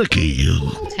finicky.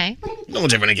 Okay. No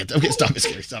one's ever gonna get that. Okay, stop. It's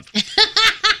scary. Stop.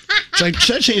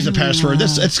 Should I change the password?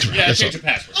 That's correct. Yeah, That's change all. the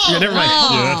password. Yeah, never mind.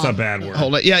 Yeah, that's a bad word.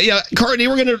 Hold it. Yeah. Courtney,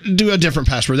 we're gonna do a different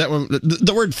password. That one,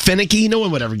 the word finicky. No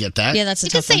one would ever get that. Yeah, that's a You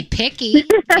could tough say one. picky,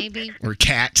 maybe. Or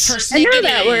cats. I know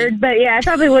that word, but yeah, I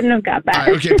probably wouldn't have got that.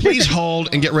 All right, okay, please hold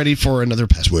and get ready for another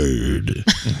password.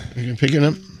 You pick it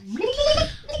up.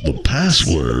 The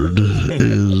password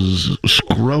is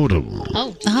scrotum.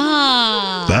 Oh.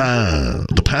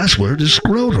 The password is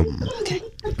scrotum. Okay.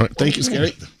 All right, thank you,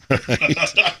 Scary.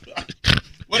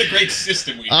 What a great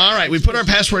system we have. All right, we put our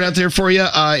password out there for you.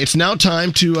 It's now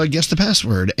time to guess the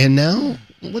password. And now,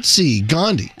 let's see,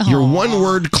 Gandhi, your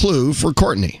one-word clue for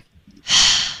Courtney.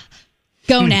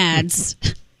 Gonads.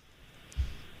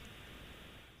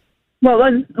 What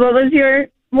was your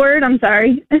word? I'm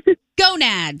sorry.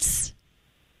 Gonads.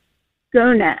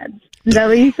 Gonads. Is that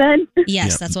what you said?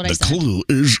 Yes, that's what I said. The clue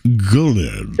is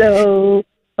gonads. So,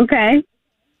 okay.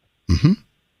 Mm-hmm.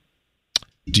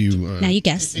 Do you... Now you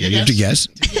guess. Yeah, you have to guess.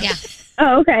 Yeah.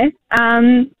 Oh, okay.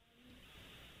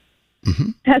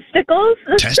 Testicles?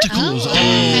 Testicles.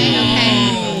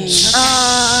 Okay.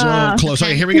 So close.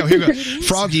 Okay, here we go.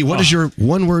 Froggy, what is your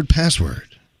one-word password?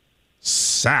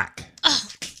 Sack.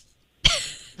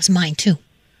 That's mine, too.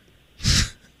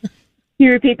 Can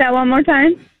you repeat that one more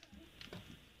time?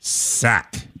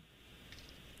 Sack.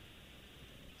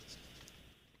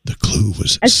 The clue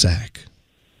was sack.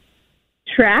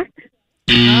 Track?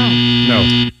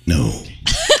 No.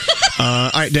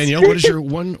 All right, Danielle, what is your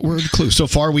one-word clue? So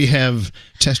far, we have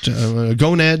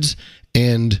gonads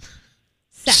and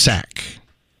sack.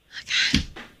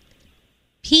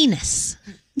 Penis.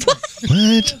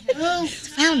 What? Oh, it's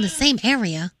found in the same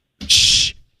area.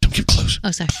 Shh! Don't get close. Oh,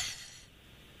 sorry.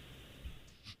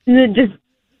 Is it just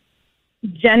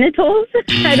genitals?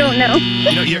 I don't know.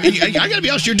 I gotta be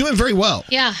honest, you're doing very well.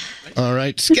 Yeah. All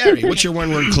right, Scary, what's your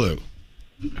one-word clue?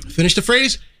 Finish the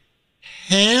phrase.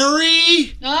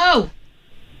 Harry. Oh.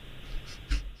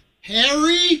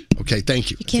 Harry. Okay, thank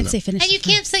you. You can't say finish. And you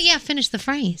can't say, finish the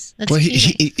phrase. That's Well,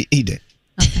 cheating. he did.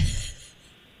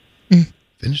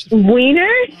 Finish the Wiener?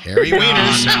 Harry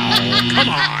Wieners. Come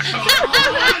on.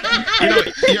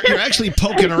 You're actually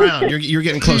poking around. You're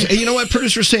getting close. Hey, you know what,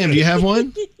 producer Sam? Do you have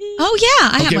one? Oh, yeah,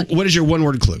 I have one. What is your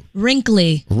one-word clue?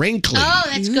 Wrinkly. Wrinkly. Oh,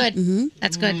 that's good.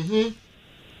 That's good.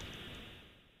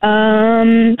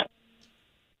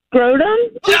 Scrotum?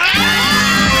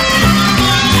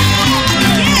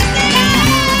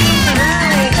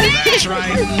 That's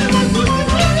right.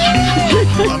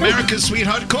 America's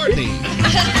sweetheart, Courtney.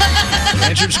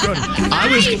 Answered scrotum.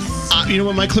 You know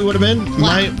what my clue would have been?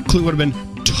 My clue would have been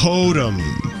totem.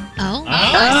 Oh.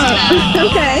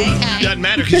 Okay. Doesn't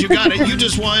matter because you got it. You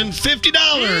just won $50.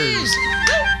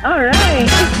 All right.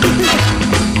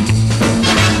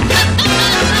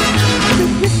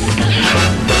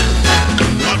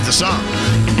 Love the song.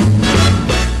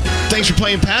 Thanks for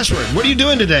playing Password. What are you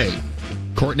doing today,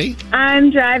 Courtney? I'm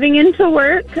driving into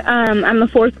work. I'm a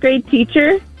fourth grade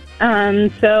teacher.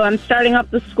 So I'm starting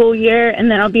up the school year, and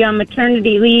then I'll be on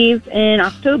maternity leave in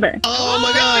October. Oh,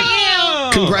 my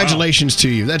God. Congratulations to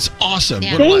you. That's awesome.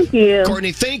 Yeah. Thank you.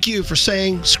 Courtney, thank you for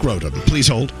saying scrotum. Please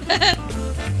hold. We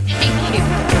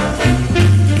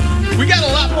got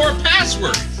a lot more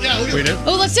passwords. Yeah, we do.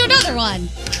 Oh, let's do another one.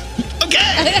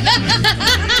 Okay.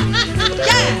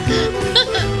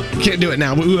 Can't do it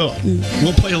now, but we will.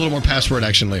 We'll play a little more password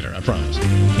action later, I promise.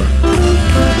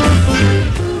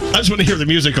 I just want to hear the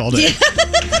music all day.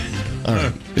 All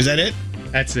right. Is that it?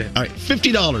 That's it. All right.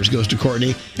 $50 goes to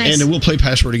Courtney. Nice. And we'll play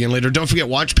Password again later. Don't forget,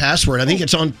 watch Password. I think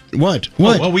it's on what? Oh,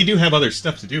 What? well, we do have other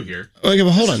stuff to do here. Okay,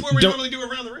 well, hold This on. is what we Don't- normally do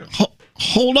around the room.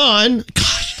 Hold on.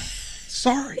 Gosh.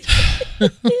 Sorry.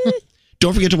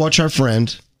 Don't forget to watch our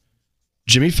friend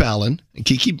Jimmy Fallon and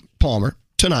Keke Palmer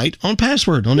tonight on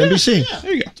Password on NBC. Yeah,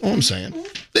 there you go. That's all I'm saying.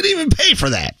 They didn't even pay for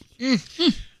that.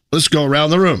 Let's go around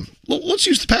the room. Let's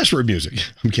use the Password music.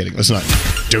 I'm kidding. Let's not.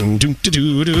 Doom, doom, doo,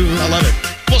 doo, doo. I love it.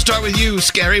 We'll start with you,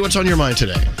 Scary. What's on your mind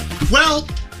today? Well,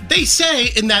 they say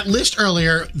in that list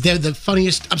earlier, they're the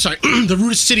funniest, the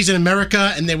rudest cities in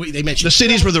America, and they mentioned... The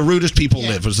cities where the rudest people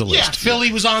live was the list. Yeah,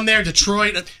 Philly was on there,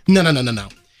 Detroit. No.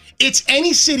 It's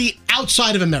any city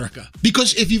outside of America.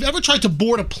 Because if you've ever tried to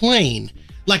board a plane,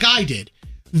 like I did,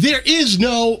 there is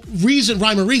no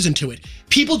rhyme or reason to it.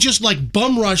 People just like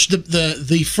bum rush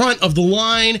the front of the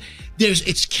line.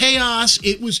 It's chaos.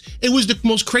 It was the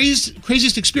most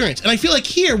craziest experience. And I feel like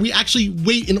here we actually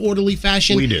wait in orderly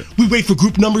fashion. We do. We wait for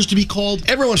group numbers to be called.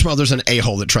 Every once in a while, there's an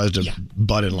a-hole that tries to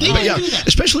butt in line. They But do that.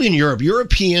 especially in Europe,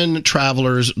 European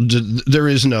travelers, there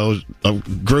is no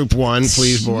group one,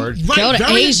 please board. Go to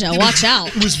Asia, watch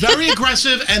out. It was very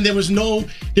aggressive, and there was no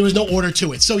order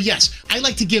to it. So yes, I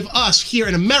like to give us here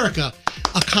in America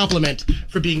a compliment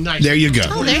for being nice. There you go.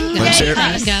 Oh, there you go. Let's hear it.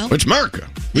 There you go. It's America.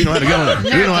 We know how to get on it.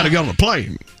 We know how to get on the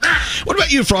plane. What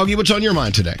about you, Froggy? What's on your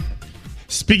mind today?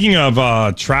 Speaking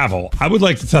of travel, I would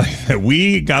like to tell you that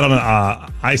we got on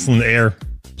an Iceland Air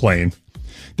plane.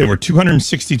 There were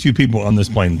 262 people on this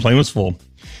plane. The plane was full.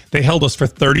 They held us for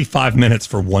 35 minutes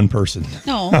for one person.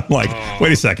 No. I'm like,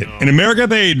 wait a second. In America,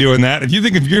 they ain't doing that. If you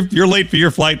think if you're late for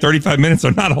your flight, 35 minutes,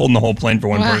 they're not holding the whole plane for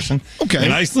one person. Okay.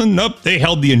 In Iceland, nope. They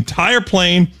held the entire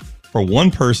plane for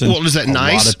one person. Well, is that A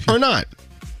nice lot of or not?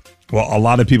 Well, a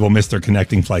lot of people missed their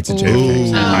connecting flights at JFK.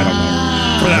 So I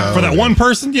don't know. For that one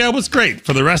person, yeah, it was great.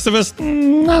 For the rest of us,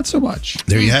 not so much.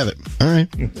 There you have it. All right.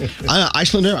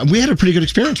 Iceland Air, we had a pretty good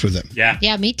experience with them. Yeah.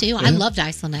 Yeah, me too. I loved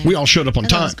Iceland Air. We all showed up on I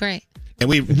thought time. It was great. And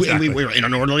we were in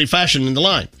an orderly fashion in the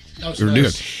line. We were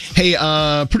good. Hey,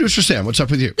 producer Sam, what's up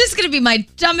with you? This is going to be my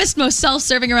dumbest, most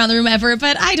self-serving around the room ever,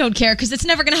 but I don't care because it's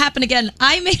never going to happen again.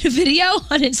 I made a video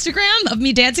on Instagram of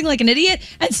me dancing like an idiot,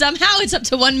 and somehow it's up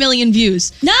to 1 million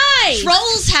views. Nice!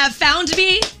 Trolls have found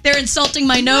me. They're insulting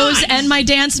my nose and my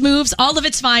dance moves. All of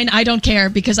it's fine. I don't care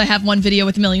because I have one video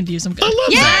with 1 million views. I'm good. I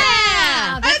love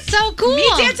that. Yeah, that's so cool. Me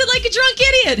dancing like a drunk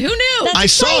idiot. Who knew? I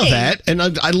saw that, and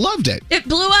I loved it. It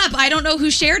blew up. I don't know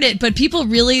who shared it, but people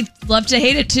really love to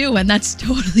hate it too, and that's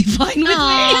totally fine with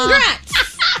me.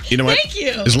 Congrats. You know what? Thank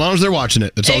you. As long as they're watching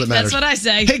it, that's all that matters. That's what I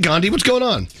say. Hey, Gandhi, what's going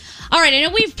on? All right, I know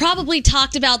we've probably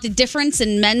talked about the difference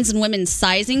in men's and women's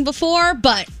sizing before,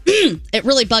 but it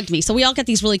really bugged me. So we all got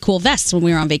these really cool vests when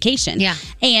we were on vacation. Yeah.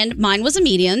 And mine was a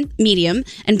medium,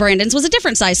 and Brandon's was a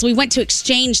different size. So we went to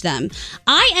exchange them.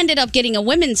 I ended up getting a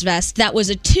women's vest that was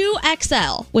a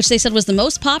 2XL, which they said was the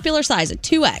most popular size, a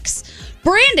 2X.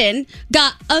 Brandon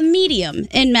got a medium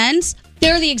in men's.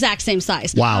 They're the exact same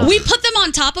size. Wow. We put them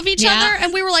on top of each Yeah. other,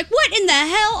 and we were like, what in the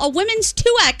hell? A women's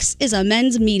 2X is a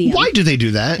men's medium. Why do they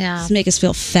do that? Yeah. To make us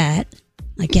feel fat,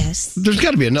 I guess. There's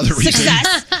got to be another reason.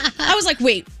 Success. I was like,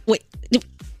 wait.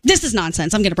 This is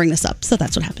nonsense. I'm going to bring this up. So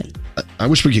that's what happened. I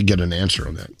wish we could get an answer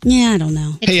on that. Yeah, I don't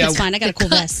know. Hey, It's fine. I got a cool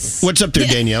vest. What's up there,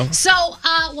 Danielle? So,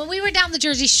 when we were down the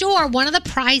Jersey Shore, one of the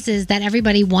prizes that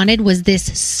everybody wanted was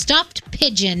this stuffed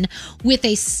pigeon with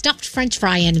a stuffed French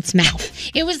fry in its mouth.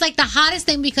 It was like the hottest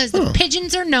thing because the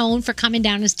pigeons are known for coming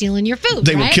down and stealing your food.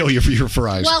 They will right? kill you for your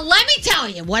fries. Well, let me tell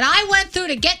you what I went through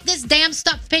to get this damn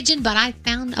stuffed pigeon, but I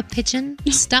found a pigeon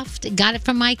stuffed, got it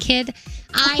from my kid.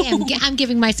 I'm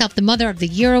giving myself the Mother of the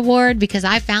Year award because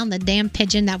I found the damn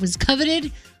pigeon that was coveted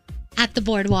at the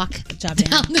boardwalk. Good job,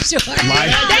 down the shore.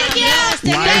 Thank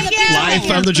you. Live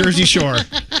from the Jersey Shore.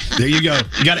 There you go.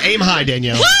 You got to aim high,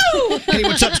 Danielle. Woo! Hey,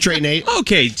 what's up, Straight Nate?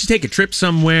 Okay, to take a trip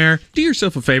somewhere, do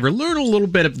yourself a favor, learn a little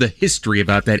bit of the history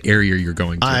about that area you're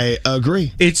going to. I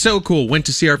agree. It's so cool. Went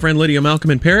to see our friend Lydia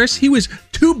Malcolm in Paris. He was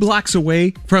 2 blocks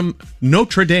away from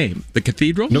Notre Dame, the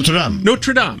cathedral. Notre Dame.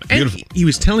 Notre Dame. And Beautiful. he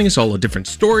was telling us all the different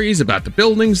stories about the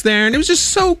buildings there, and it was just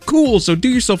so cool. So do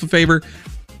yourself a favor,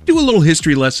 do a little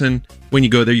history lesson. When you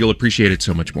go there, you'll appreciate it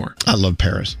so much more. I love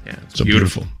Paris. Yeah, it's so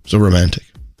beautiful. So romantic.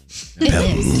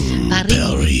 Paris.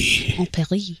 Oh,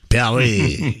 Paris.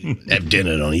 Paris. Have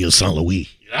dinner on Ile Saint Louis.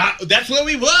 That's where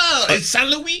we were. It's Saint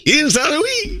Louis. Ile Saint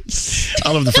Louis.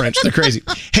 I love the French. They're crazy.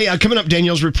 Hey, coming up,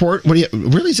 Danielle's report. What do you?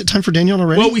 Really, is it time for Danielle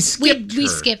already? Well, we We skipped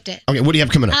skipped it. Okay, what do you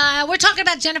have coming up? We're talking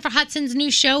about Jennifer Hudson's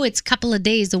new show. It's a couple of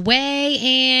days away,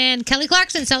 and Kelly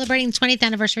Clarkson celebrating the 20th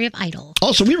anniversary of Idol.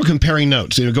 Also, we were comparing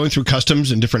notes. Going through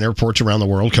customs in different airports around the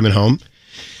world, coming home.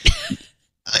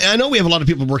 I know we have a lot of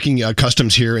people working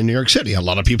customs here in New York City. A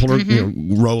lot of people are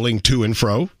rolling to and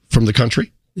fro from the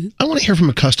country. I want to hear from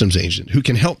a customs agent who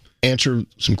can help answer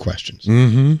some questions.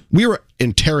 We were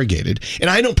interrogated, and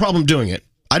I had no problem doing it.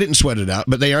 I didn't sweat it out,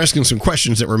 but they are asking some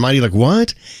questions that were mighty like,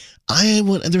 what?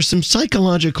 There's some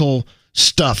psychological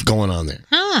stuff going on there.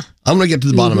 Huh. I'm going to get to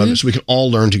the bottom of it so we can all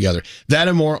learn together. That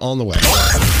and more on the way.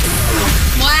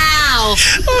 Wow.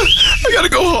 I got to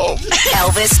go home.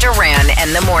 Elvis Duran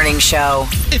and the Morning Show.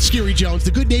 It's Scary Jones.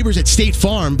 The good neighbors at State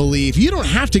Farm believe you don't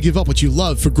have to give up what you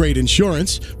love for great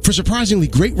insurance. For surprisingly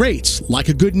great rates, like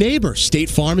a good neighbor, State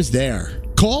Farm is there.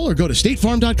 Call or go to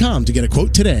statefarm.com to get a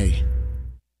quote today.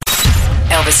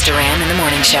 Elvis Duran and the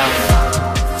Morning Show.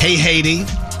 Hey, Haiti.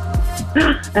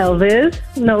 Elvis,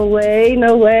 no way,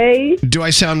 no way. Do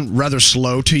I sound rather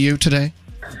slow to you today?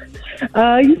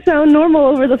 You sound normal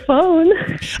over the phone.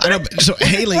 I know. So,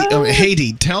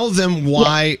 Haiti, tell them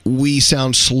why we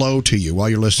sound slow to you while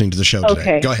you're listening to the show today.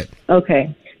 Okay. Go ahead.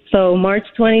 Okay. So March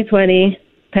 2020,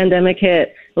 pandemic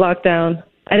hit, lockdown.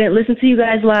 I didn't listen to you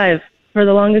guys live for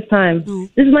the longest time.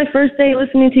 This is my first day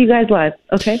listening to you guys live.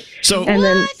 Okay. So, and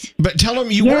then, but tell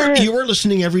them you were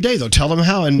listening every day though. Tell them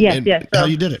how and how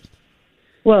you did it.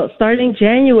 well, starting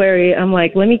January, I'm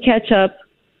like, let me catch up.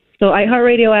 So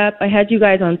iHeartRadio app, I had you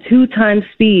guys on 2 times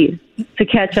speed to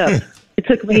catch up. It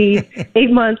took me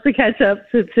 8 months to catch up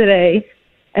to today.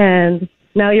 And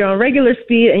now you're on regular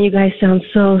speed, and you guys sound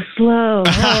so slow.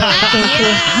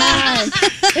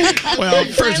 Well,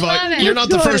 first of all, you're not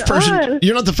the first person.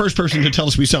 You're not the first person to tell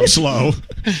us we sound slow.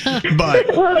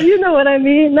 But well, you know what I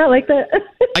mean. Not like that.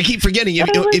 I keep forgetting.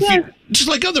 If you just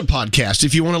like other podcasts,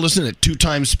 if you want to listen at 2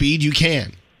 times speed, you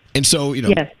can. And so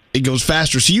it goes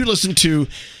faster. So you listen to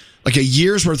like a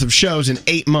year's worth of shows in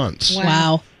 8 months.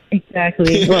 Wow.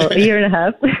 Exactly. Well, a year and a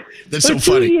half. That's so Or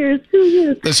funny. 2 years. 2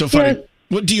 years. That's so funny. Yes.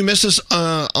 What do you miss us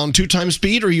on 2 times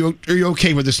speed? Or are you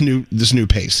okay with this new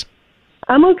pace?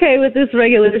 I'm okay with this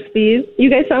regular speed. You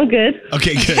guys sound good.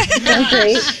 Okay, good. Sound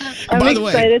great. I'm By the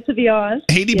way, excited to be on.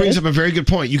 Haiti brings up a very good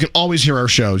point. You can always hear our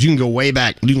shows. You can go way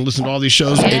back. You can listen to all these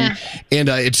shows, and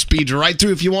it speeds right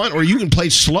through if you want, or you can play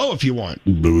slow if you want.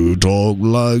 Talk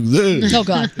like this. Oh,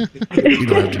 God. You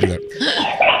don't have to do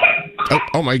that.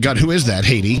 Oh my God, who is that,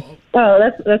 Haiti?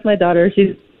 Oh, that's my daughter.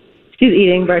 She's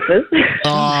eating breakfast.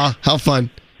 Aw, how fun.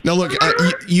 Now look,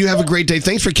 you have a great day.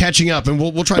 Thanks for catching up, and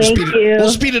we'll try to Thank speed you. it. We'll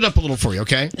speed it up a little for you,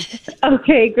 okay?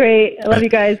 Okay, great. I love you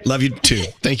guys. Love you too.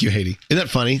 Thank you, Haiti. Isn't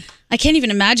that funny? I can't even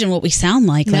imagine what we sound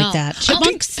like that.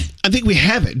 Chipmunks? I think we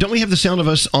have it. Don't we have the sound of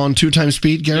us on 2 times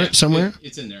speed, Garrett, somewhere?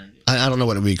 It's in there. I don't know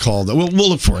what it would be called. We'll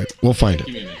look for it. We'll find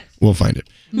it. We'll find it.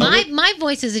 My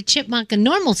voice is a chipmunk at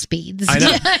normal speeds. I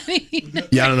know. I mean,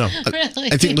 Yeah, I don't know.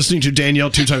 Really? I think listening to Danielle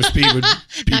 2 times speed would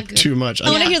be too much. I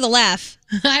want to hear the laugh.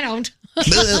 I don't.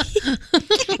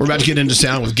 We're about to get into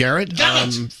sound with Garrett.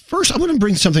 First, I want to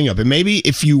bring something up. And maybe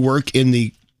if you work in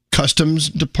the customs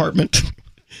department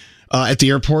at the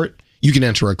airport, you can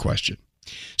answer our question.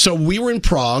 So we were in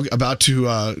Prague about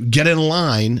to get in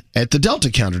line at the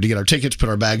Delta counter to get our tickets, put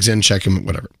our bags in, check them,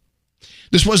 whatever.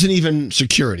 This wasn't even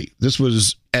security. This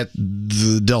was at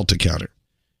the Delta counter.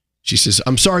 She says,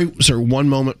 "I'm sorry, sir, 1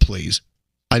 moment, please.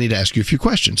 I need to ask you a few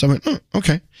questions." I went, "Oh,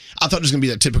 okay." I thought it was going to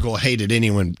be that typical, hey, did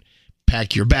anyone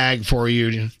pack your bag for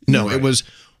you? No, it was,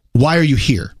 why are you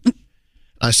here?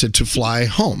 I said, to fly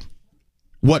home.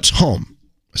 What's home?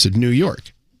 I said, New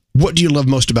York. What do you love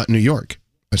most about New York?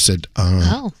 I said,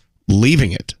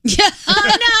 leaving it.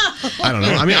 I don't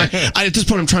know. I mean, I at this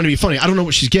point, I'm trying to be funny. I don't know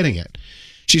what she's getting at.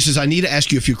 She says, I need to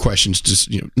ask you a few questions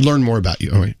to learn more about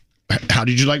you. All right. How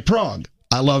did you like Prague?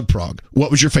 I love Prague.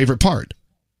 What was your favorite part?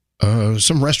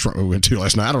 Some restaurant we went to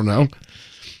last night. I don't know.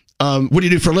 What do you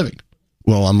do for a living?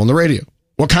 Well, I'm on the radio.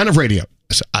 What kind of radio?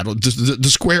 I said, I don't, the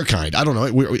square kind. I don't know.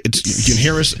 You can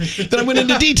hear us. Then I went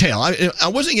into detail. I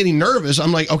wasn't getting nervous.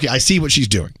 I'm like, okay, I see what she's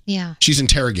doing. Yeah. She's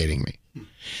interrogating me.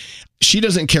 She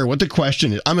doesn't care what the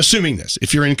question is. I'm assuming this.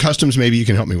 If you're in customs, maybe you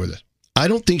can help me with this. I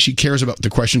don't think she cares about the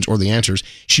questions or the answers.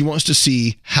 She wants to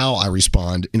see how I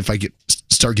respond and if I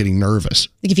start getting nervous.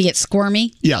 Like if you get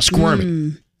squirmy? Yeah, squirmy.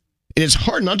 And it's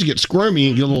hard not to get squirmy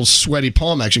and get a little sweaty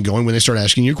palm action going when they start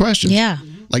asking you questions. Yeah.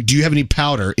 Like, do you have any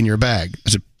powder in your bag? I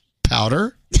said,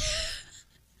 powder?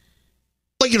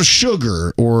 Like,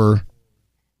 sugar or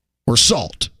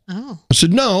salt. Oh. I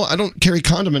said, no, I don't carry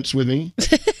condiments with me.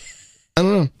 I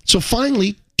don't know. So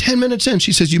finally, 10 minutes in,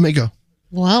 she says, you may go.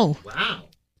 Whoa. Wow.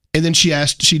 And then she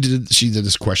did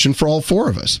this question for all 4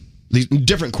 of us. These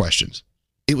different questions.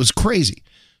 It was crazy.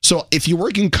 So if you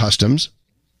work in customs,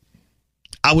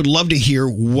 I would love to hear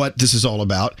what this is all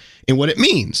about and what it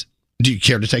means. Do you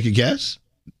care to take a guess?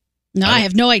 No, I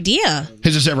have no idea.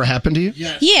 Has this ever happened to you?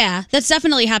 Yeah, that's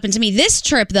definitely happened to me. This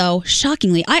trip, though,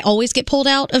 shockingly, I always get pulled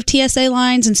out of TSA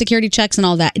lines and security checks and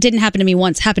all that. It didn't happen to me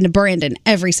once. It happened to Brandon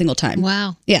every single time.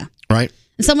 Wow. Yeah. Right.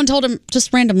 And someone told him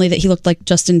just randomly that he looked like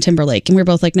Justin Timberlake. And we were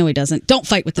both like, no, he doesn't. Don't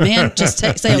fight with the man. Just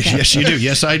say okay. Yes, you do.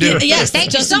 Yes, I do. Yes, thank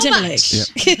Justin you so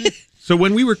Timberlake. much. So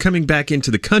when we were coming back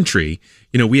into the country,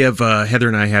 we have Heather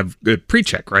and I have a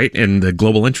pre-check, right? And the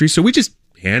global entry. So we just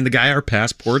hand the guy our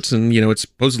passports and, it's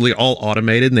supposedly all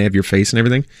automated and they have your face and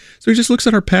everything. So he just looks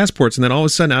at our passports and then all of a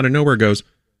sudden out of nowhere goes,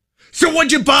 so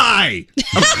what'd you buy?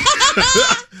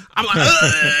 I'm like,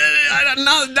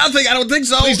 nothing. I don't think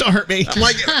so. Please don't hurt me. I'm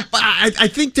like, I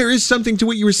think there is something to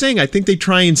what you were saying. I think they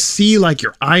try and see like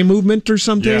your eye movement or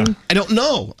something. I don't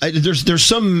know. There's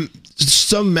some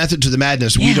some method to the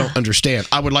madness we don't understand.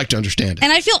 I would like to understand it.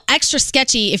 And I feel extra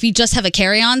sketchy if you just have a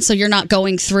carry-on, so you're not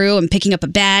going through and picking up a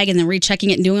bag and then rechecking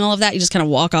it and doing all of that. You just kind of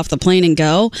walk off the plane and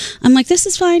go. I'm like, this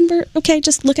is fine. We're okay.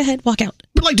 Just look ahead, walk out.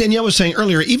 But like Danielle was saying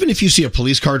earlier, even if you see a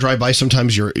police car drive by,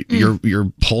 sometimes your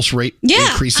pulse rate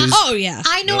increases.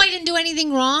 I know I didn't do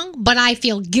anything wrong, but I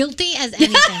feel guilty as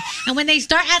anything. And when they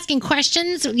start asking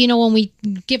questions, when we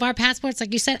give our passports,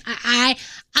 like you said,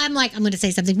 I'm like, I'm going to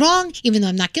say something wrong, even though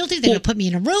I'm not guilty. They're going to put me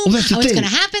in a room. Well, that's the What's thing. going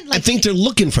to happen? I think they're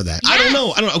looking for that. I don't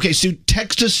know. Okay, so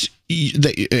text us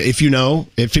if you know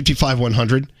at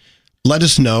 55100. Let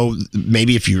us know,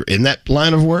 maybe if you're in that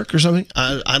line of work or something.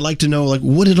 I'd like to know, like,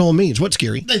 what it all means. What's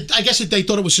scary? I guess that they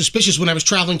thought it was suspicious when I was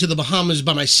traveling to the Bahamas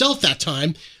by myself that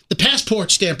time. The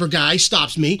passport stamper guy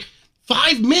stops me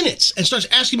 5 minutes and starts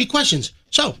asking me questions.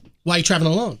 So, why are you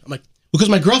traveling alone? I'm like, because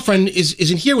my girlfriend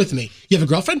isn't here with me. You have a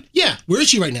girlfriend? Yeah. Where is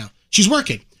she right now? She's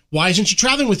working. Why isn't she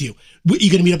traveling with you? Are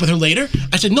you going to meet up with her later?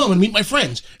 I said, no, I'm going to meet my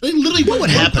friends. Literally, what would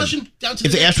happen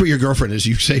if they asked where your girlfriend is?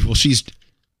 You say, well, she's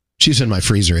in my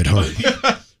freezer at home.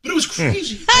 But it was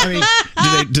crazy. I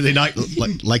mean, do they not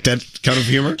like that kind of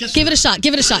humor? Give it a shot.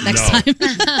 Give it a shot next time.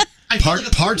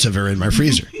 Parts of her in my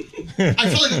freezer. I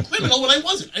felt like a criminal when I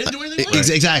wasn't. I didn't do anything wrong.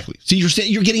 Exactly. See,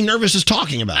 you're getting nervous just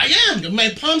talking about it. I am. My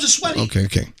palms are sweaty.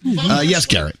 Okay. Yes,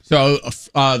 Garrett. So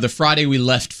the Friday we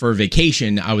left for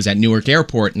vacation, I was at Newark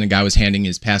Airport, and the guy was handing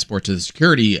his passport to the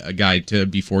security guy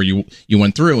before you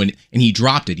went through, and he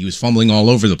dropped it. He was fumbling all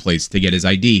over the place to get his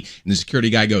ID, and the security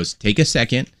guy goes, "Take a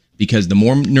second, because the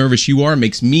more nervous you are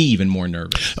makes me even more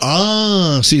nervous."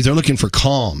 See, they're looking for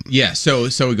calm. Yeah, so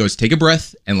he goes, "Take a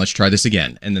breath and let's try this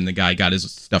again." And then the guy got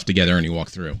his stuff together and he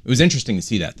walked through. It was interesting to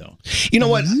see that, though. You know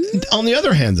what? On the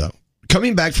other hand, though,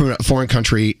 coming back from a foreign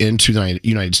country into the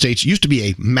United States used to be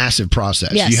a massive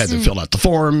process. Yes. You had to fill out the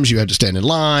forms, you had to stand in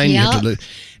line. Yep.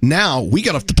 Now, we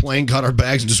got off the plane, got our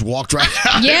bags, and just walked right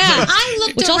out. Yeah, I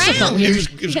looked Which around. also felt weird.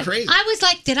 It was crazy. I was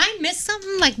like, did I miss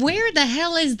something? Like, where the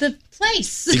hell is the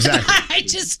place? Exactly. I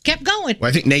just kept going. Well,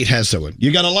 I think Nate has someone.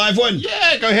 You got a live one?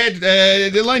 Yeah, go ahead.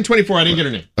 Line 24, I didn't get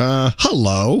her name.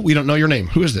 Hello. We don't know your name.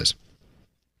 Who is this?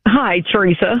 Hi,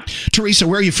 Teresa. Teresa,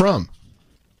 where are you from?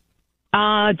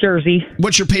 Jersey.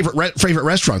 What's your favorite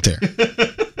restaurant there?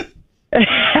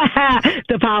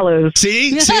 The Palos.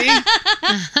 See,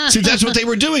 that's what they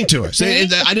were doing to us.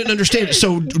 I didn't understand it.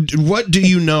 So, what do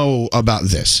you know about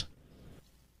this?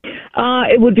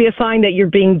 It would be a sign that you're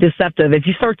being deceptive. If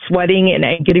you start sweating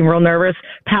and getting real nervous,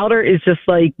 powder is just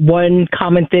like one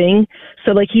common thing.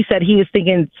 So, like he said, he was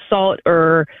thinking salt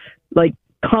or like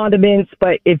condiments.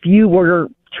 But if you were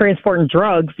transporting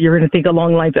drugs, you're going to think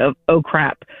along the lines of, oh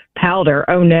crap, powder.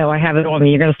 Oh no, I have it on me.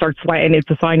 You're going to start sweating. It's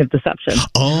a sign of deception.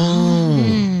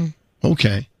 Oh,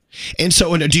 okay. And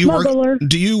so, do you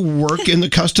work in the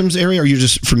customs area, or are you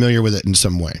just familiar with it in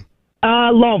some way?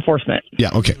 Law enforcement. Yeah.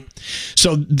 Okay.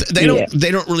 So they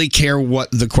don't really care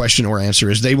what the question or answer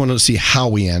is. They want to see how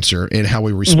we answer and how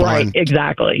we respond. Right.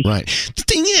 Exactly. Right. The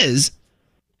thing is,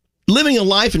 living a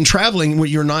life and traveling where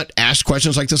you're not asked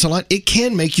questions like this a lot, it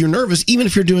can make you nervous, even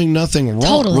if you're doing nothing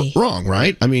wrong. Totally. Wrong,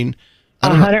 right? I mean, I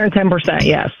don't know. 110%.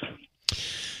 Yes.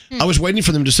 I was waiting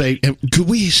for them to say, "Could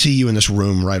we see you in this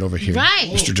room right over here, right,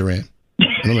 Mr. Duran?"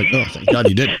 And I'm like, "Oh, thank God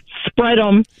you did." Spread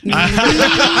them. You know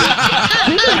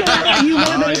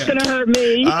it's going to hurt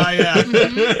me.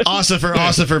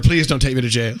 Ossifer, please don't take me to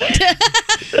jail. Well,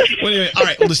 anyway, all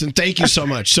right. Well, listen, thank you so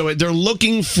much. So they're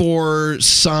looking for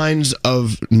signs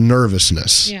of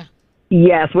nervousness. Yeah.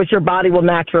 Yes, which your body will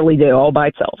naturally do all by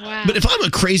itself. Wow. But if I'm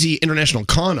a crazy international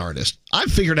con artist,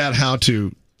 I've figured out how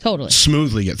to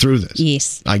smoothly get through this.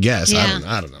 Yes. I guess. Yeah.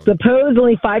 I don't know.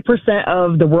 Supposedly 5%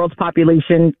 of the world's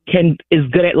population is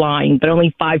good at lying, but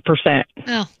only 5%.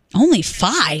 Oh. Only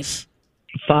 5?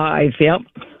 5, yep.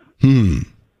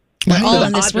 Well, all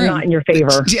in this room. Not in your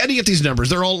favor. See, how do you get these numbers?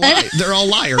 They're all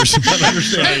liars. I don't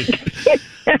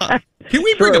understand. Can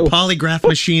we bring a polygraph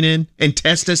machine in and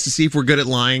test us to see if we're good at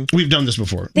lying? We've done this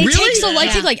before. They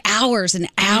take like hours and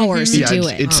hours to do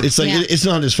it. It's like it's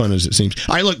not as fun as it seems.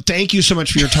 All right, look, thank you so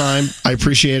much for your time. I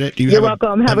appreciate it. You're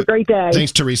welcome. Have a great day.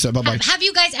 Thanks, Teresa. Bye bye. Have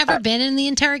you guys ever been in the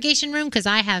interrogation room? Because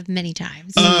I have many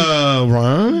times.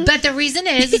 Right. But the reason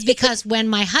is because when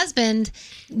my husband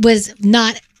was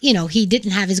not, he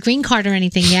didn't have his green card or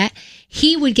anything yet,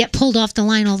 he would get pulled off the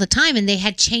line all the time, and they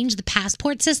had changed the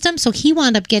passport system, so he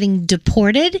wound up getting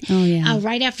deported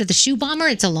right after the shoe bomber.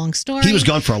 It's a long story. He was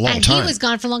gone for a long time. He was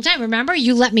gone for a long time. Remember,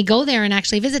 you let me go there and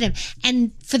actually visit him.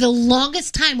 And for the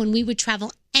longest time when we would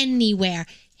travel anywhere,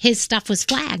 his stuff was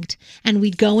flagged, and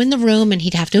we'd go in the room and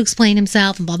he'd have to explain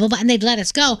himself and blah, blah, blah, and they'd let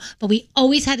us go. But we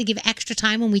always had to give extra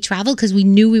time when we traveled because we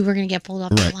knew we were going to get pulled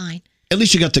off the line. At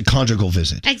least you got the conjugal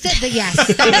visit. Exactly. Yes.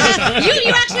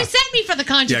 you actually sent me for the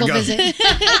conjugal Yeah, go. visit.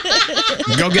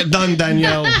 Go get done,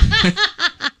 Danielle.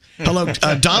 Hello,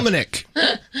 Dominic.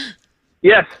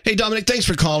 Yes. Hey, Dominic, thanks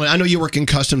for calling. I know you work in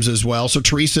customs as well. So,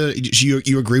 Teresa,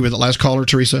 you agree with the last caller,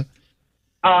 Teresa?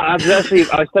 I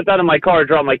stepped out of my car to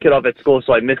drop my kid off at school,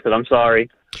 so I missed it. I'm sorry.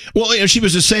 Well, she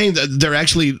was just saying that they're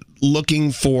actually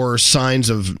looking for signs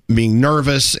of being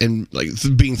nervous and like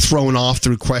being thrown off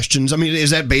through questions. I mean,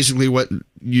 is that basically what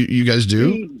you guys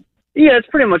do? Yeah, it's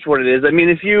pretty much what it is. I mean,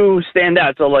 if you stand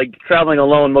out, so like traveling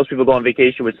alone, most people go on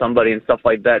vacation with somebody and stuff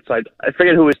like that. So I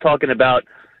figured who was talking about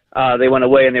they went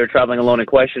away and they were traveling alone and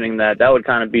questioning that would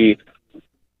kind of be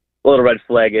a little red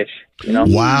flag-ish, you know?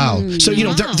 Wow. So,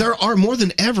 there are more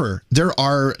than ever, there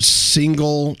are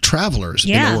single travelers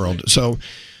in the world. So,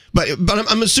 but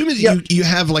I'm assuming that you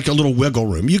have like a little wiggle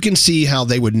room. You can see how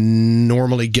they would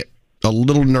normally get a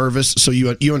little nervous. So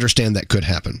you understand that could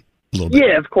happen a little bit.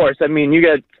 Yeah, of course. I mean, you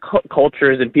got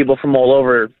cultures and people from all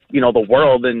over, the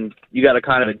world, and you got to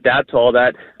kind of adapt to all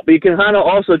that. But you can kind of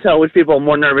also tell which people are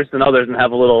more nervous than others and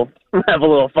have a little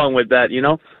fun with that, You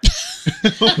know?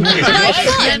 It's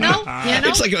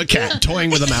like a cat toying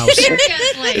with a mouse. Yeah,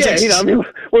 I mean,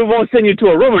 we won't send you to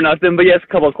a room or nothing, but yes, a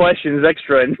couple of questions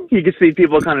extra, and you can see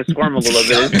people kind of squirm a little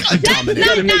bit. You got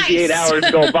to make the 8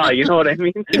 hours go by, you know what I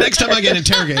mean? Next time I get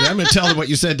interrogated, I'm going to tell them what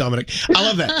you said, Dominic. I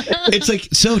love that. It's like,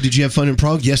 so, did you have fun in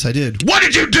Prague? Yes, I did. What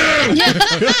did you do?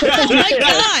 Oh my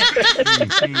God!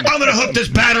 I'm going to hook this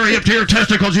battery up to your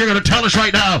testicles. You're going to tell us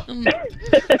right now.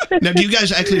 Now, do you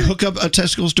guys actually hook up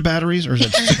testicles to batteries, or is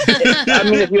it? I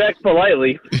mean, if you ask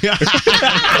politely. He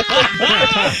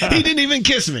didn't even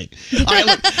kiss me. All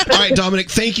right,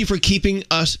 Dominic, thank you for keeping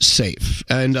us safe.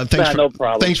 And No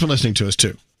problem. Thanks for listening to us,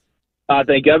 too.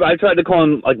 Thank you. I've tried to call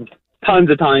him like tons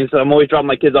of times, so I'm always dropping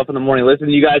my kids off in the morning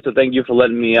listening to you guys, so thank you for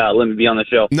letting me be on the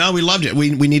show. No, we loved it.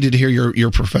 We needed to hear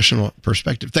your professional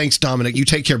perspective. Thanks, Dominic. You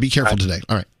take care. Be careful today.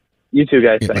 All right. You too,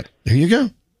 guys. Thanks. There you go.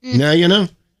 Now you know.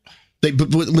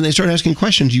 But when they start asking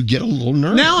questions, you get a little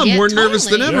nervous. Now I'm more nervous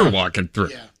than ever walking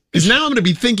through. Because now I'm going to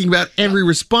be thinking about every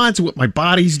response, what my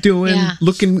body's doing,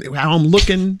 looking, how I'm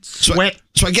looking, sweat.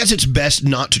 So I guess it's best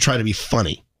not to try to be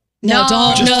funny. No,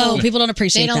 people don't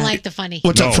appreciate that. They don't like the funny.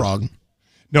 What's up, Frog?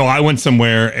 No, I went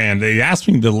somewhere and they asked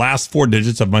me the last 4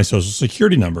 digits of my social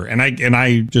security number, and I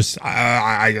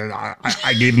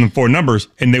gave them 4 numbers,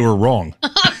 and they were wrong.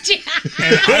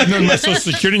 And I've known my social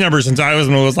security number since I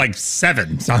was like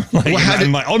 7. So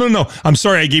I'm like, oh no, I'm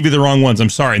sorry, I gave you the wrong ones. I'm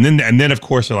sorry. And then of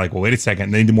course they're like, well, wait a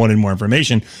second. They wanted more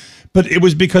information, but it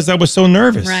was because I was so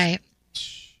nervous. Right.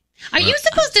 Are you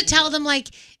supposed to tell them like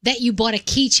that you bought a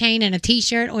keychain and a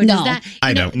T-shirt, or No. does that?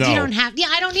 I don't. You don't have. Yeah,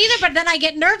 I don't either. But then I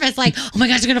get nervous. Like, oh my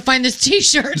gosh, they're gonna find this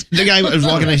T-shirt. The guy was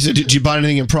walking in. He said, "Did you buy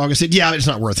anything in Prague?" I said, "Yeah, it's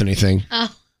not worth anything."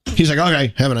 Oh. He's like,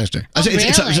 "Okay, have a nice day." I said, really?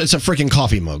 it's a freaking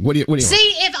coffee mug. What do you want?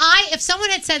 See, if someone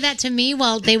had said that to me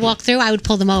while they walk through, I would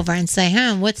pull them over and say,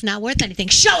 what's not worth anything?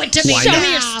 Show it to me. Why Show not?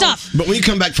 me your stuff. But when you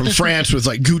come back from France with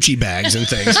like Gucci bags and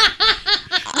things,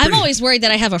 I'm always worried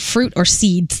that I have a fruit or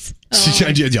seeds.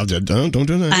 don't do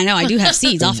that. I know, I do have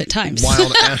seeds oftentimes.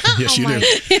 Wild, yes, you do.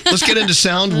 Let's get into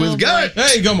sound with Garrett.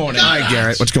 Hey, good morning. Hi,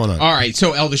 Garrett. What's going on? All right,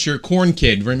 so Elvis, you're a corn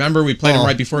kid. Remember we played him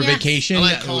right before vacation? I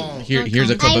like corn. Here's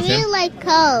a clip of him. like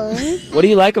corn. What do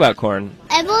you like about corn?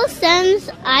 Ever since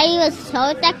I was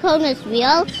told that corn was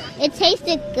real, it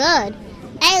tasted good.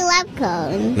 I love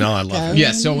corn. No, I love it.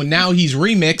 Yeah, so now he's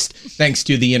remixed thanks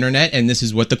to the internet, and this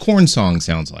is what the corn song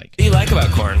sounds like. What do you like about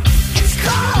corn?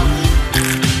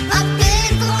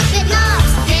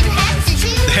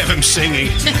 They have him singing.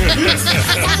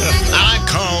 I like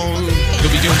corn.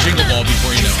 He'll be doing Jingle Ball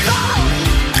before you know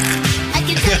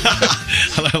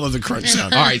I love the crunch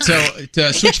sound. All right, so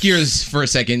to switch gears for a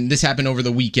second, this happened over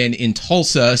the weekend in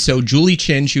Tulsa. So Julie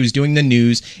Chin, she was doing the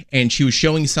news, and she was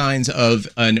showing signs of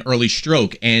an early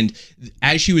stroke. And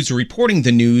as she was reporting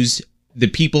the news, the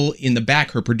people in the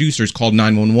back, her producers, called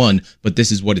 911. But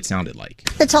this is what it sounded like.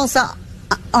 The Tulsa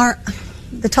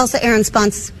Air and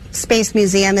Space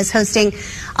Museum is hosting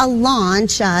a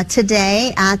launch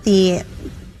today at the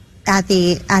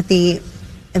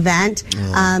event.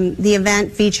 The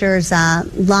event features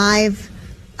live.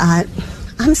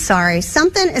 I'm sorry,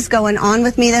 something is going on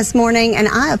with me this morning, and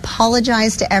I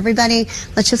apologize to everybody.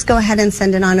 Let's just go ahead and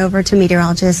send it on over to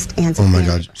meteorologist Anthony. Oh my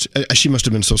God, she must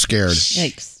have been so scared.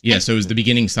 Yikes! Yeah, so it was the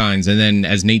beginning signs, and then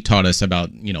as Nate taught us about,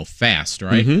 fast,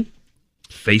 right? Mm-hmm.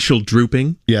 Facial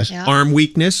drooping. Yes. Yeah. Arm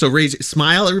weakness. So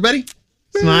smile, everybody.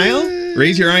 Smile.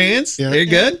 Raise your hands. Yeah. They're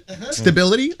good.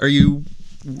 Stability. Are you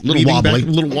Little wobbly. A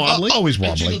little wobbly. Always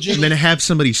wobbly. And then have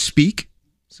somebody speak.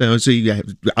 So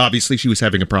obviously she was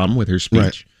having a problem with her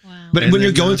speech. Right. But when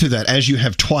you're going through that, as you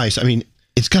have twice, I mean,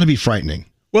 it's got to be frightening.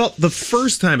 Well, the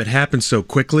first time it happened so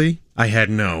quickly,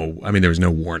 there was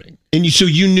no warning. And so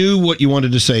you knew what you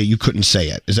wanted to say, you couldn't say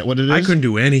it. Is that what it is? I couldn't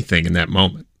do anything in that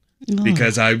moment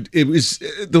because it was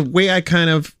the way I kind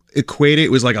of equate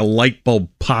it was like a light bulb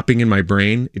popping in my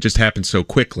brain. It just happened so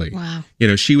quickly. Wow.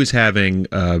 She was having,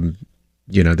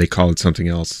 they call it something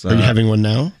else. Are you having one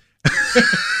now?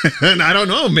 And I don't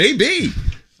know, maybe.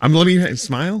 Let me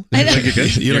smile.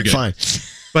 You look fine.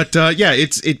 But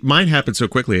mine happened so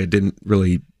quickly. I didn't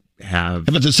really have.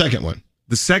 How about the second one?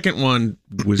 The second one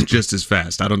was just as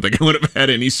fast. I don't think I would have had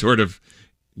any sort of,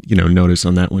 notice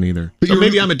on that one either. But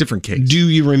maybe I'm a different case. Do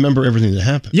you remember everything that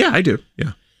happened? Yeah, I do.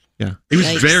 Yeah. It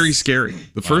was very scary.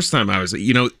 The first time I was,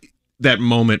 that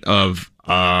moment of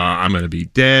I'm going to be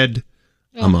dead.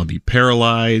 I'm going to be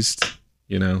paralyzed.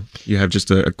 You have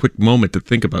just a quick moment to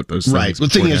think about those things. Right. The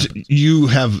thing is, you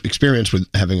have experience with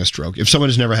having a stroke. If someone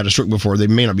has never had a stroke before, they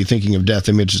may not be thinking of death.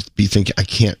 They may just be thinking, I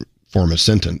can't form a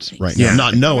sentence right now,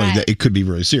 not knowing that it could be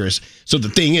really serious. So the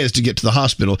thing is to get to the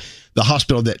hospital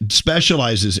that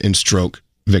specializes in stroke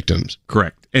victims.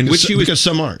 Correct. And because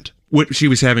some aren't. What she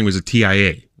was having was a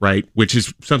TIA, right? Which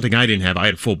is something I didn't have. I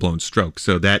had a full-blown stroke.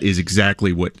 So that is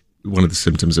exactly what one of the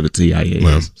symptoms of a TIA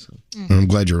is. So. I'm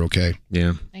glad you're okay.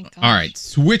 Yeah. All right.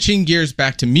 Switching gears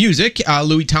back to music.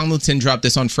 Louis Tomlinson dropped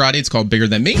this on Friday. It's called Bigger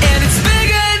Than Me. And it's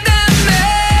bigger than me.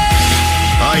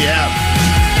 Oh, yeah.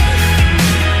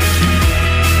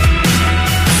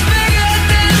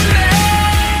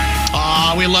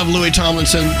 We love Louis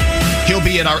Tomlinson. He'll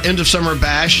be at our end of summer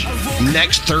bash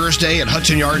next Thursday at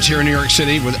Hudson Yards here in New York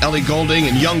City with Ellie Goulding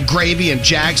and Young Gravy and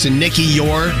Jax and Nikki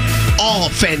Yor. All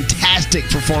fantastic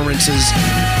performances.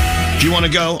 If you want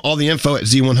to go, all the info at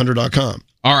z100.com.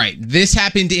 All right. This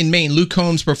happened in Maine. Luke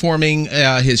Combs performing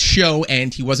his show,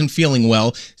 and he wasn't feeling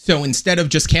well. So instead of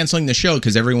just canceling the show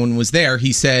because everyone was there,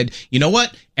 he said, you know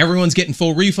what? Everyone's getting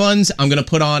full refunds. I'm going to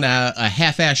put on a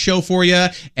half-ass show for you,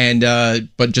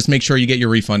 but just make sure you get your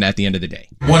refund at the end of the day.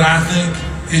 What I think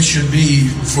it should be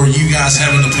for you guys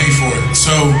having to pay for it.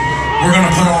 So we're going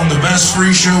to put on the best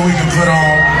free show we can put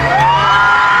on.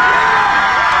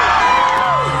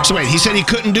 So wait, he said he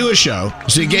couldn't do a show,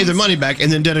 so he gave the money back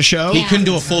and then did a show? He couldn't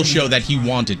do a full show that he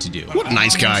wanted to do. What a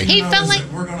nice guy. He felt like...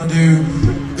 We're going to do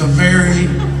the very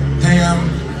damn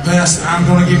best. I'm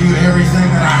going to give you everything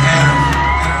that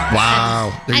I have.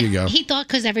 Wow. There you go. He thought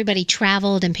because everybody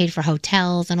traveled and paid for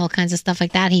hotels and all kinds of stuff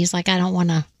like that, he's like, I don't want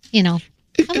to,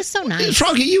 That was so nice.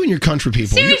 Froggy, you and your country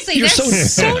people. Seriously, you're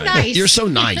that's so nice. You're so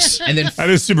nice. And then that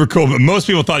is super cool. But most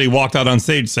people thought he walked out on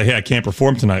stage to say, "Hey, I can't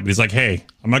perform tonight." But he's like, "Hey,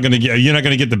 you're not going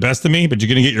to get the best of me, but you're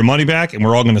going to get your money back, and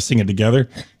we're all going to sing it together."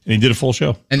 And he did a full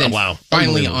show. And then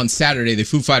finally on Saturday, the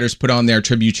Foo Fighters put on their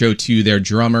tribute show to their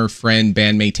drummer, friend,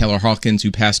 bandmate Taylor Hawkins,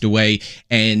 who passed away.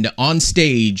 And on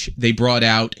stage, they brought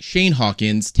out Shane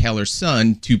Hawkins, Taylor's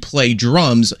son, to play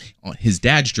drums, his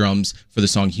dad's drums, for the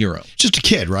song Hero. Just a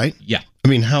kid, right? Yeah. I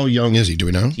mean, how young is he? Do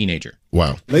we know? Teenager.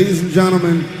 Wow. Ladies and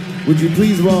gentlemen, would you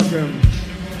please welcome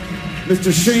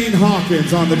Mr. Shane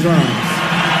Hawkins on the drums.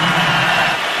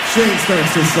 Shane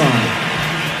starts his song.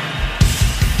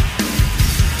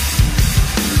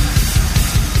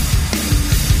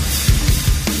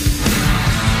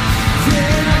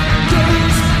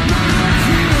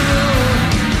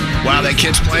 Wow, that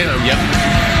kid's playing them. Yep.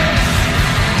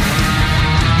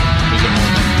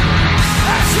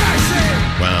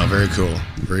 Wow, very cool.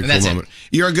 Very cool moment.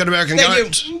 You're a good American guy.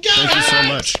 Thank you so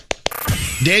much.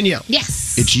 Danielle.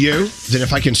 Yes. It's you. Then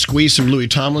if I can squeeze some Louis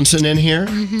Tomlinson in here,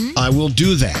 I will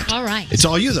do that. All right. It's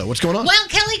all you, though. What's going on? Well,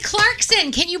 Kelly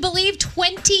Clarkson, can you believe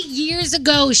 20 years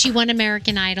ago she won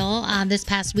American Idol this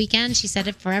past weekend? She said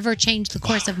it forever changed the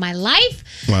course of my life.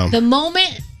 Wow. The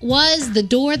moment was the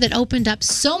door that opened up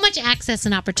so much access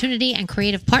and opportunity and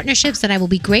creative partnerships that I will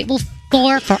be grateful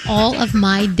for all of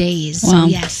my days. Wow. So,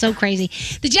 yes, so crazy.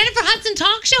 The Jennifer Hudson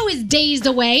talk show is days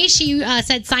away. She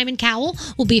said Simon Cowell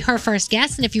will be her first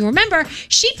guest. And if you remember,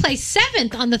 she placed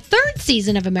 7th on the 3rd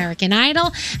season of American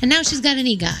Idol. And now she's got an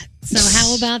EGOT. So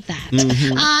how about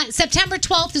that? September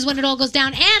 12th is when it all goes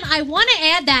down. And I want to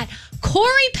add that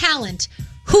Corey Pallant,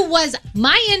 who was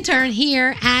my intern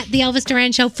here at the Elvis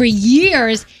Duran Show for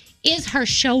years, is her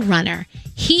showrunner.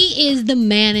 He is the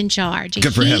man in charge.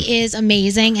 Good for him. He is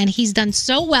amazing, and he's done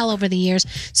so well over the years.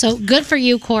 So good for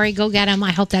you, Corey. Go get him.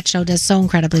 I hope that show does so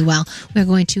incredibly well. We're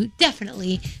going to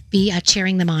definitely be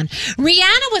cheering them on.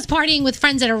 Rihanna was partying with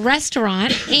friends at a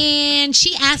restaurant, and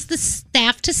she asked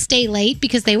staff to stay late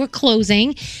because they were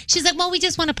closing. She's like, well, we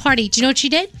just want to party. Do you know what she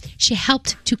did? She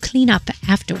helped to clean up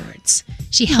afterwards.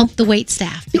 She helped the wait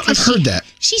staff. I've heard that.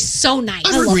 She's so nice.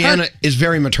 I heard Rihanna is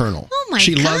very maternal. Oh my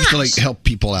She loves to gosh. help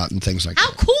people out and things like that.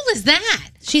 How cool is that?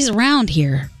 She's around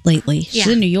here lately. She's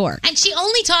in New York. And she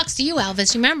only talks to you,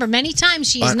 Elvis. Remember, many times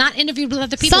she has not interviewed with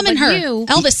other people. Summon but her. You.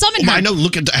 Elvis, summon her. I know.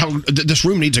 Look at how this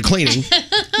room needs a cleaning.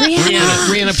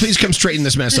 Rihanna, please come straighten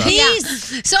this mess up. Yeah.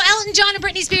 So Elton John and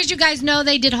Britney Spears, you guys know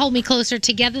they did Hold Me Closer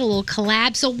together, a little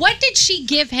collab. So what did she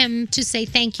give him to say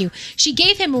thank you? She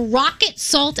gave him rocket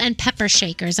salt and pepper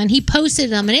shakers, and he posted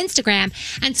them on Instagram.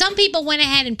 And some people went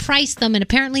ahead and priced them, and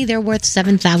apparently they're worth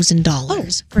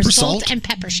 $7,000 for salt and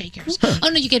pepper shakers. Oh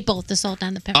no, you get both the salt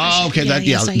and the pepper. Oh, okay.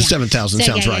 So, 7,000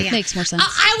 sounds right. Makes more sense.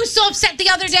 I was so upset the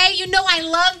other day. You know, I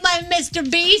love my Mr.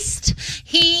 Beast.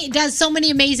 He does so many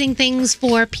amazing things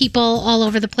for people all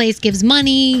over the place, gives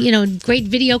money, great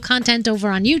video content over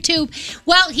on YouTube.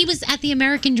 Well, he was at the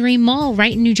American Dream Mall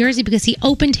right in New Jersey because he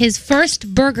opened his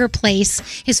first burger place,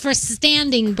 his first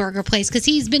standing burger place, because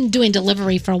he's been doing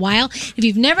delivery for a while. If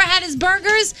you've never had his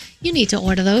burgers, you need to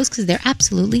order those because they're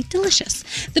absolutely delicious.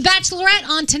 The Bachelorette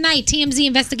on tonight. TMZ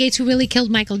investigates who really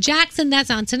killed Michael Jackson. That's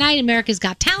on tonight. America's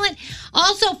Got Talent.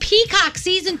 Also, Peacock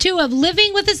Season 2 of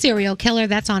Living with a Serial Killer.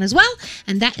 That's on as well.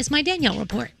 And that is my Danielle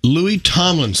report. Louis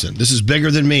Tomlinson. This is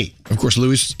bigger than me. Of course,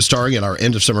 Louis starring at our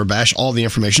end of summer bash. All the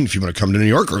information, if you want to come to New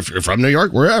York or if you're from New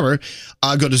York, wherever,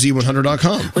 go to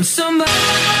Z100.com. When somebody.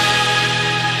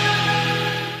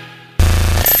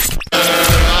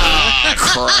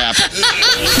 Crap.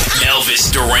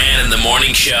 Elvis Duran in the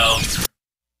Morning Show.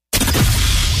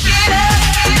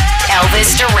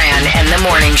 Elvis Duran and the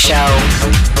Morning Show.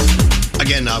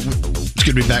 Again, it's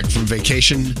good to be back from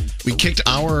vacation. We kicked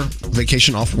our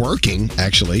vacation off working,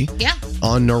 actually. Yeah.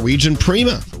 On Norwegian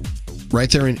Prima, right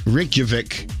there in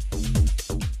Reykjavik,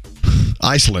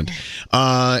 Iceland,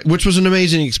 which was an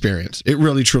amazing experience. It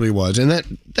really, truly was. And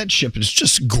that ship is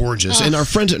just gorgeous. And our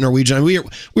friends at Norwegian, we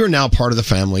are now part of the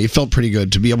family. It felt pretty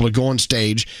good to be able to go on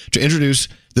stage to introduce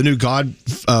the new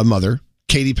godmother,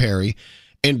 Katy Perry,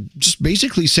 and just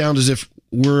basically sound as if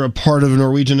we're a part of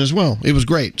Norwegian as well. It was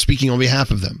great, speaking on behalf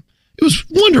of them. It was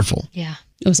wonderful. Yeah.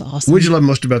 It was awesome. What did you love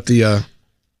most about the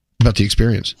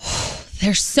experience?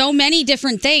 There's so many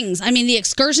different things. I mean, the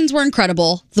excursions were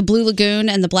incredible. The Blue Lagoon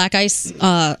and the Black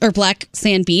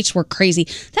Sand Beach were crazy.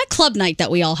 That club night that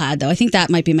we all had, though, I think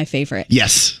that might be my favorite.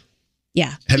 Yes.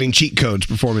 Yeah. Having cheat codes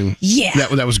performing. Yeah.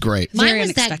 That was great. Mine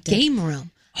was that game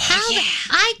room.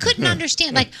 I couldn't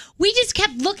understand. Like, we just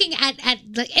kept looking at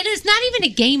it is not even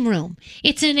a game room.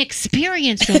 It's an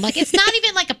experience room. Like, it's not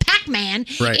even like a Pac-Man.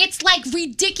 Right. It's like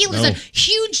ridiculous. No. A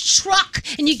huge truck,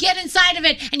 and you get inside of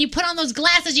it, and you put on those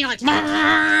glasses, and you're like,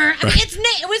 I mean,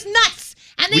 it was nuts.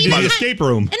 And then We did an escape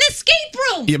room. An escape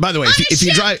room. Yeah, by the way, if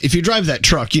you drive that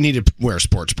truck, you need to wear a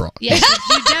sports bra. Yes,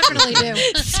 you definitely do.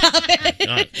 Stop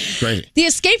it. Great. The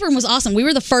escape room was awesome. We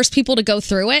were the first people to go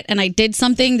through it, and I did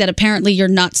something that apparently you're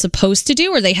not supposed to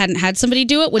do, or they hadn't had somebody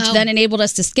do it, which then enabled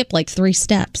us to skip like 3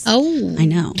 steps. Oh. I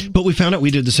know. But we found out we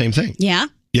did the same thing. Yeah?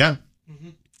 Yeah.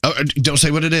 Oh, don't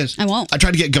say what it is. I won't. I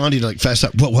tried to get Gandhi to fest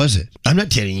up. What was it? I'm not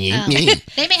telling you.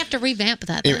 They may have to revamp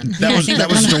that then. That was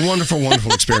just a wonderful,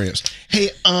 wonderful experience.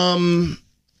 Hey,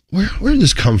 where did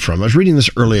this come from? I was reading this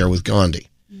earlier with Gandhi.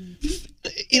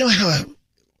 You know how,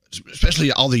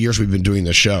 especially all the years we've been doing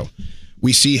this show,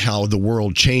 we see how the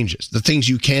world changes. The things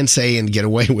you can say and get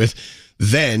away with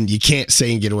then, you can't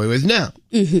say and get away with now.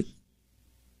 Mm-hmm.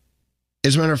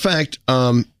 As a matter of fact,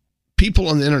 people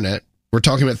on the internet were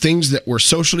talking about things that were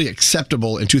socially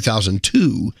acceptable in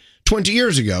 2002, 20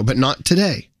 years ago, but not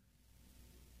today.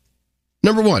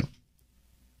 Number 1,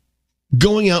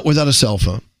 going out without a cell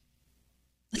phone.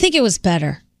 I think it was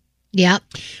better. Yep.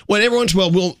 Well, every once in a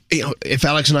while, if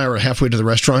Alex and I are halfway to the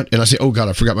restaurant and I say, oh God,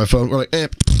 I forgot my phone, we're like,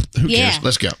 who cares?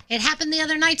 Let's go. It happened the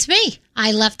other night to me.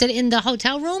 I left it in the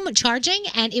hotel room charging,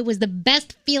 and it was the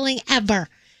best feeling ever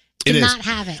to not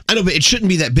have it. I know, but it shouldn't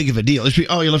be that big of a deal. It's you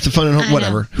left the phone at home,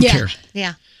 whatever. Who cares?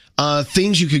 Yeah.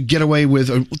 Things you could get away with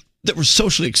that were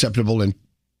socially acceptable in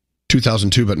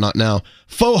 2002, but not now.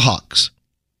 Faux hawks.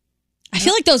 I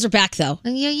feel like those are back, though.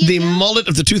 The mullet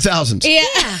of the 2000s.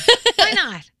 Yeah. Why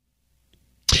not?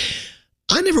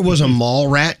 I never was a mall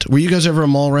rat. Were you guys ever a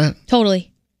mall rat?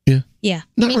 Totally. Yeah. Yeah.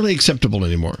 Not really acceptable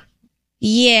anymore.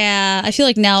 Yeah, I feel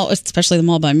like now, especially the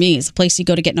mall by me, is a place you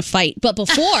go to get in a fight. But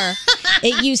before,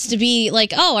 it used to be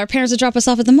like, oh, our parents would drop us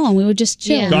off at the mall and we would just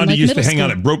chill. Gandhi in, like, used to middle hang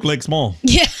out school. at Broke Lakes Mall.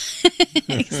 Yeah.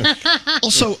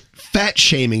 Also, fat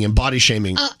shaming and body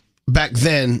shaming. Back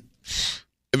then,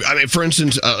 I mean, for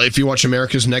instance, if you watch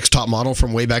America's Next Top Model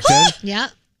from way back then, Yeah.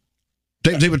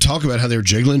 They would talk about how they were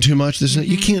jiggling too much. This and that.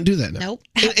 You can't do that now. Nope.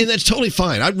 And that's totally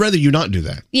fine. I'd rather you not do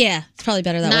that. Yeah, it's probably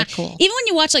better that Not way. cool. Even when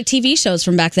you watch like TV shows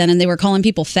from back then and they were calling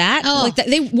people fat, like that,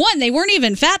 they weren't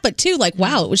even fat, but two, like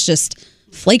wow, it was just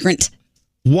flagrant.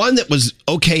 One that was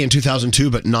okay in 2002,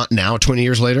 but not now, 20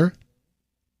 years later.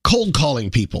 Cold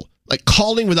calling people, like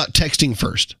calling without texting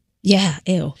first. Yeah,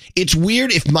 ew. It's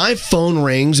weird if my phone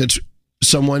rings. It's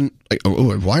someone like,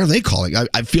 oh, why are they calling?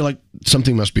 I feel like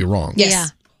something must be wrong. Yes. Yeah.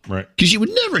 Right. Because you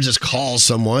would never just call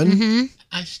someone. Mm-hmm.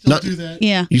 I still do that.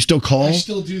 Yeah. You still call? I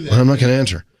still do that. Well, I'm not going to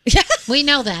answer. We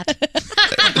know that.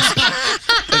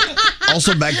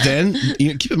 Also, back then,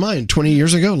 keep in mind, 20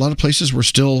 years ago, a lot of places were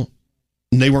still,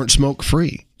 they weren't smoke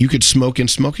free. You could smoke in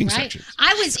smoking sections.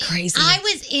 I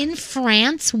was in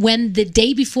France when the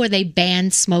day before they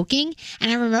banned smoking,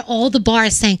 and I remember all the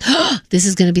bars saying, oh, "This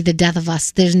is going to be the death of us.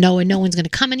 There's no one's going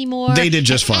to come anymore." They did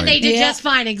just fine. And they did just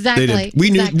fine. Exactly. They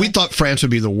did. We thought France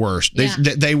would be the worst.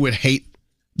 They would hate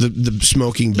the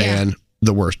smoking ban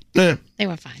the worst. They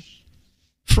were fine.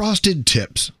 Frosted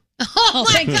Tips. Oh,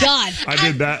 thank God. I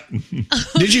did that.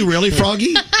 Did you really,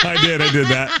 Froggy? I did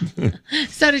that.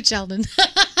 So did Sheldon.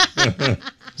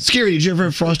 Scary, did you ever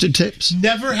have Frosted Tips?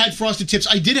 Never had Frosted Tips.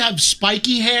 I did have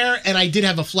spiky hair, and I did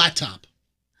have a flat top.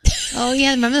 Oh,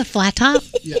 yeah. Remember the flat top?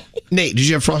 Yeah. Nate, did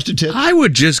you have Frosted Tips? I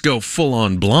would just go full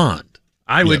on blonde.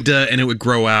 I would, and it would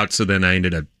grow out. So then I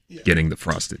ended up getting the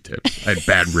Frosted Tips. I had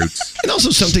bad roots. And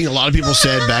also something a lot of people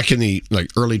said back in the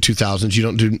early 2000s, you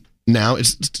don't do now.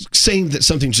 It's saying that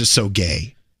something's just so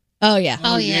gay. Oh, yeah.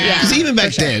 Oh, yeah. Because even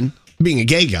back then, being a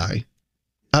gay guy,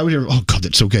 I would hear, oh, God,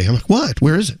 that's so gay. I'm like, what?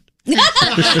 Where is it?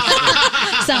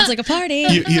 Sounds like a party.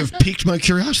 You've piqued my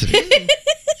curiosity.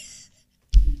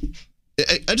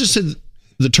 I just said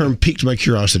the term piqued my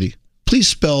curiosity. Please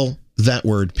spell that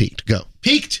word piqued. Go.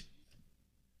 Peaked.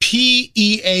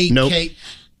 P-E-A-K-E-D.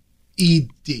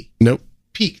 Nope.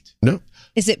 Peaked. Nope.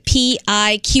 Is it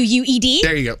P-I-Q-U-E-D?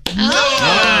 There you go.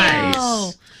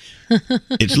 Oh.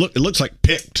 It looks like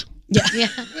picked. Yeah.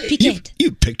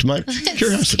 You picked my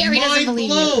curiosity. Scary doesn't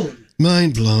believe you.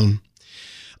 Mind blown.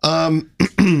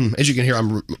 As you can hear,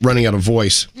 I'm running out of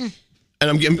voice, and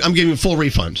I'm giving full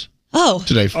refunds. Oh.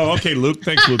 Today. Oh, okay, Luke.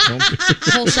 Thanks, Luke.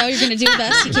 The whole show, you're going to do the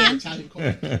best you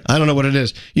can. I don't know what it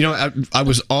is. You know, I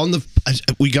was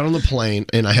we got on the plane,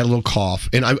 and I had a little cough,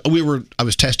 and I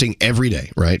was testing every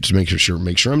day, right, to make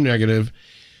sure I'm negative.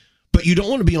 But you don't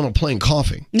want to be on a plane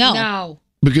coughing. No.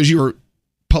 Because you're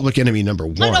public enemy number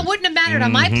one. No, it wouldn't have mattered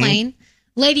on my plane.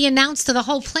 Lady announced to the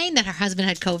whole plane that her husband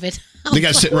had COVID. The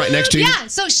guy sitting right next to you? Yeah,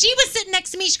 so she was sitting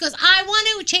next to me. She goes, I want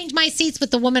to change my seats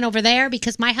with the woman over there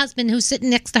because my husband who's sitting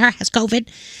next to her has COVID.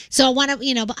 So I want to,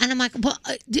 and I'm like, Well,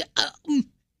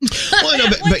 no,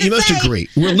 but you must agree.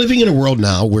 We're living in a world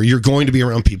now where you're going to be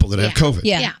around people that have COVID.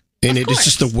 Yeah. And it's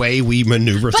just the way we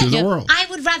maneuver through the world. I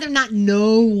would rather not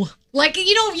know. Like, if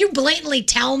you blatantly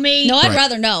tell me. No, I'd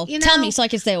rather know. You Tell know? me so I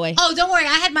can stay away. Oh, don't worry.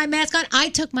 I had my mask on. I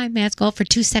took my mask off for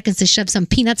 2 seconds to shove some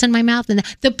peanuts in my mouth. And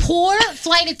the poor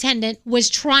flight attendant was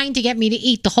trying to get me to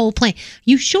eat the whole plane.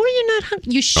 You sure you're not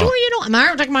hungry? You sure you don't?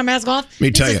 I'm taking my mask off. Let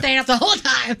me tell you. Staying up the whole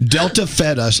time. Delta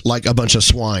fed us like a bunch of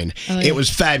swine. Oh, yeah. It was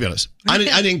fabulous. I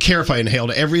didn't care if I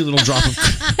inhaled every little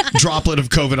droplet of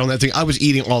COVID on that thing. I was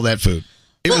eating all that food.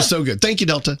 It was so good. Thank you,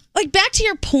 Delta. Like, back to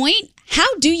your point,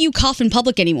 how do you cough in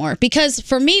public anymore? Because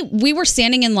for me, we were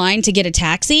standing in line to get a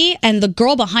taxi, and the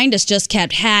girl behind us just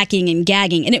kept hacking and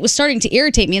gagging, and it was starting to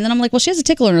irritate me. And then I'm like, well, she has a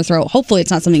tickle in her throat. Hopefully it's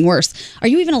not something worse. Are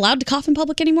you even allowed to cough in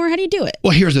public anymore? How do you do it?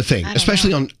 Well, here's the thing.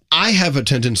 I have a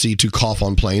tendency to cough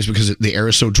on planes because the air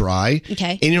is so dry.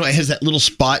 Okay. And, it has that little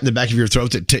spot in the back of your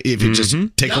throat that if it just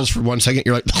tickles for 1 second,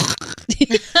 you're like...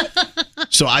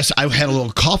 So I had a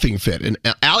little coughing fit, and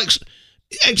Alex...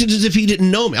 acted as if he didn't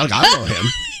know me. I don't know him.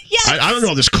 Yes. I don't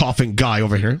know this coughing guy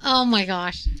over here. Oh, my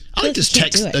gosh. I like this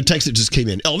text. A text that just came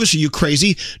in. Elvis, are you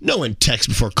crazy? No one texts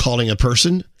before calling a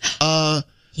person.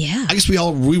 Yeah. I guess we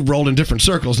roll in different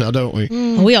circles now, don't we?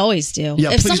 We always do.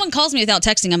 Yeah, if please. someone calls me without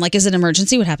texting, I'm like, is it an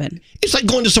emergency? What happened? It's like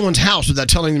going to someone's house without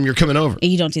telling them you're coming over.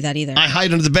 You don't do that either. I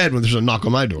hide under the bed when there's a knock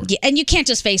on my door. Yeah, and you can't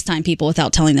just FaceTime people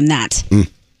without telling them that.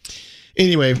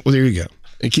 Anyway, well, there you go.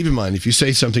 And keep in mind, if you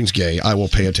say something's gay, I will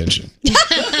pay attention.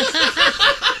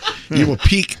 You will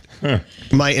pique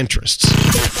my interests.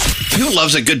 Who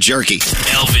loves a good jerky?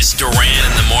 Elvis Duran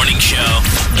in the morning show.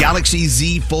 Galaxy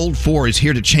Z Fold 4 is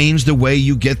here to change the way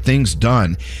you get things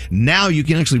done. Now you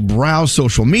can actually browse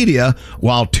social media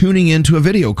while tuning into a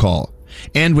video call.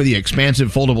 And with the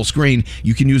expansive foldable screen,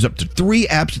 you can use up to 3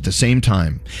 apps at the same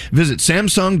time. Visit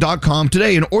Samsung.com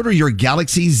today and order your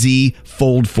Galaxy Z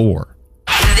Fold 4.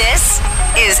 This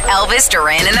is Elvis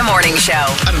Duran in the morning show.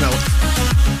 I don't know.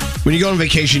 When you go on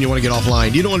vacation, you want to get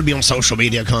offline. You don't want to be on social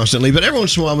media constantly, but every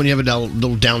once in a while, when you have a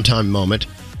little downtime moment,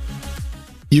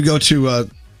 you go to,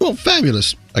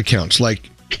 fabulous accounts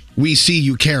like We See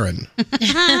You Karen. By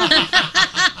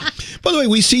the way,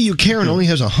 We See You Karen only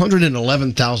has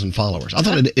 111,000 followers. I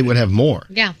thought it would have more.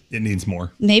 Yeah. It needs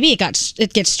more. Maybe it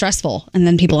gets stressful and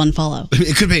then people unfollow.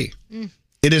 It could be.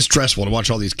 It is stressful to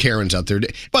watch all these Karens out there.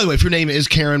 By the way, if your name is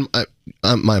Karen,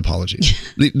 my apologies.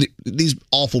 These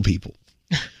awful people.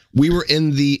 We were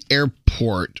in the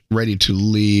airport ready to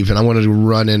leave, and I wanted to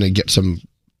run in and get some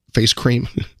face cream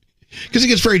because it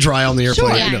gets very dry on the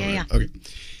airplane. Sure. Yeah. Okay.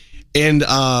 And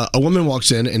a woman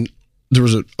walks in, and there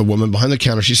was a woman behind the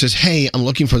counter. She says, "Hey, I'm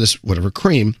looking for this whatever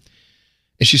cream,"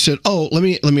 and she said, "Oh, let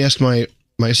me ask my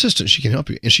assistant. She can help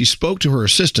you." And she spoke to her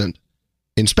assistant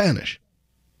in Spanish,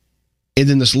 and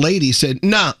then this lady said,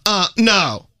 "No.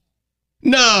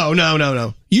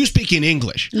 You speak in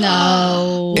English."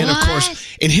 No. And of course,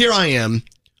 and here I am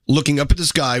looking up at the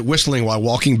sky, whistling while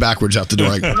walking backwards out the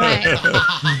door.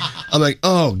 I'm like,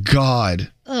 oh God.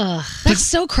 Ugh. That's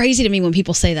so crazy to me when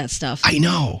people say that stuff. I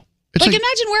know. Like,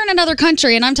 imagine we're in another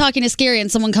country and I'm talking to Scary and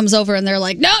someone comes over and they're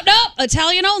like, nope,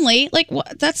 Italian only. Like,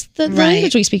 what? That's the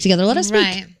language we speak together. Let us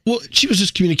speak. Well, she was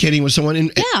just communicating with someone,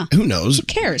 and who knows? Who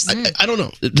cares? I don't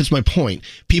know. That's my point.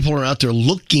 People are out there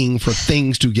looking for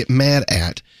things to get mad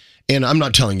at. And I'm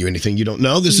not telling you anything you don't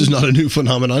know. This is not a new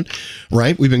phenomenon,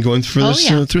 right? We've been going through this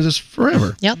through this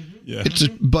forever. Yep. Yeah.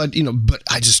 But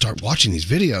I just start watching these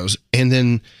videos, and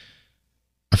then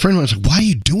a friend of mine was like, "Why are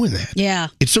you doing that?" Yeah.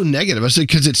 It's so negative. I said,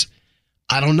 "Because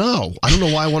I don't know. I don't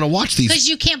know why I want to watch these." Because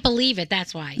you can't believe it.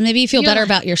 That's why. Maybe you feel better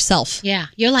about yourself. Yeah.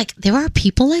 You're like, there are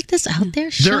people like this out there?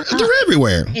 They're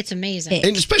everywhere. It's amazing.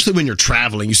 And especially when you're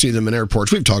traveling, you see them in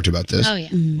airports. We've talked about this. Oh, yeah.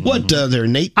 What, there,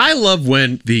 Nate? I love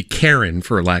when the Karen,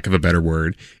 for lack of a better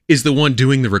word, is the one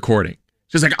doing the recording.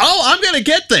 She's like, "Oh, I'm going to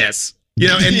get this."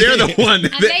 And they're the one.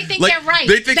 And they think they're right.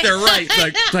 They think they're right.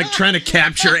 Like trying to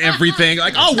capture everything.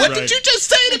 Like, "Oh, what did you just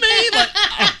say to me?" Like,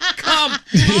 oh, come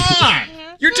on.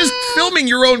 You're just filming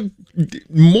your own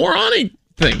moronic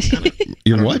thing.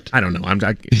 You're what? I don't know. I'm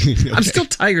still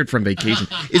tired from vacation.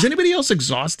 Is anybody else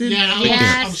exhausted?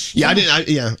 Yes. Yeah, I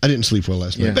didn't sleep well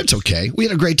last night. But it's okay. We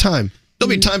had a great time. There'll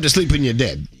be time to sleep when you're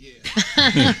dead.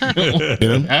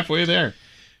 Halfway there.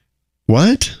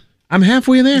 What? I'm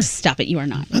halfway there. Stop it. You are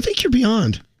not. I think you're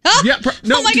beyond. Yeah,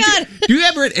 oh my God. Do you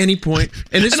ever at any point,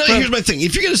 and this here's my thing.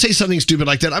 If you're going to say something stupid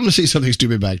like that, I'm going to say something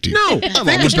stupid back to you. No, I'm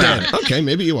almost done. Okay,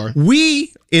 maybe you are.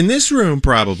 We, in this room,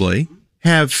 probably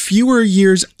have fewer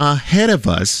years ahead of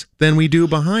us than we do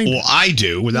behind us. Well, I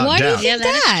do, without Why doubt. do you think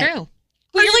that? That's true.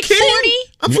 Well, you're like 40?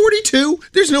 I'm 42.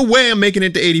 There's no way I'm making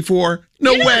it to 84.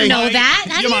 No You way. don't know that.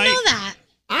 How do you know that?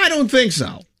 I don't think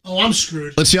so. Oh, I'm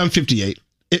screwed. Let's see, I'm 58.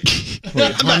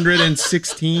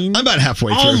 116? I'm about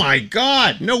halfway through. Oh my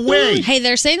God. No way. Hey,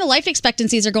 they're saying the life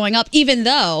expectancies are going up, even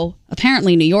though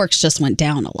apparently New York's just went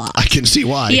down a lot. I can see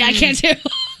why. Yeah, I can too.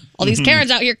 All these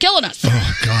Karens out here killing us.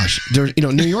 Oh gosh,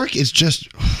 New York is just.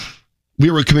 We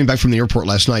were coming back from the airport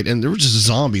last night, and there were just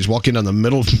zombies walking down the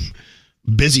middle of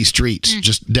busy streets,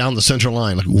 just down the central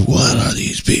line. Like, what are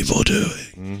these people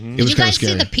doing? It was Did you kind of guys see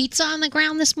scary. the pizza on the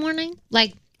ground this morning?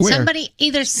 Like Where? somebody.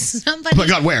 Oh my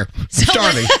God, where? I'm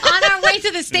starving. On our way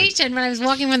to the station, when I was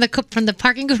walking from the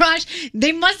parking garage,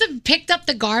 they must have picked up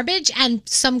the garbage, and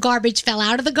some garbage fell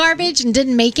out of the garbage and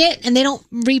didn't make it, and they don't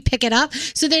re-pick it up.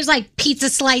 So there's like pizza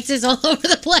slices all over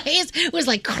the place. It was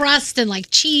like crust and like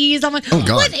cheese. I'm like, Oh,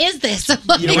 God. what is this?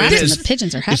 You know what it is? The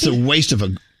pigeons are happy. It's a waste of a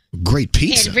great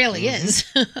pizza. It really is.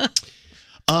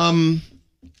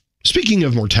 Speaking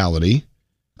of mortality,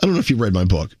 I don't know if you read my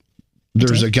book.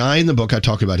 There's a guy in the book I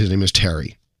talk about. His name is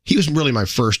Terry. He was really my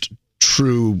first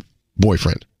true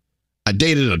boyfriend. I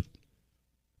dated a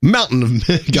mountain of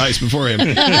guys before him.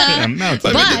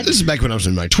 But this is back when I was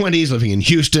in my 20s, living in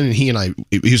Houston, and he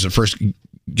was the first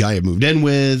guy I moved in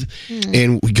with.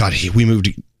 And we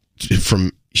moved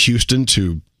from Houston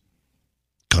to,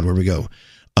 God, where'd we go?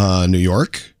 New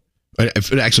York.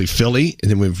 Actually, Philly. And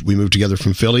then we moved together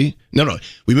from Philly. No.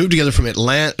 We moved together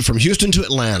from Houston to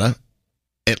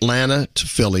Atlanta to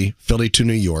Philly to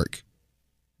New York.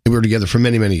 And we were together for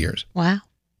many, many years. Wow.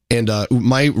 And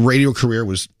my radio career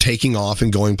was taking off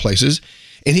and going places.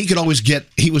 And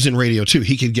he was in radio too.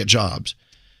 He could get jobs.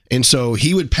 And so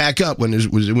he would pack up when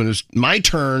it was my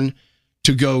turn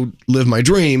to go live my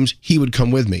dreams, he would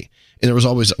come with me. And I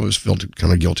always felt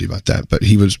kind of guilty about that. But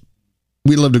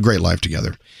we lived a great life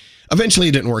together. Eventually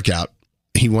it didn't work out.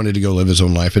 He wanted to go live his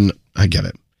own life, and I get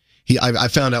it. I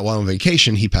found out while on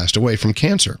vacation he passed away from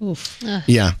cancer. Oof.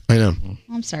 Yeah, I know.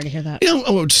 I'm sorry to hear that.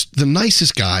 It's the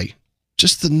nicest guy.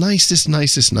 Just the nicest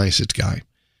guy.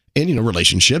 And,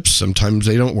 relationships, sometimes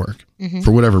they don't work Mhm.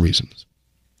 for whatever reasons.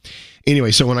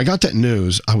 Anyway, so when I got that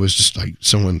news, I was just like,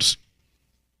 someone's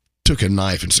took a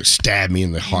knife and just stabbed me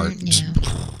in the heart. Just,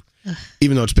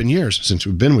 even though it's been years since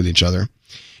we've been with each other.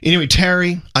 Anyway,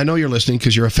 Terry, I know you're listening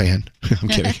because you're a fan. I'm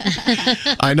kidding.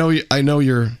 I know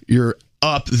you're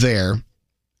up there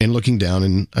and looking down,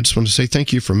 and I just want to say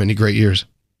thank you for many great years.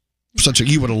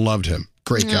 You would have loved him.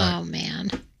 Great guy. Oh,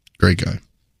 man. Great guy.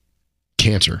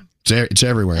 Cancer. It's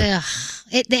everywhere.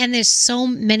 Ugh. And there's so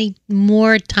many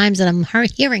more times that I'm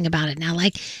hearing about it now.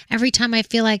 Like every time I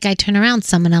feel like I turn around,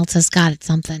 someone else has got it.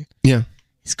 Something. Yeah.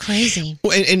 It's crazy.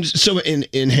 Well, and so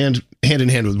in hand in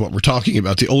hand with what we're talking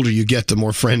about, the older you get, the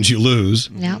more friends you lose.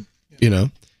 Yeah.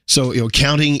 So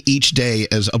counting each day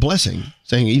as a blessing,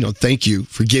 saying thank you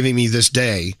for giving me this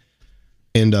day,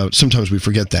 and sometimes we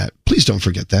forget that. Please don't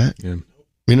forget that.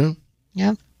 Yeah.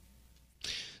 Yep.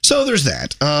 So there's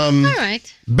that. All right.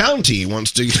 Bounty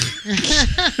wants to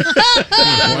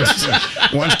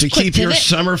wants to keep your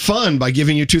summer fun by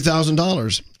giving you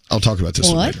 $2,000. I'll talk about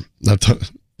this What? later.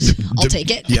 I'll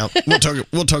take it. Yeah,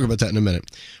 we'll talk about that in a minute.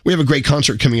 We have a great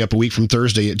concert coming up a week from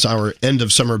Thursday. It's our end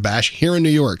of summer bash here in New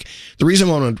York. The reason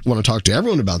I want to talk to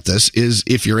everyone about this is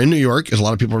if you're in New York, as a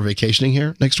lot of people are vacationing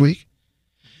here next week,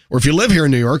 or if you live here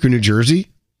in New York or New Jersey,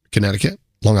 Connecticut,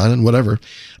 Long Island, whatever,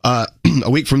 a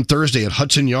week from Thursday at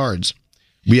Hudson Yards,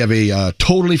 we have a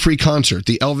totally free concert,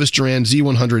 the Elvis Duran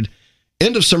Z100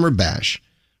 End of Summer Bash,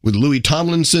 with Louis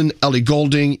Tomlinson, Ellie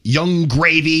Goulding, Young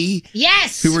Gravy.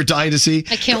 Yes. Who we're dying to see.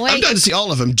 I can't wait. I'm dying to see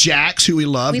all of them. Jax, who we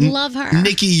love. We love her.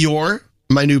 Nikki Yor,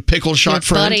 my new pickle shot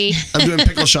friend. buddy. I'm doing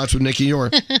pickle shots with Nikki Yor.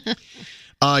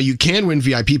 You can win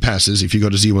VIP passes if you go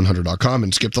to z100.com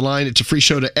and skip the line. It's a free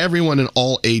show to everyone in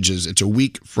all ages. It's a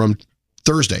week from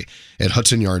Thursday at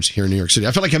Hudson Yards here in New York City.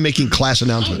 I feel like I'm making class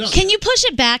announcements. Can you push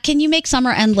it back? Can you make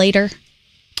summer end later?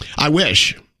 I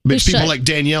wish. But it's We people should. like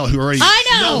Danielle who are already,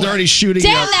 I know. they're already shooting.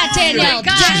 Damn that Danielle.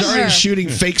 She's Damn already her. shooting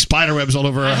fake spider webs all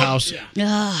over her house.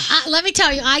 Let me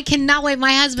tell you, I cannot wait.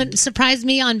 My husband surprised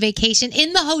me on vacation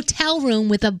in the hotel room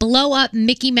with a blow-up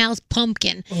Mickey Mouse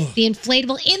pumpkin, the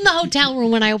inflatable, in the hotel room.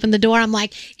 When I opened the door, I'm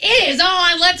like, it is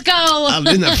on. Let's go.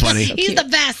 Isn't that funny? He's the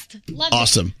best. Love it.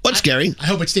 Awesome. What's Gary? I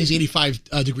hope it stays 85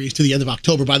 degrees to the end of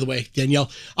October, by the way,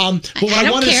 Danielle. But what I I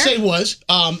don't wanted care. to say was,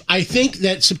 I think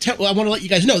that September, I want to let you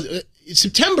guys know,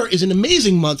 September is an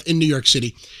amazing month in New York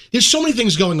City. There's so many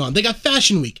things going on. They got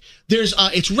Fashion Week. There's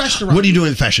it's restaurant. What are you doing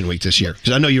in Fashion Week this year?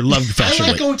 Because I know you love Fashion I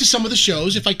like Week. going to some of the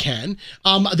shows if I can.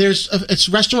 It's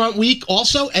Restaurant Week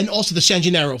also, and also the San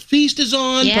Gennaro Feast is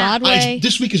on. Yeah. Broadway.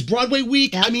 This week is Broadway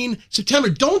Week. I mean, September.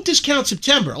 Don't discount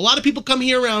September. A lot of people come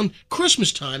here around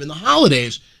Christmas time and the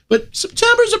holidays, but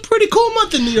September is a pretty cool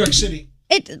month in New York City.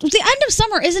 The end of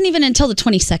summer isn't even until the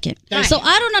 22nd. Right. So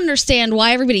I don't understand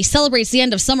why everybody celebrates the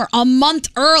end of summer a month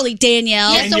early,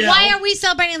 Danielle. Yeah, so why are we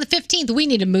celebrating on the 15th? We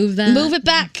need to move that. Move it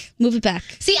back. Move it back.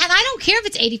 See, and I don't care if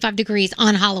it's 85 degrees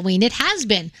on Halloween. It has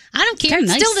been. I don't care. Kinda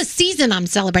It's nice. still the season I'm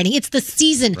celebrating. It's the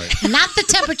season, not the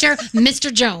temperature,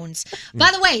 Mr. Jones.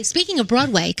 By the way, speaking of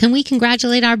Broadway, can we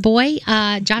congratulate our boy,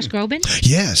 Josh Groban?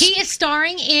 Yes. He is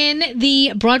starring in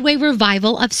the Broadway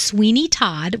revival of Sweeney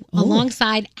Todd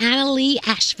alongside Anna Lee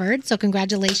Ashford. So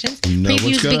congratulations. No one's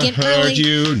Previews gonna begin hurt early.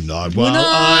 you, not while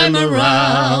I'm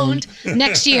around.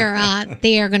 Next year,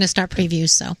 they are going to start previews.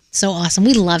 So awesome.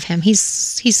 We love him. He's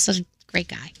such a great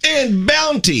guy. And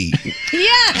Bounty.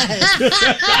 Yes.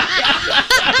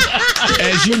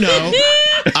 As you know,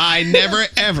 I never,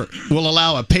 ever will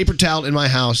allow a paper towel in my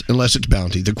house unless it's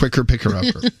Bounty, the quicker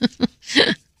picker-upper.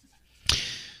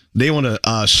 They want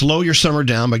to slow your summer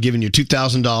down by giving you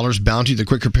 $2,000. Bounty, the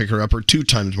quicker picker-upper, 2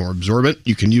 times more absorbent.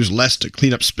 You can use less to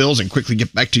clean up spills and quickly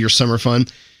get back to your summer fun.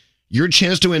 Your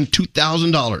chance to win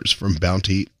 $2,000 from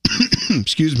Bounty.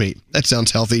 Excuse me. That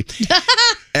sounds healthy.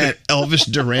 At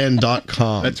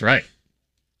ElvisDuran.com. That's right.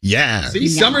 Yeah. See,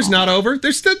 summer's not over.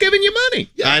 They're still giving you money.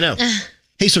 I know.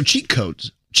 Hey, so Cheat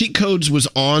Codes. Cheat Codes was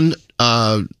on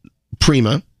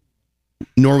Prima,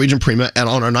 Norwegian Prima, and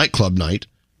on our nightclub night.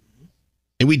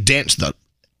 And we danced the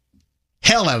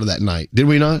hell out of that night. Did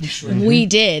we not? We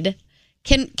did.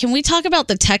 Can we talk about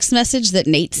the text message that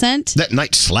Nate sent? That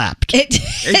night slapped. It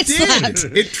slapped.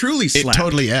 It truly slapped. It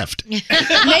totally effed. Nate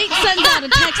sends out a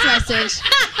text message.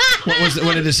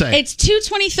 What did it say? It's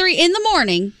 2:23 in the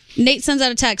morning. Nate sends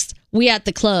out a text. We at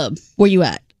the club. Where you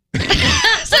at? But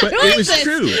it was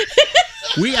true.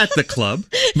 We at the club.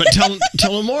 But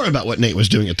tell them more about what Nate was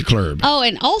doing at the club. Oh,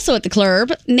 and also at the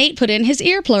club, Nate put in his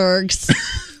earplugs.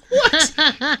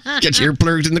 Get your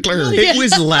earplugs in the club. It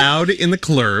was loud in the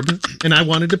club, and I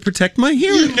wanted to protect my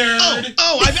hearing. I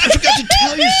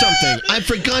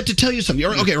forgot to tell you something.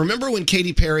 Okay, remember when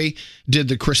Katy Perry did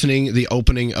the christening, the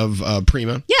opening of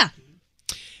Prima? Yeah.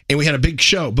 And we had a big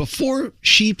show. Before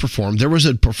she performed, there was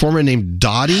a performer named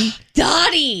Dottie.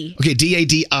 Dottie. Okay,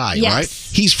 D-A-D-I, Yes. right?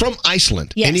 He's from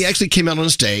Iceland. Yes. And he actually came out on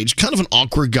stage, kind of an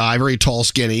awkward guy, very tall,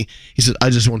 skinny. He said, I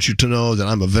just want you to know that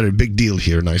I'm a very big deal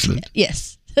here in Iceland.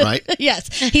 Yes. Right? Yes.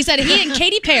 He said he and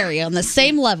Katy Perry on the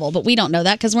same level, but we don't know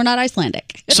that because we're not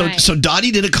Icelandic. So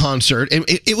Dottie did a concert, and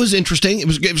it was interesting. It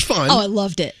was fun. Oh, I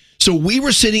loved it. So we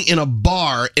were sitting in a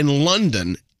bar in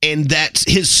London, and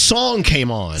his song came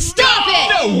on. Stop it!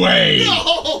 No way!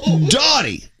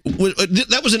 Dottie.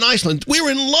 That was in Iceland. We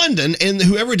were in London, and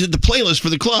whoever did the playlist for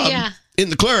the club, in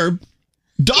the club,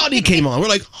 Dottie came on. We're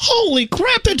like, holy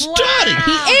crap, it's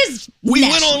Dottie. He is. We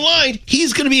went online.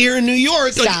 He's going to be here in New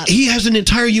York. Like, Stop. he has an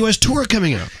entire U.S. tour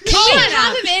coming out. Can we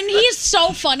have him in? He is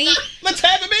so funny. Let's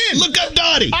have him in. Look up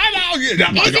Dottie. I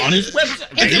know. On his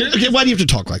website. Okay, why do you have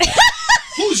to talk like that?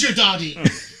 Who's your Dottie?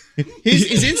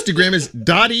 His Instagram is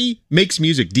Dottie Makes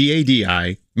Music.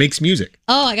 D-A-D-I makes music.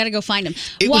 Oh, I got to go find him.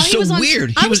 It was so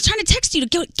weird. I was trying to text you to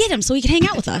go get him so he could hang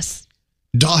out with us.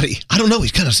 Dottie. I don't know.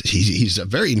 He's a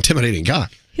very intimidating guy.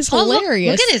 He's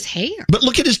hilarious. Look at his hair. But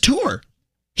look at his tour.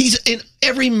 He's in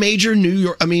every major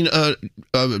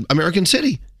American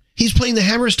city. He's playing the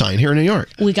Hammerstein here in New York.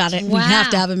 We got it. We have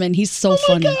to have him in. He's so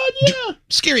funny.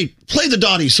 Scary. Play the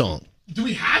Dottie song. Do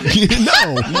we have it?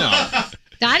 No.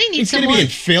 Dottie needs some going more. to be in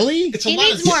Philly? He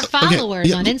needs more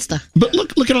followers on Insta. But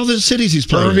look at all the cities he's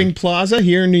playing. Irving Plaza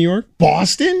here in New York.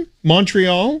 Boston.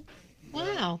 Montreal.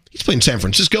 Wow. He's playing San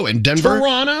Francisco and Denver.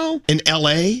 Toronto. And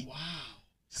L.A. Wow.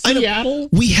 Seattle.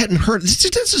 We hadn't heard. This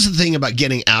is the thing about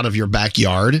getting out of your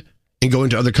backyard and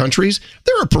going to other countries.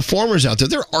 There are performers out there.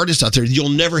 There are artists out there you'll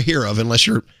never hear of unless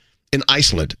you're in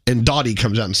Iceland and Dottie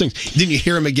comes out and sings. Then you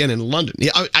hear him again in London.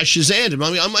 Yeah, I Shazammed him. I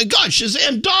mean, oh my God,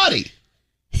 Shazam Dottie.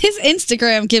 His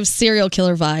Instagram gives serial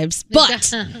killer vibes, but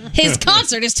his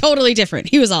concert is totally different.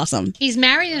 He was awesome. He's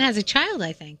married and has a child,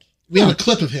 I think. We have a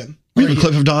clip of him. We have a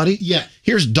clip of Dottie? Yeah.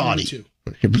 Here's Dottie. Here,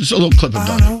 just a little clip of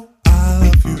Dottie.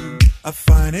 I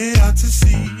find it hard to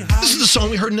see. This is the song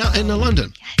we heard in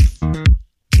London.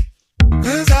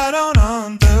 Cause I don't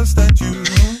understand you.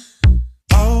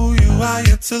 Oh, you are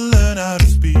yet to learn how to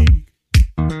speak.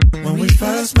 When we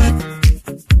first met,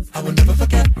 I will never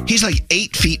forget. He's like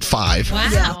 8'5".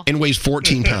 Wow. And weighs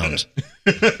 14 pounds.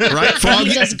 Right? Frog,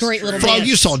 He does great little Frog, dance.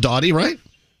 you saw Dottie, right?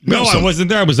 No, I wasn't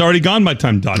there. I was already gone by the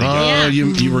time Dottie got Oh, there.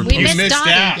 you were. We missed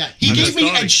Dottie. out. Yeah, he gave me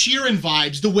Ed Sheeran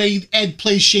vibes, the way Ed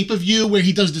plays Shape of You, where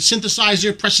he does the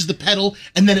synthesizer, presses the pedal,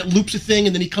 and then it loops a thing,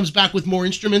 and then he comes back with more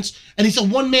instruments, and he's a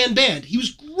one-man band. He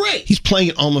was great. He's playing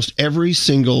at almost every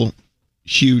single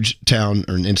huge town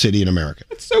and city in America.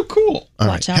 That's so cool. All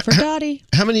Watch right. out for Dottie.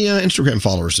 How many Instagram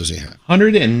followers does he have?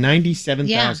 197,000.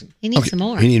 Yeah. He needs some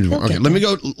more. He needs more. Okay, let me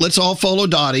go. Let's all follow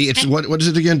Dottie. It's what is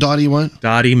it again? Dottie what?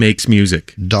 Dottie Makes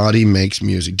Music. Dottie Makes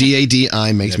Music.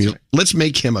 D-A-D-I makes music. Let's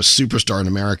make him a superstar in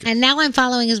America. And now I'm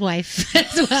following his wife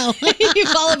as well. You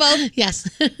follow both? Yes.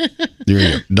 There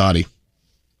you go. Dottie.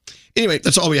 Anyway,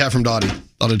 that's all we have from Dottie.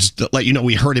 I'll just let you know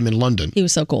we heard him in London. He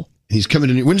was so cool. He's coming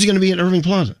to New. When's he going to be at Irving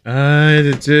Plaza?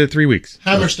 It's 3 weeks.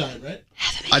 Hammerstein, right?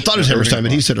 I thought it was Hammerstein,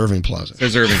 but he said Irving Plaza.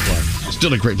 There's Irving Plaza.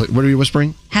 Still a great place. What are you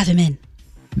whispering? Have him in.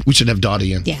 We should have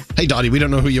Dottie in. Yeah. Hey, Dottie, we don't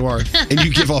know who you are. And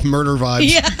you give off murder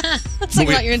vibes. Yeah. Let's talk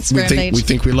about your Instagram page. We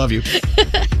think we love you.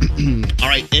 All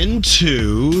right,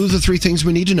 into the 3 things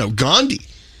we need to know. Gandhi.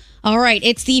 All right.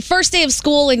 It's the first day of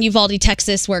school in Uvalde,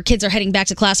 Texas, where kids are heading back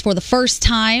to class for the first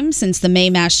time since the May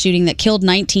mass shooting that killed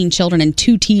 19 children and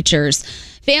 2 teachers.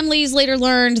 Families later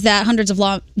learned that hundreds of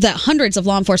law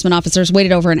enforcement officers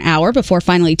waited over an hour before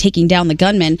finally taking down the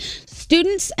gunman.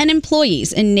 Students and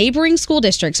employees in neighboring school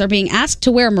districts are being asked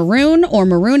to wear maroon or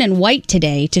maroon and white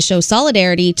today to show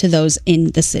solidarity to those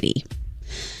in the city.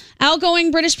 Outgoing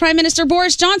British Prime Minister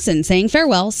Boris Johnson saying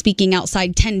farewell, speaking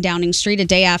outside 10 Downing Street a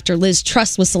day after Liz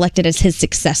Truss was selected as his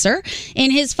successor.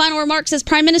 In his final remarks as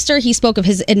Prime Minister, he spoke of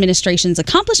his administration's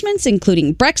accomplishments,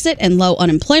 including Brexit and low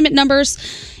unemployment numbers.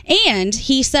 And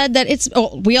he said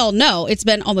that we all know it's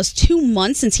been almost 2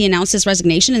 months since he announced his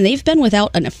resignation, and they've been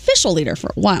without an official leader for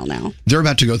a while now. They're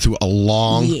about to go through a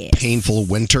long, painful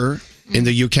winter in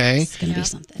the UK. It's going to be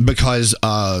something. Because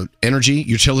energy,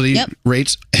 utility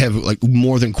rates have like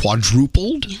more than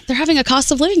quadrupled. They're having a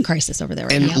cost of living crisis over there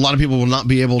right And now. a lot of people will not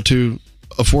be able to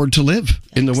afford to live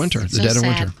in the winter, the dead of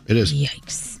winter. It is.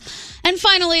 Yikes. And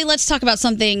finally, let's talk about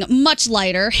something much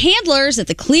lighter. Handlers at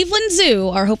the Cleveland Zoo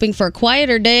are hoping for a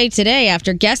quieter day today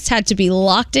after guests had to be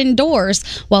locked indoors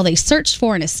while they searched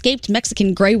for an escaped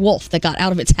Mexican gray wolf that got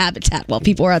out of its habitat while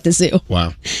people were at the zoo.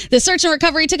 Wow. The search and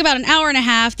recovery took about an hour and a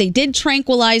half. They did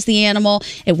tranquilize the animal.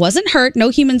 It wasn't hurt. No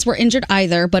humans were injured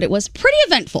either, but it was pretty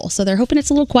eventful. So they're hoping it's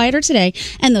a little quieter today.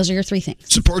 And those are your 3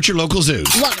 things. Support your local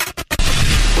zoos. Love it.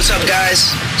 What's up,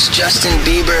 guys? It's Justin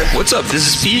Bieber. What's up? This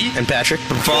is Pete and Patrick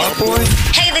from Fall Out Boy.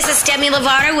 Hey, this is Demi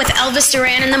Lovato with Elvis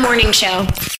Duran in the Morning Show.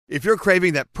 If you're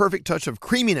craving that perfect touch of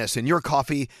creaminess in your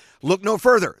coffee, look no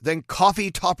further than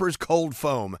Coffee Toppers Cold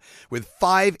Foam with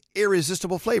 5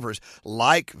 irresistible flavors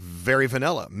like very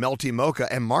vanilla, melty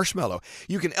mocha, and marshmallow.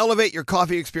 You can elevate your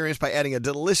coffee experience by adding a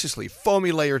deliciously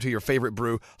foamy layer to your favorite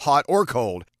brew, hot or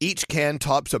cold. Each can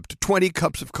tops up to 20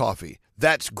 cups of coffee.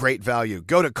 That's great value.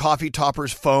 Go to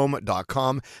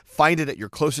coffeetoppersfoam.com, find it at your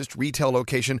closest retail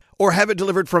location, or have it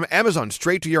delivered from Amazon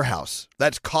straight to your house.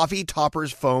 That's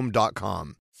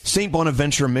coffeetoppersfoam.com. St.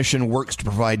 Bonaventure Mission works to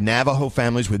provide Navajo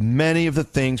families with many of the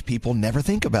things people never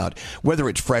think about. Whether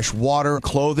it's fresh water,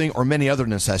 clothing, or many other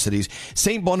necessities,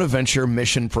 St. Bonaventure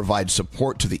Mission provides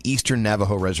support to the Eastern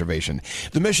Navajo Reservation.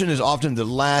 The mission is often the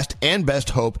last and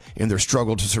best hope in their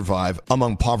struggle to survive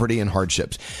among poverty and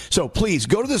hardships. So please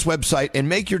go to this website and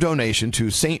make your donation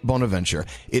to St. Bonaventure.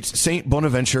 It's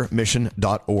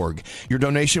stbonaventuremission.org. Your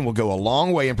donation will go a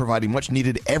long way in providing much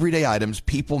needed everyday items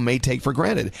people may take for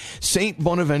granted.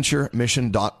 stbonaventuremission.org.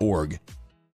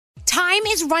 Time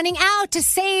is running out to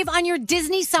save on your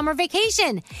Disney summer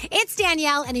vacation. It's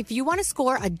Danielle, and if you want to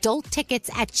score adult tickets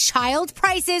at child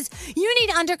prices, you need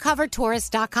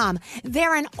UndercoverTourist.com.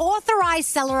 They're an authorized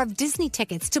seller of Disney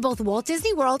tickets to both Walt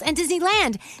Disney World and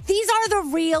Disneyland. These are the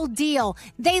real deal.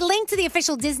 They link to the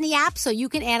official Disney app so you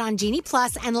can add on Genie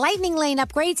Plus and Lightning Lane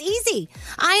upgrades easy.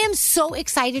 I am so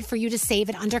excited for you to save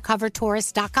at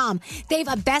UndercoverTourist.com. They've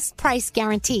a best price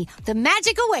guarantee. The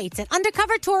magic awaits at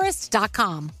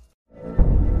UndercoverTourist.com.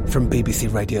 From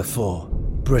BBC Radio 4,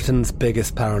 Britain's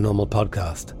biggest paranormal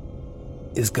podcast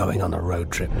is going on a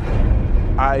road trip.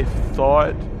 I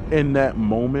thought in that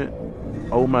moment,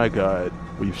 oh my God,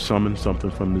 we've summoned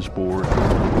something from this board.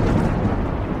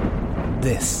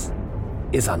 This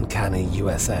is Uncanny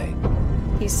USA.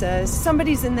 He says,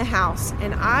 somebody's in the house,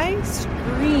 and I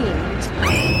screamed.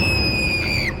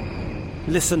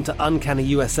 Listen to Uncanny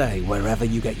USA wherever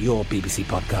you get your BBC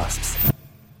podcasts,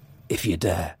 if you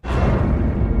dare.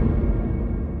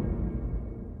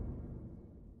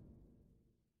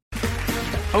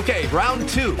 Okay, round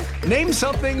 2. Name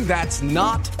something that's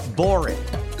not boring.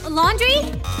 A laundry?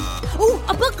 Ooh,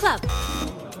 a book club.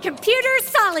 Computer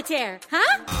solitaire,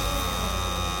 huh?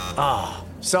 Ah,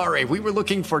 sorry, we were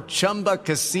looking for Chumba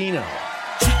Casino.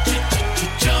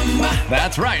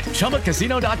 That's right,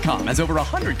 ChumbaCasino.com has over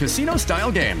 100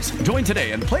 casino-style games. Join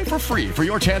today and play for free for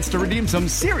your chance to redeem some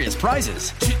serious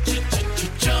prizes.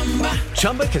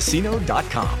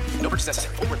 ChumbaCasino.com. No purchase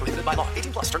necessary. Void where prohibited by law.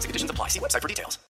 18+ terms and conditions apply. See website for details.